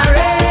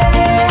gallery.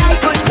 I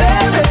could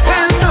play this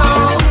hand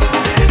now,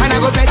 and I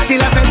go fed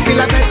till I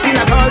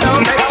fall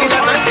down. Fed till I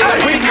fall.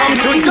 We come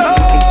to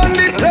turn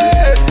the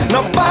place.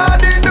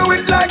 Nobody do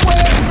it like we.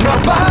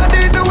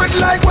 Nobody do it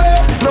like we.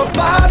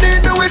 Nobody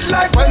do it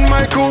like when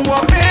my crew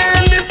up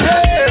in the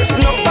place.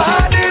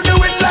 Nobody do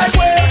it like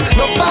we.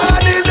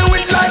 Nobody do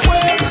it like we.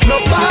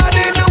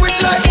 Nobody do it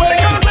like we.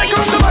 Because I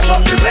come to mash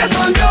up the place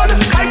and down.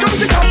 I come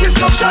to cause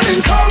destruction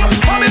in town.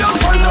 Family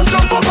sponsors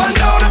jump up and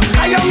down.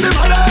 I am the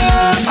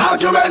baddest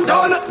argument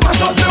done.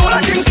 Mash up the whole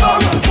of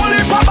Kingston.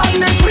 Only pop and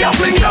next we are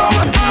fling down.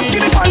 Ask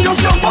if I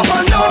just jump up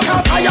and down.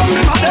 Cause I am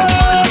the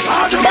baddest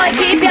argument. Boy,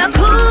 keep your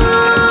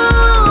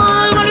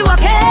cool when we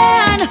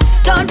walking.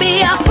 Don't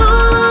be a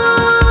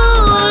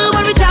fool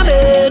when we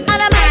jamming. And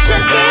I might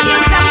just give you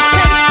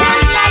something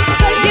tonight,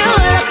 cause you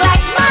look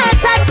like my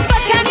type.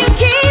 But can you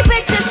keep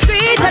it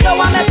discreet? I don't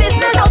want my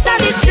business out on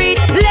the street.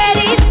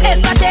 Ladies, if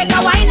I take a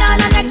wine on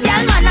the next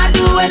girl, man, I'm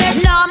doing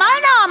it normal.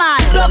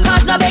 Don't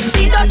cause no big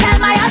scene, don't tell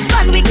my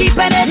husband we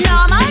keeping it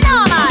normal.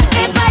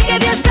 If I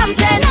give you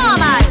something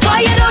normal,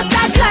 boy, you don't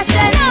start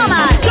flashing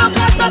normal. Don't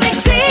cause no big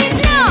scene,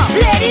 no.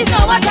 Ladies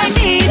know what I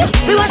mean.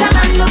 We want a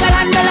man who can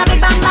handle a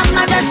big bang bang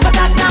and just put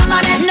a slam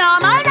on it.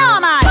 Normal.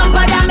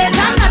 Bumper damage,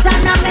 I'm not an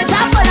damage,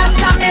 I'm full of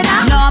stamina.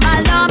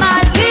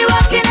 Normal. He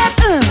walking it,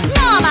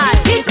 normal.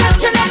 He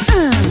touching it,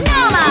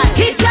 normal.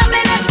 He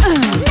jumping it,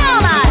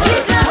 normal.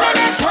 He's jumping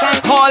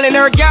it. All in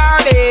her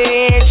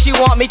garden, she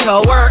want me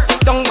to work.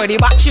 Down by the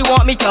back, she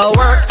want me to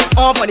work.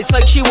 On the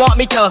side, she want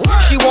me to.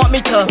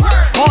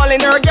 All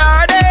in her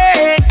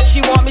garden, she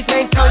want me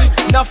spend time.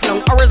 Enough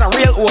long hours and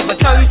real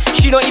overtime.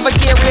 She don't even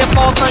care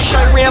rainfall,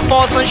 sunshine.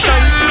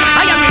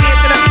 I am the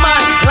maintenance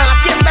man,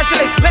 landscape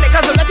specialist. When it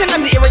comes to vetting,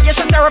 I'm the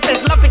irrigation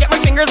therapist. Love to get my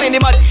fingers in the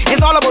mud.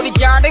 It's all about the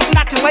garden,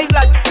 not in my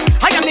blood.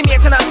 I am the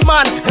maintenance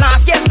man,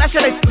 landscape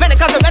specialist. When it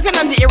comes to vetting,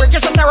 I'm the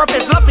irrigation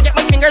therapist. Love to get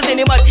my fingers in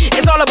the mud.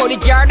 It's all about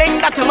the garden,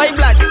 not in my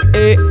blood.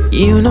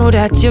 You know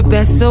that you're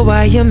best, so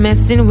why you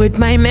messing with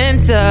my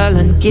mental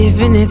and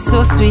giving it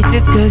so sweet?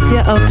 It's cause you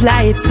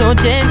apply it so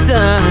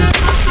gentle.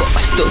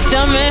 Gosh, don't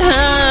jam me,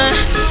 huh?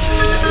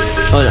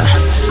 Hold on.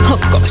 Oh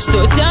gosh,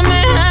 don't jam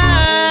me,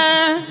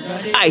 huh?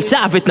 I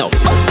have it now.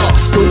 Oh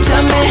gosh, don't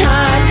jam me,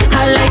 huh?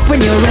 I like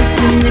when you're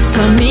resting it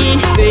on me,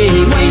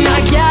 babe. Why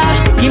not, yeah?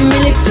 Give me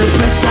little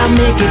pressure,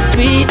 make it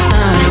sweet.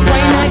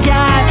 Why not,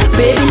 yeah?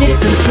 Baby,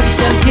 little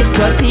friction, it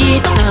cause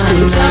heat.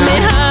 Don't jam me,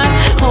 huh?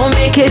 Oh,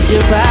 make it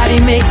your body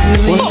makes me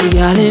weak. What's the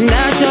girl in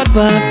that short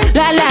pants?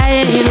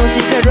 And you know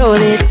she can roll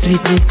it.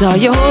 Sweetness, how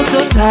you hold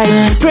so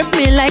tight. Grip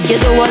me like you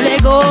don't want to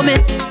let go, man.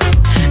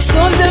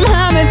 Shows them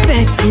how I'm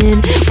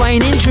affecting.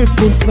 Whining,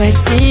 tripping,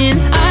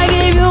 sweating. I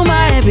gave you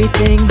my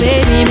everything,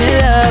 baby, me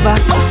lover.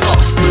 Oh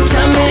gosh, don't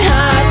tell me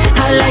hard.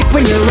 I like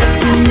when you're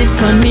resting it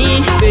on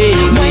me, baby.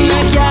 Why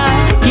not,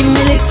 yeah? Give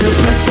me little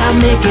pressure,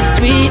 make it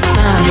sweet.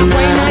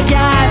 Why not,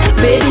 girl?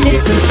 Baby,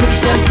 little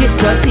friction, it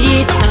cause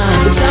heat.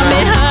 Jam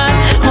me hard,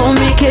 hold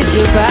me, cause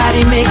your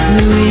body makes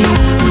me weak.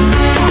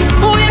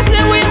 Oh, you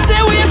say, oh, you say,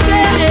 oh, you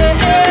say,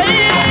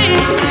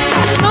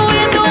 oh,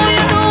 you do,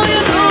 you do,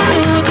 you do,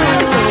 you do.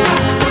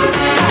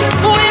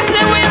 Oh, you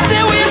say, oh, you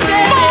say, oh, you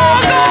say,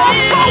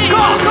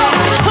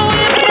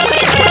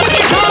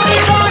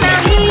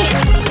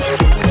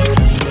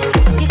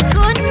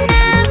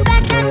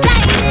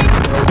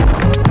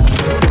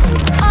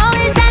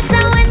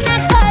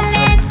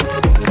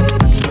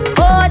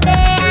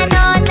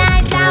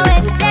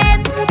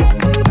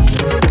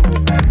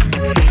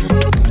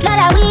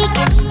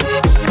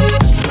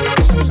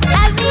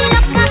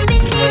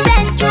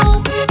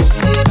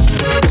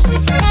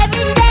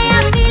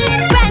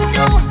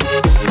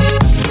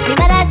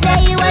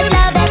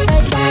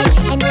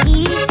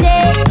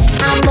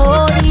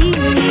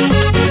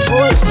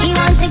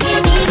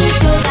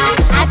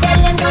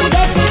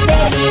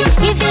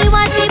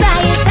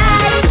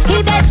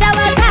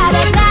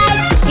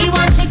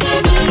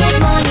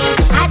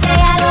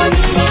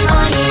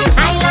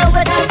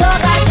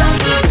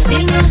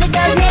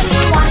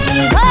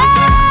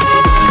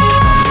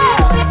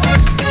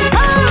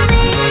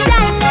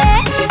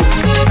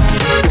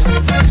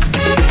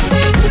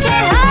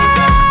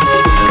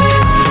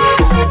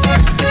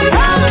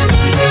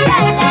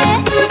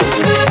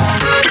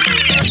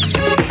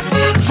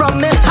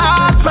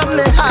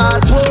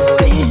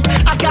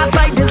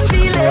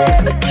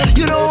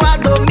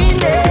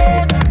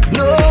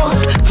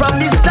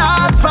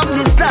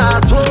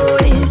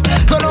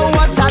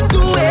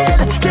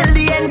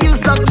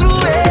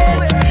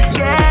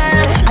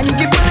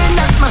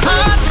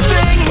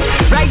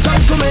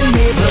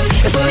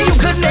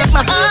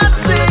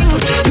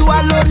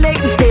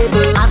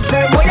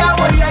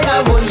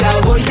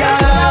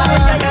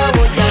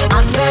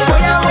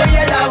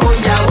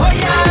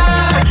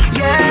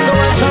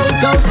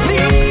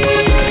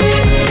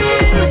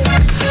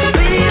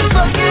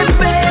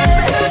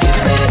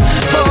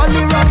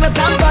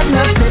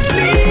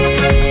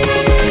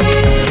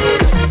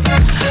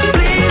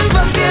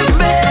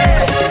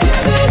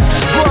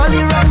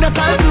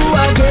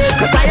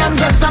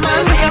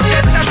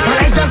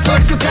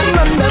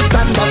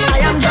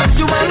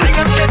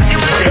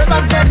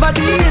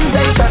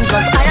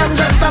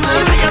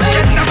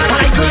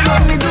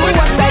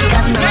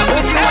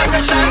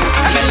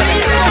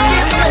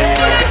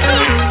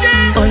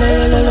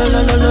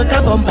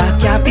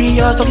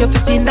 So you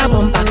fit in that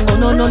bumper. Oh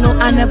no no no,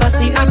 I never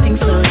see acting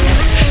so yet.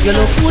 You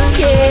look good,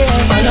 yeah.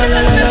 Oh no no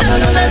no no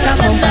no no, that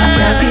bumper.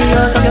 Yeah, be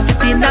yours. So you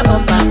fit in that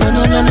bumper. Oh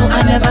no no no,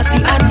 I never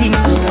see acting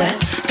so wet.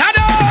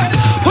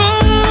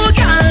 Oh,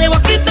 girl, you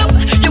walk it up.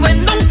 You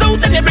went down south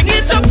and you bring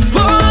it up.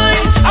 Boy,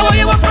 how are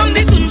you from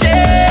the Tunje?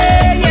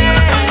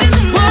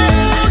 Yeah.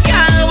 Oh,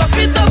 girl, walk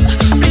it up.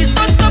 Please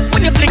don't stop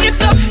when you fling it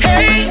up.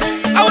 Hey,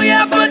 how are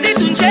you from the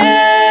Tunje?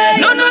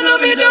 No no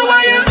no, me don't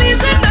want you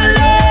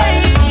seasonally.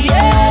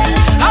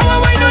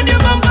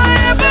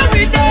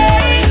 Every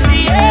day,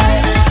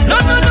 yeah. No,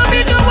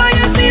 me do why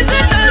you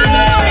season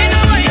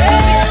alone,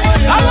 yeah.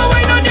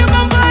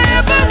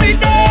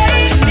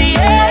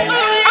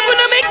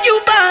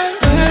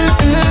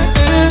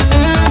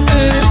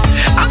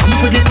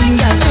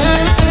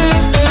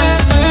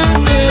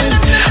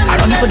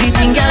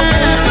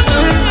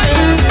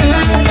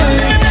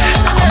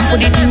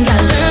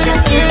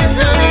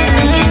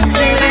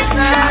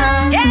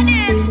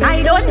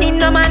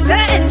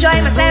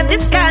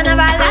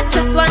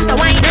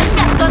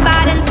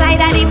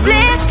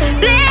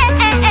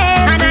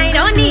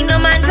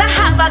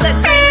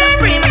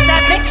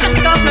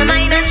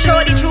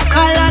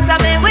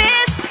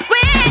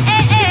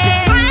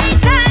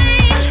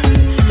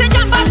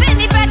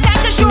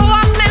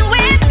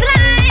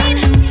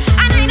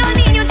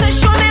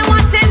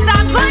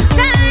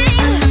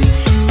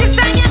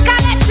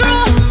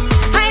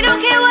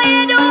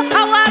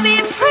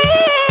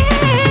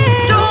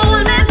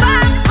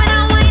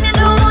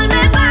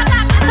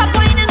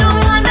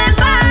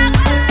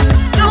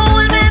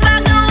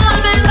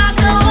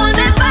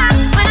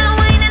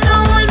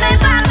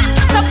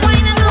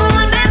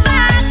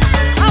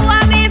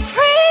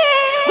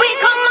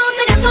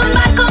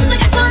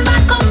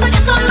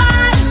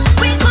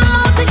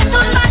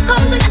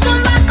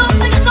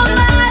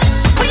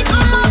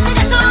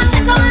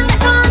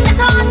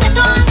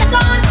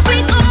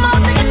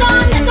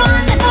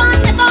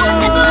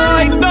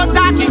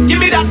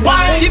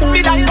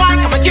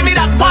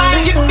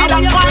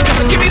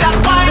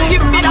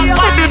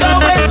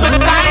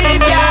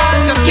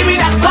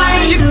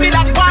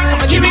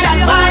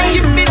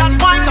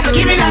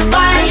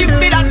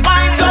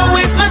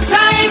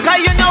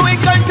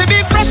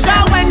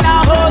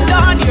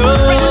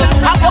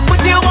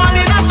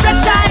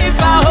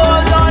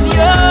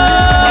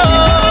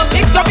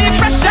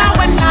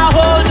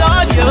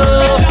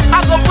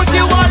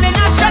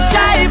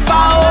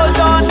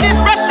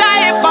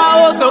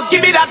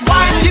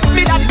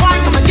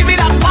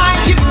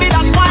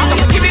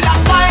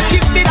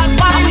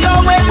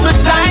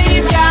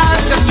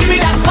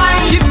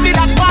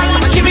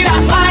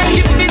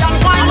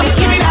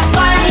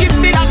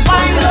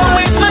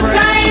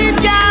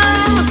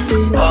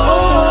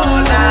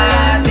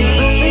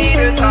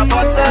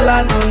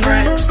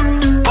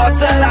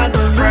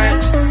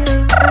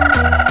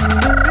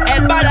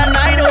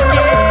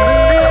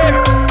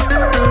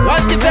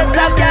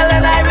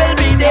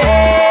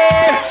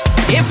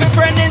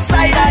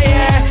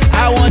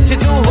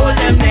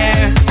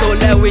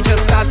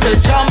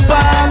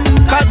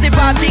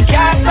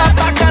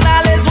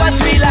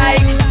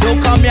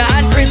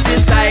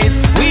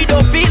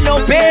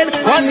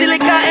 Once the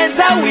liquor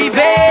enter we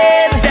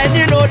vein, then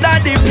you know that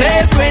the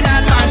place when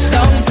I mash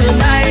down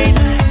tonight.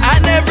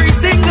 And every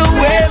single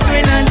ways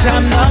when I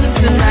jam down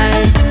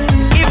tonight.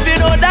 If you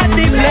know that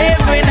the place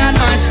when I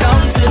mash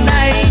down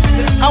tonight,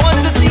 I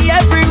want to see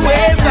every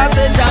way start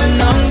to jam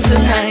down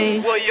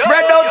tonight.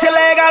 Spread out your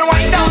leg and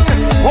wind down.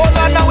 Hold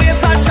on the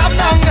waist and jam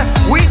down.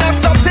 We don't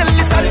stop till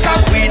the sun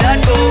come. We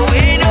not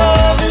going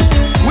home.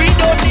 We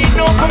don't need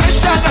no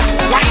permission.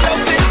 Wind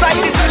up inside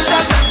the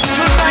session.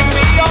 Tonight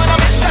we on a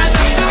mission.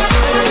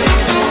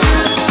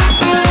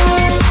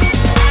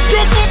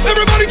 Jump up,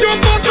 everybody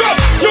jump up, drop.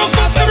 Jump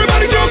up,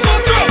 everybody jump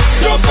up, drop.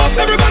 Jump up,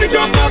 everybody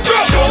jump up,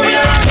 drop. Show me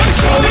your rock,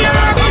 show me your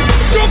rock.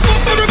 Jump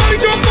up, everybody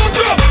jump up,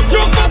 drop.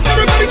 Jump up,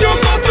 everybody jump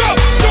up, drop.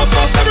 Jump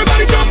up,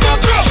 everybody jump up,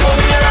 drop. Show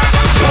me your rock,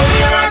 show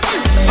me your rock.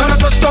 When I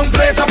touch down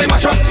place, I be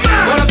mash up.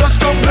 When I touch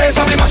down place,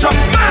 I be mash up.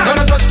 When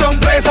I touch down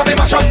place, I be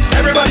mash up.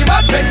 Everybody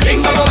bad men,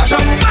 king baba mash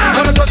up.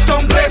 When I touch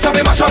down place, I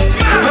be mash up.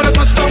 When I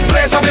touch down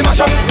place, I be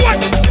mash up. What?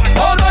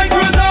 All my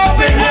crews up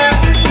in here.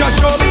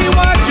 Just show me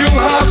what you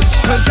have,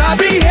 'cause I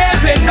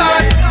behaving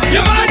bad.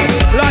 You mad?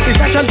 Like the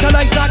sessions are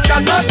like that,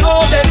 cannot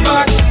hold it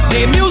back.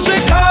 The music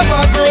have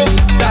a groove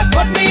that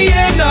put me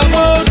in the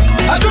mood.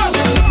 I drop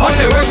on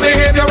the worst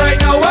behavior right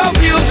now. I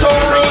feel so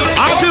rude.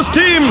 Artist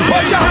team,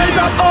 put your hands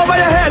up over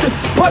your head.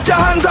 Put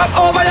your hands up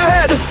over your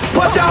head.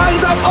 Put your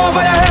hands up over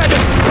your head.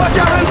 Put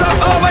your hands up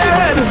over your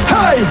head.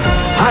 Hey!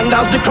 And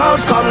as the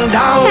crowds come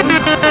down,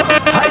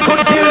 I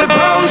could feel the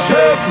ground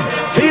shake.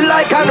 Feel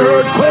like an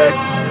earthquake.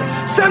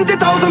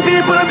 70,000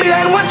 people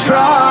behind one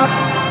track,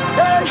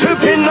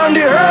 tripping on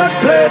the earth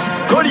plate.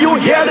 Could you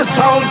hear the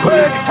sound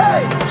quick?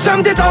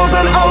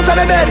 70,000 out of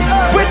the bed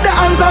with the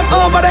hands up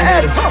over the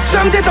head.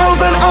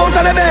 70,000 out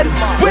of the bed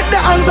with the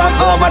hands up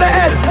over the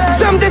head.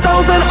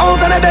 70,000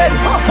 out of the bed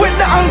with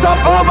the hands up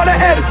over the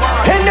head.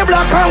 In the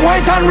black and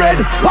white and red.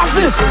 Watch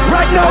this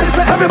right now. I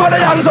say everybody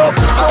hands up.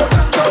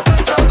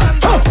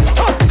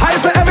 I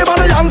say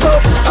everybody hands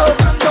up.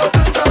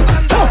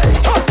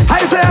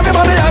 I say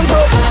everybody hands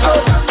up.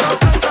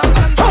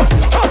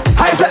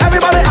 I say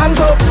everybody hands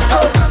up.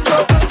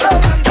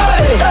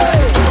 Hey,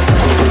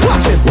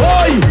 watch it,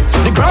 boy.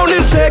 The ground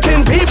is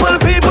shaking, people,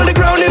 the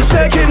ground is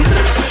shaking.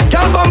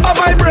 Girl bumper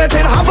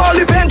vibrating, have all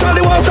the paint on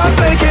the walls start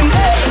flaking.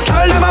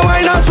 Girl never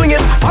whine or swing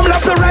it, from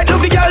left to right,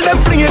 look the girl them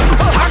fling it.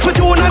 Ask for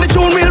tune and the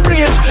tune will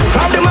bring it.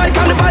 Grab the mic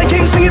and the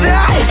Viking sing it.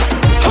 Aye.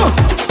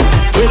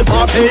 We'll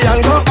party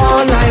and go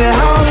all night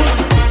long.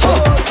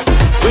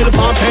 We'll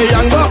party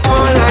and go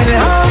all night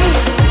long.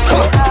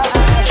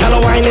 Girl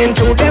whining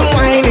to them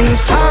whining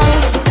song.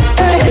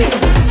 Hey,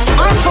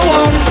 answer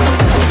one.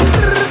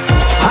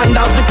 And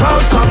as the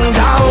crowds come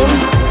down,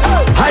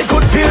 I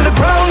could feel the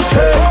ground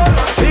shake.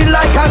 Feel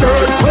like an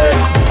earthquake.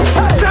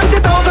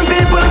 70,000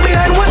 people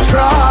behind one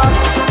track,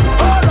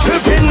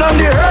 tripping on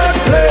the earth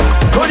plate.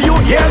 Could you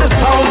hear the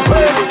sound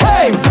quick?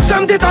 Hey,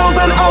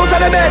 70,000 out of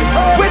the bed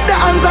with the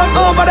hands up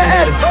over the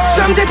head.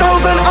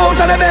 70,000 out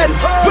of the bed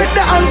with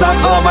the hands up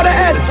over the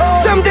head.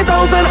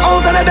 70,000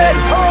 out of the bed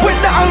with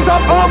the hands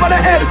up over the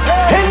head.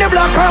 In the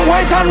black and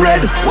white and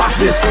red. Watch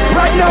this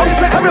right now. I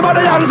say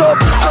everybody hands up.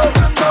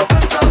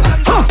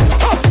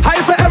 I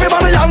say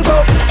everybody hands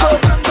up.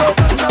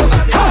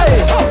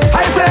 Hey,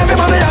 I say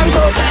everybody hands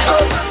up.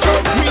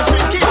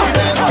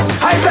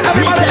 I say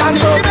everybody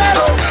hands up.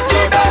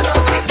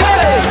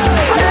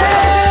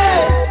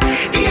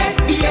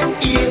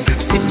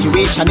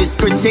 Situation is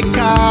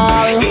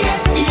critical.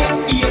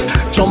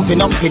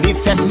 Jumping up in the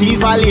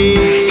festival.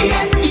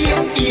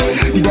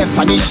 The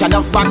definition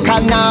of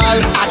bacchanal.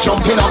 I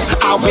jumping up,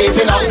 I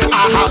waving up.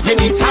 I having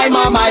the time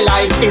of my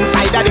life.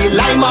 Inside of the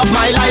lime of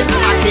my life,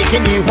 I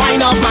taking the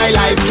wine of my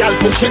life. Girl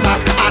pushing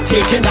back, I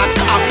taking that.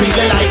 I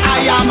feeling like I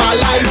am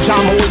alive.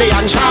 Jam all day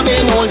and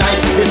jamming all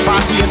night. This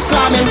party is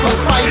slamming for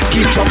spite.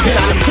 Keep jumping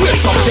and with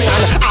something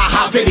and I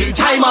having the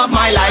time of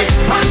my life.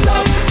 Hands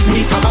up,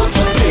 we come out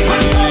to play.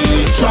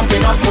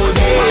 Jumping up all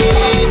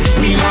day.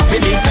 We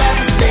having the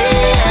best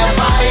day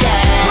ever,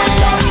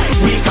 yeah.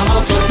 We come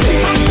out to play.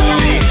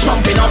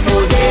 Jumping up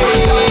all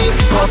day,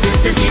 'cause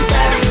this is the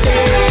best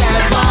day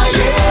ever,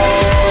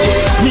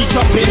 yeah. We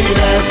jumping the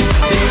best,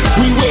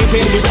 we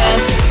waving the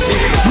best,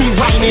 we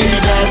whining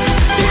the best,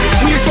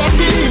 we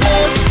setting the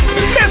best.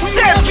 Let's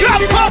set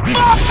jump up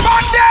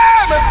on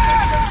them.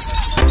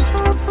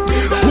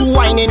 Who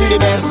whining the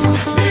best,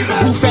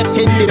 who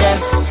fetting the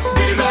best,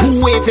 who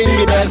waving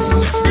the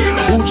best,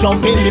 who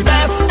jumping the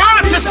best.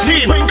 Artist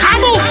team,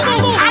 come on,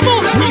 come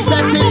on. We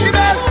fetting the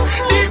best,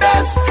 the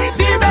best,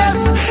 the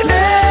best,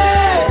 yeah.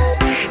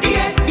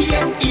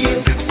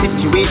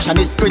 Situation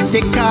is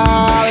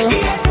critical.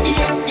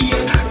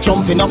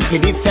 Jumping up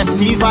in the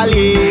festival.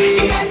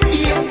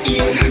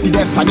 The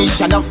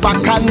definition of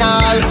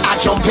bacchanal. I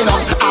jumping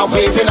up, I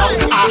waving up,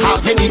 I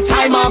having the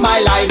time of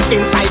my life.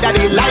 Inside of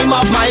the lime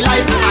of my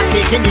life, I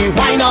taking the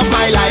wine of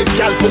my life.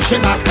 Girl pushing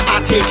back, I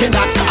taking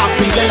that, I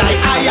feeling like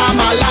I am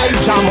alive.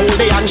 Jam all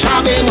day and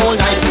jamming all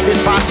night.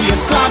 This party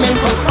is slamming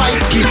for spite.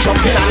 Keep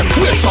jumping and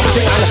we're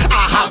something and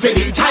I having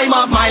the time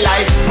of my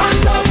life.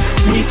 Hands up,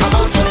 we come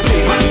out to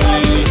play.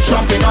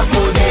 Jumping up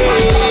all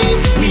day,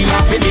 we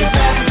having the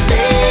best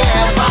day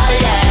ever,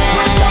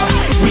 yeah.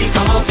 We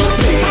come out to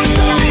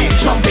play,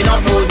 jumping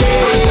up all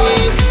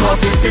day,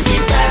 cause this is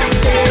the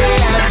best day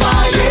ever,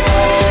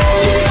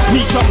 yeah.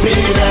 We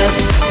jumping the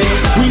best,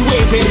 we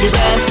waving the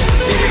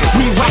best,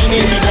 we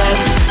whining the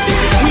best,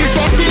 we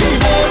setting the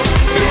best,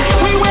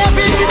 we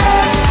waving the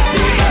best,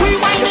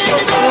 we whining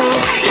the best,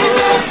 the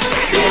best,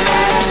 the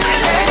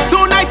best.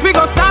 Tonight we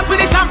gon' start with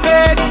the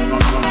champagne.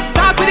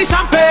 Start with the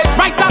champagne.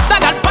 Right after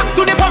that, back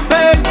to the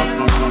pumping.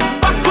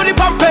 Back to the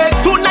pumping.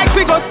 Tonight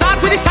we gon'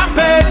 start with the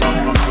champagne.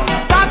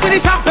 Start with the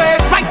champagne.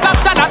 Right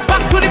after that,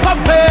 back to the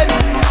pumping.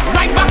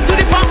 Right back to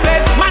the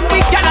pumping. Man, we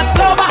cannot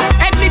sober.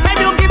 Anytime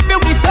you give me,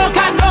 we so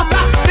can no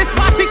sir. This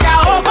party get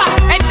over.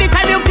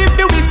 Anytime you give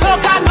me, we so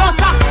can no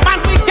sir.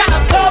 Man, we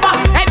cannot sober.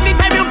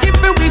 Anytime you give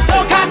me, we so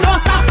can no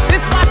sir.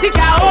 This party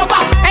get over.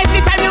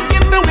 Anytime you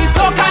give me, we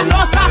so can no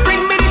sir.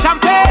 Bring me the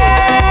champagne.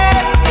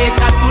 It's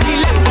us to the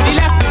left, to the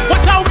left.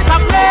 Watch out, it's a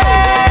play.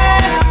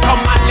 Come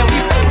on, let me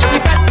fit.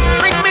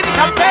 Bring me the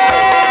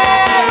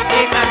champagne.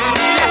 It's us to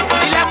the left, to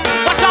the left.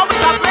 Watch out,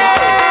 it's a play.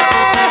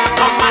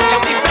 Come on,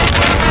 let me fit.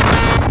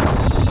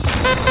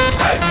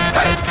 Hey,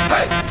 hey,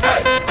 hey,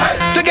 hey, hey.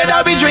 Together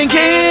we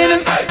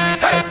drinking. Hey,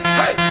 hey,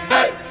 hey,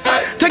 hey,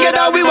 hey.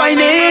 Together we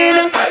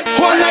whining.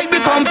 One night we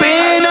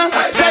pumping.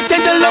 Fret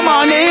until the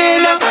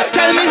morning.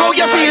 Tell me how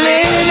you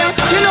feeling.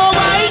 You know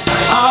why?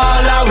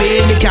 All away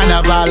in the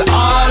carnival,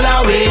 all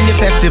away in the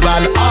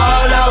festival,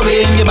 all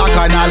away in the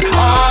bacchanal,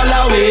 all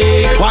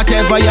away.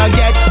 Whatever you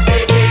get,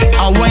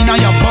 a wine on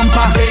your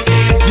bumper.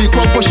 The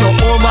crowd push you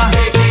over,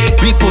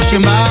 we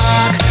pushing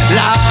back.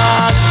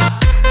 Lord,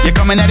 you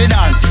coming at the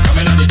dance,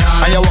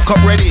 and you walk up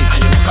ready.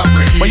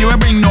 But you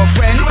ain't bring no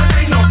friends,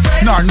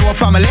 nor no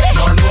family.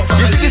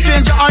 You see the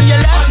stranger on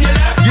your left,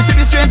 you see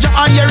the stranger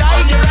on your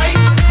right.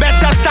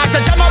 Better start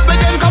to jam up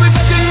with them, cause we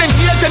fitting in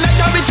here to let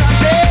them be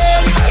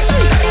champion.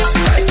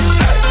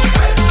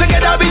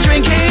 Together we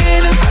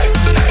drinking,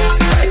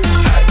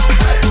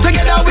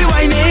 together we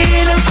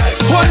whining.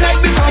 One night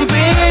we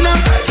pumping,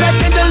 fret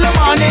until the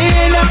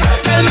morning.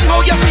 Tell me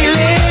how you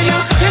feeling.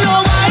 You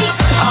know why?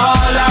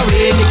 All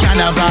away in the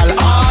carnival,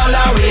 all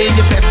away in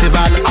the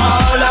festival,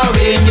 all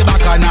away in the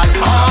bacchanal,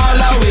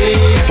 all away.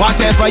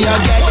 Whatever you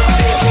get,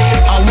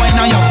 a wine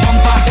on your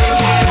bumper.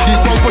 The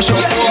crowd push you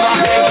over,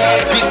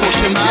 keep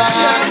pushing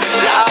back.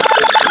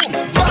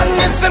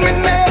 Badness in my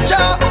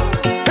nature,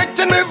 it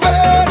in my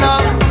vein.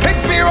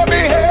 It's zero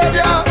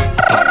behavior,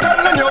 I'm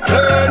telling you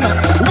plain.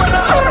 When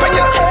I up in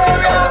your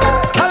area,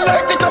 I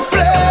like it to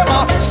flame.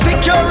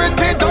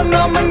 Security don't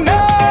know my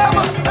name.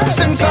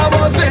 Since I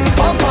was in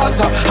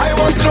Pampasa, I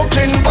was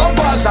looking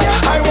bumpers.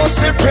 I was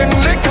sipping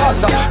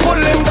liquors,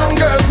 pulling down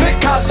girls'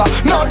 knickers.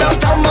 Now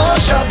that I'm a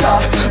shutter,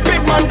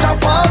 big man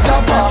tapper.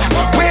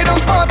 We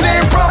don't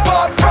party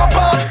proper.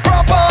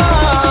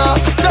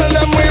 Tell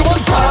them we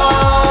was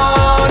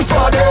born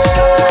for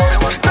this.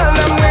 Tell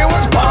them we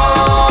was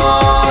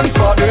born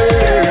for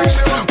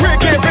this. We're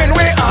giving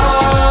we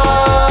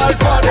all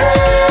for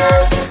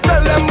this.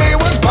 Tell them we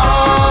was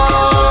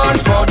born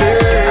for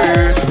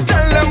this.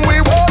 Tell them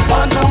we was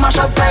born to mash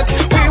up fret.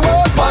 We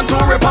was born to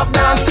rip up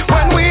dance.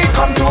 When we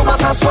come to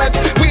mass and sweat,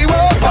 we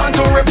was born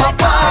to rip up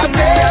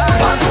party.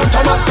 Born to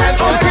turn up fret.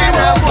 We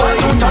was born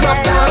to turn up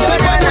dance.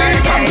 When we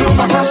come to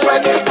mass and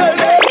sweat, tell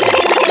them.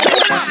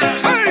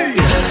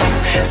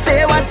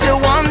 Say what you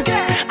want,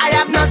 I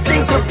have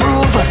nothing to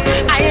prove.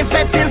 I ain't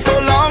fetting so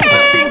long,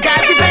 think I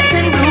be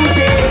fetting blues,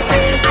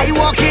 yeah. I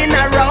walking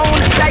around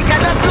like I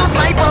just lose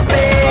my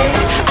puppy.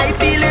 I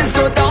feeling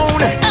so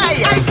down,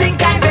 I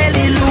think I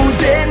really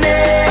losing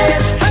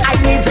it. I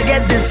need to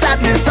get this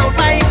sadness out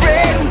my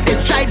brain.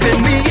 It's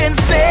driving me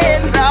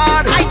insane,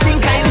 Lord. I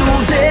think I'm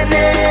losing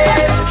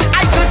it.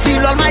 I could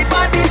feel all my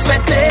body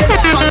sweating,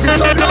 cause it's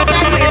so long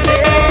I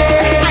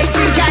waited. I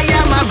think I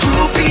am a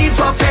groupie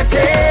for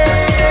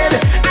fetting.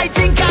 I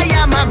think I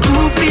am a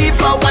groupie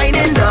for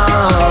winding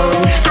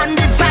down. And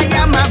if I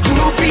am a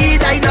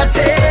groupie, I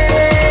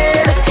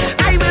nothing.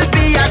 I will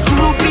be a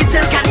groupie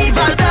till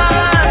carnival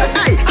done.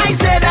 I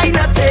said I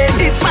nothing.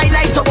 If I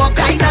like to walk,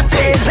 I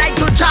nothing. Like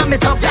to jam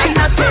it up, I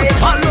nothing.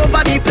 All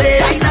over the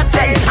place, I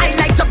nothing. I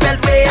like to belt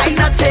way, I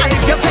nothing. And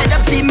if you're fed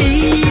up, see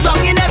me down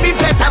in every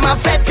fete, I'm a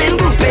fetting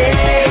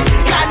groupie.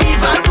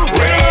 Carnival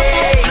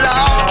groupie,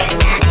 Lord.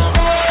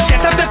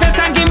 Get up the fence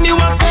and give me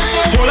one.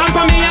 Hold on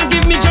for me and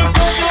give me jump.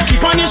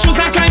 Keep on your shoes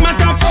and climb on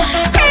top.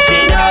 Cause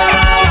she knows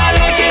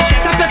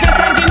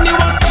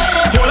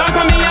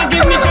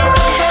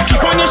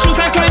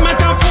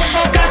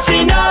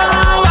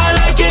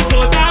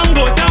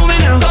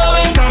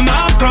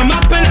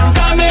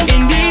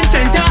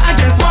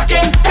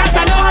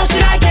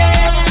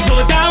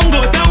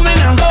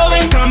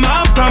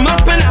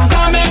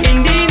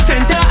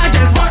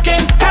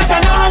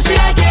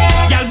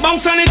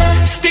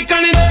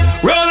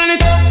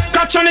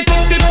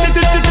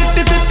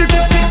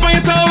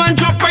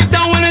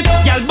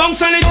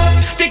bounce on it,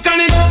 stick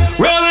on it,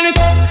 roll on it,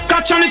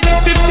 catch on it,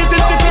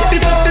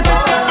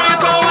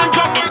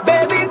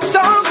 Baby,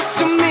 talk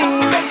to me.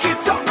 Make it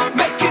talk,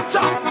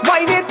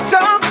 wind it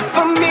up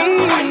for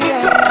me. Wind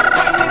it up.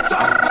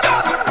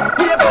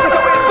 We about to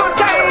waste no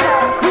time.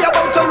 We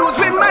about to lose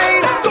we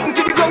mind. Don't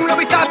keep it wrong,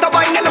 we start to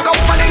wind and look up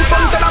and in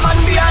front of the man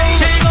behind.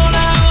 Llegó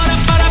la hora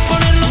para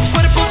poner los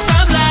cuerpos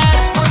a hablar.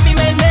 Por mi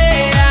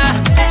menea,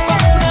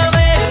 como una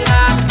vela.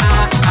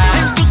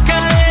 En tus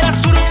caderas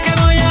juro que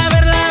voy a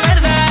ver la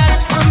verdad.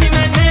 Por mi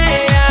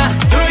menea,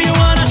 do you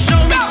wanna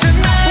show me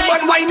tonight?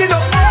 Woman, wind it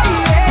up.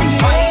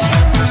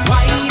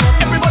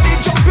 Everybody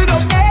jump it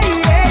up.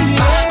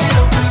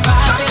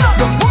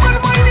 The woman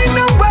winding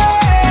away.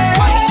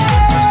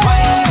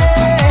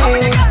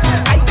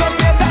 I come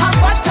here to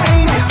have a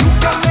time. You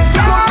come here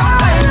to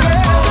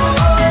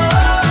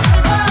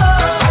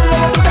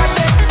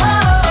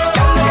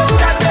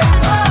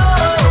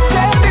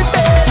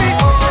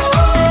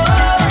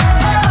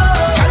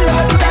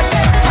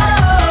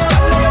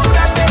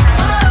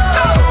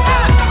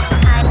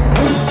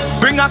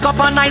Bring a cup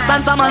of nice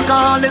and some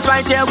alcohol, it's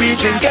right here we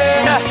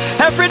drinking.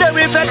 Every day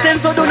we fetting,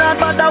 so do not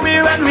bother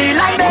we when we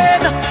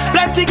lighting.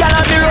 Plenty gal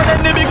on the road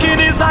in the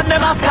bikinis and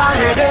them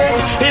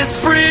masquerading. It's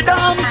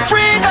freedom,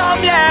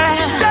 freedom, yeah.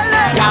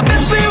 Yeah,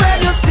 miss me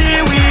when you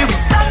see we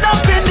stand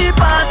up in the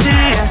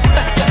party.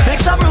 Make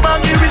some room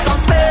and give me some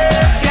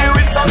space. Give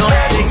me some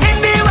space. Nothing in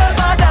the world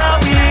but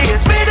that we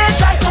is we they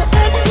try to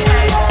end me,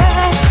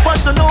 yeah. Want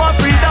to know what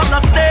freedom no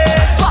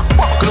stays?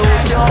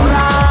 Close your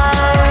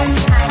eyes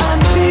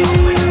and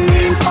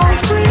feel all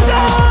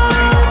freedom.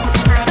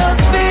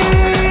 Just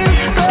feel,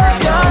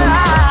 close your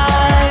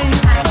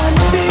eyes and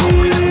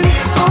feel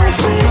all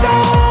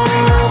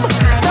freedom.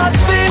 Just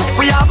feel,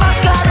 we are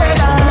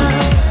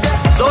masqueraders.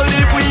 So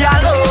live we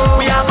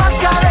alone, we are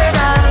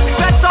masqueraders.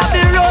 Set on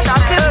the road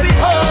until we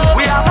home.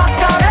 We are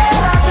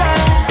masqueraders,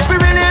 yeah. We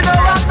really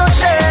don't want no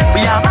shame.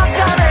 We are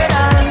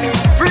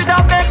masqueraders.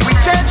 Freedom make we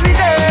change we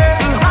day.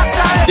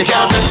 Masqueraders. You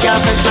can't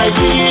fit like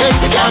me.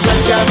 You can't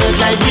fit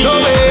like me. No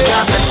way. You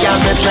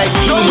can't fit like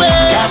me. No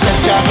way.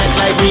 Can't fit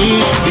like me.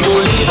 We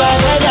gon' leave a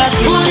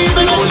legacy. Who leave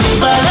a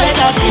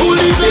legacy? Who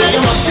leave it? Say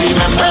you must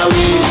remember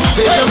we.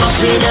 Say you must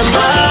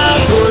remember.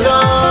 Hold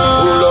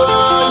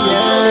on,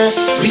 yeah.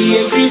 We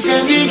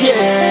increasing the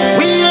gap.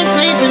 We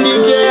increasing the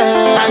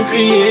gap and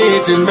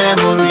creating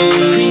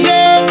memories.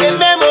 Creating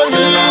memories.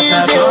 To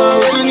last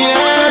 1,000 years.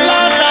 To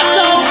last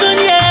 1,000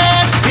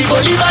 years. We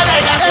gon' leave a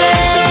legacy.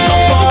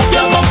 Jump up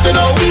your mouth to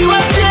know we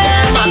was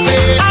here.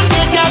 Massive. And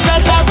they can't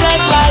fit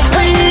like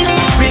we.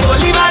 We gon'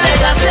 leave a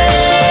legacy.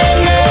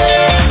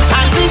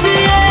 Hands in the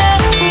air.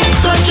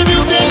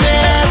 Contributing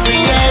every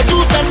year to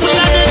fetting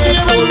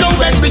again. We know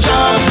when we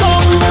jump.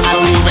 I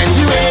see when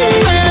we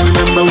wait.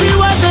 Remember we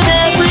wasn't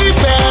every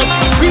fete.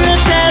 We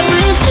hit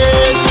every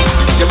stage.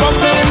 You bump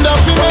to end up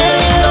in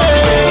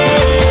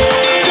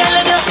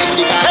telling them in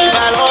the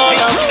carnival all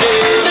of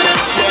it.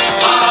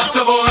 I have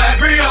to go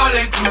every all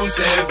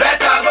inclusive.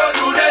 Better go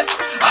do this.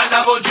 And I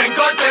go drink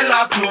until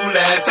I'm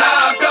clueless. I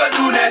have to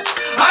do this.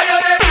 I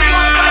heard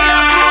everyone I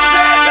am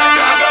cruising.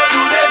 Better go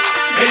do this.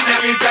 In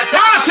every fete.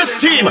 Artist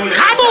team, come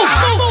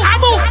on.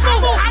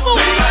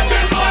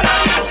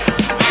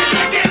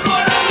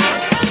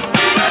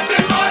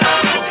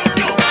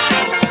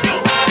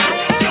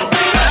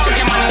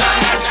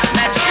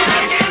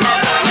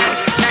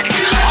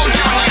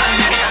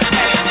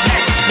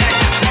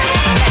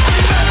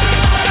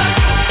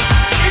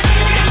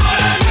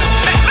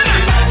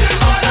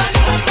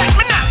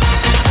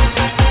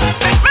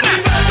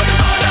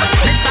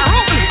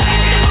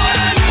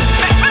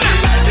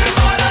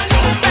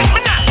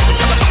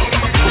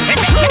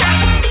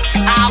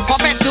 I'll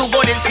pop it to go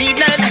this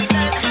evening,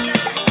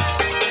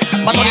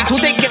 but only 2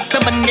 tickets to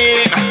my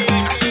name.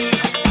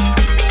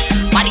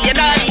 By the end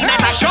of the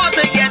night, I'm sure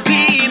to get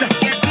in,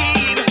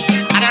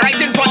 and I'm right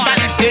in front of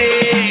the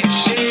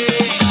stage.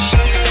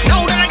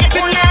 Now that I get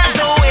in, there's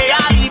no way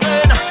I'm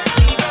leaving.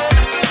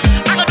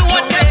 I'm gonna do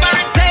whatever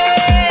it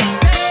takes,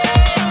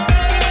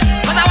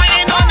 'cause I'm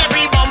waiting on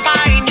every bumper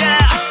in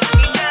here,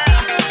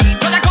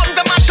 'cause I come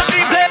to mash up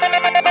the place.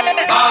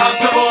 I have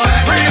to go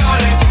every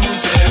all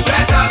inclusive.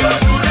 Better go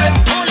do this.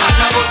 And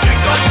I go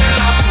drink until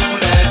I'm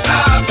clueless. I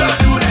have to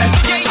do this.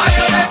 I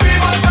heard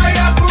everyone by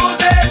a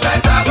cruising.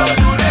 Better go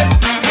do this.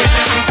 In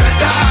every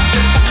fete I have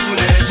to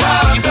foolish. I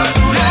have to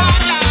do this.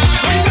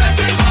 We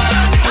getting more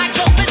than you. We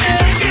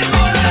drinking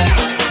more than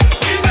you.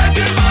 We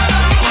getting more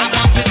than you.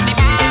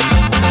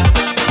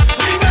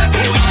 We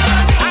getting more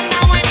than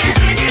you. We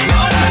drinking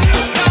more than you.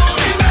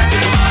 We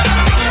getting more than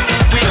you.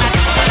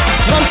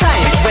 One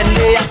time when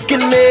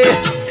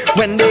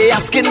they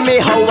asking me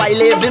how I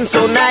living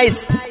so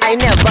nice, I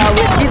never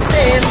with the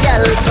same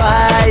girl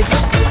twice.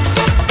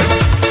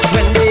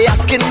 When they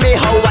asking me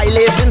how I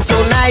living so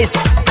nice,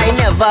 I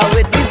never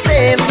with the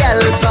same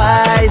girl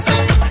twice.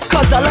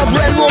 'Cause I love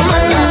real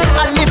woman,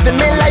 I living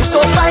my life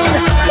so fine.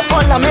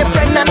 All of my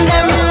friends and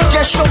them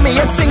just show me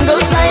a single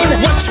sign.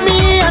 Watch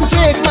me and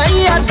take my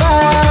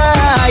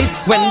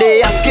advice. When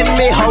they asking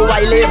me how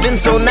I living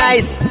so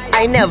nice,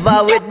 I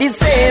never with the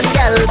same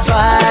girl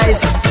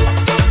twice.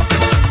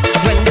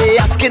 When they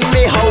asking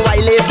me how I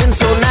living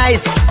so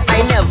nice, I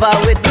never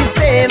with the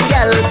same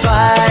girl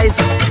twice.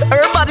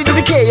 Everybody do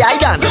the K.I.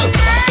 dance.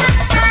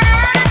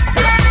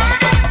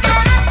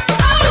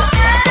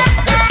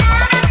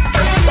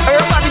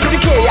 Everybody do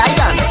the K.I.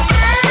 dance.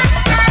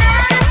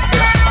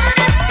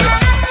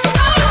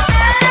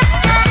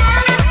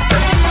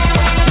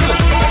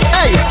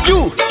 Hey, you,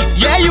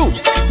 yeah you.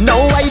 Now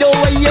I know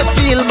why you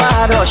feel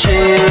mad or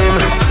shame,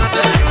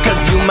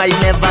 'cause you might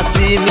never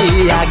see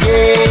me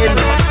again.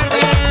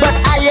 But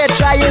I ain't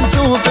trying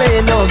to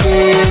play no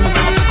games.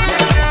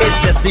 It's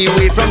just the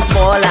way from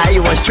small I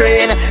was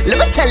trained. Let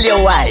me tell you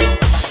why.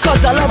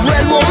 'Cause I love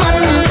real woman,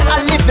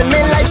 I lived in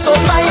my life so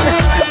fine.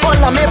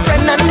 All of my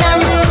friends and them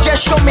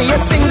just show me a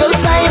single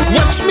sign.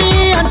 Watch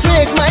me and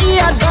take my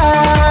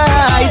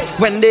advice.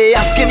 When they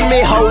asking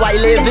me how I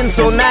living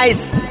so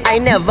nice, I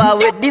never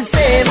with the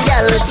same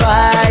girl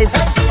twice.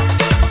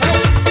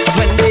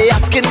 When they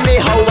asking me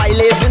how I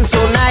living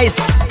so nice,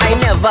 I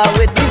never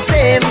with the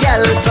same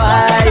girl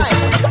twice.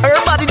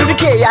 Everybody do the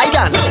K.I.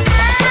 dance.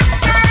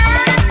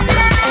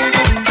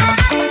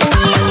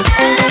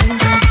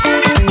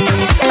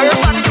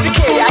 Everybody do the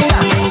K.I.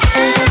 dance.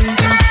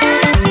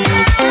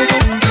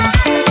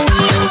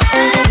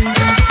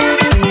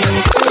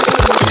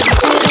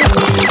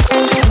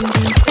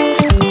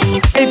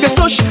 If you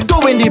stush,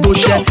 go in the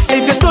bush, yeah.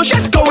 If you stush,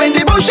 go in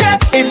the bush, yeah.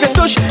 If you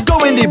stush,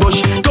 go in the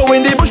bush. Go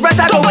in the bush,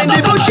 better go in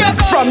the bush, yeah.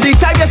 From the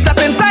time you step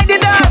inside the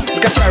dance.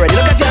 Look at you already,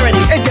 look at you already.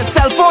 It's your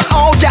cell phone,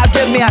 oh girl,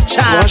 give me a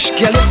chance. Gosh,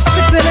 girl, you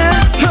sipping it.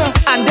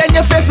 And then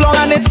your face long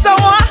and it's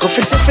sour. Go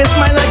fix your face,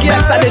 smile like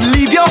yes. I did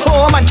leave your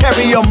home and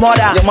carry your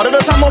mother. Your mother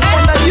does have more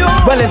fun than you.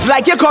 Well, it's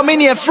like you come in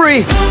here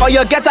free, or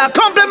you get a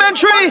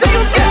complimentary.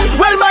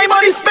 Well, my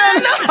money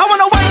spent. I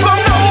wanna wine from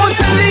now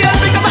until the end,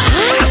 because I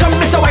come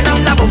with the wine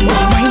and the boom boom.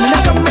 I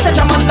come with the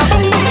jam on the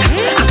boom boom.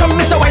 I come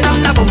with the wine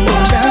and the boom boom.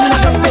 I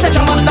come with the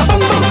jam on the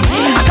boom boom.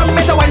 I come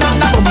with the wine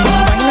and the boom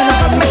boom. I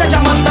come with the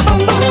jam on the boom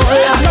boom.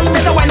 I come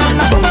with the wine and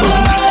the boom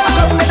boom. I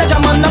come with the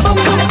jam on the boom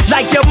boom.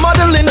 Like you're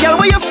modeling, girl,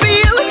 where you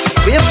feel?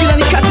 Where you feel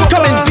any cat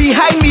coming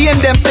behind me in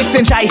them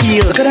 6-inch high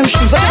heels? Look at them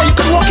shoes, how you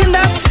can walk in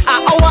that?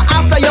 An hour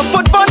after your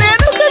foot bunning.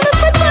 Look at the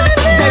foot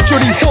bunning. Then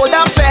through the whole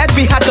damn fed,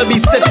 we had to be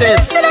sitting.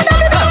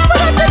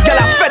 Girl,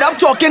 I'm fed up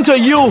talking to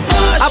you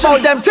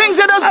about them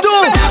things you just do.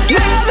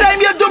 Next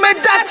time you do me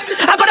that,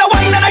 I gotta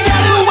wine and I get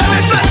you when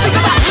we flex.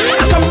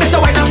 I come with the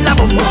wine and the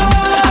boom boom.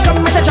 I come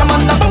with the jam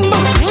on the boom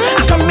boom.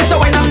 I come with the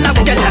wine and the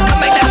boom boom.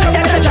 I come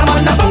with the jam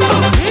on the boom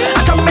boom.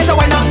 I come with the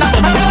wine and the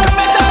boom boom.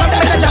 I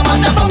come with the jam on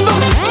the boom boom.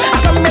 I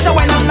come with the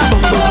wine and the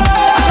boom boom.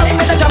 I come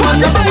with the jam on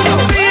the boom boom.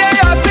 It's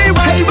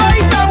B-A-R-T-Y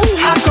right now.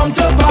 I come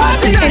to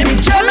party in the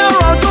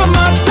general to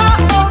matter.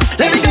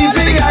 Let me give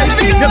you the guys.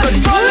 You could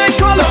fall like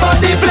all over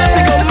the place.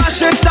 We go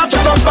mash it up,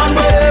 jump and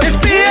wave. It's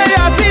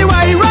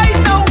B-A-R-T-Y right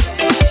now.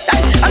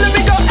 And let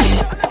me go.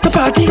 The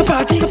party, the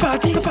party, the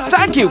party, the party.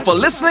 Thank you for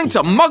listening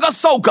to Mugga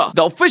Soca,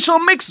 the official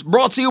mix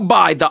brought to you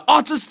by the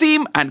Artist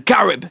Team and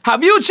Carib.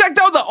 Have you checked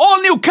out the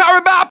all-new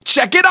Carib app?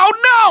 Check it out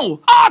now!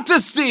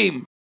 Artist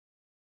Team!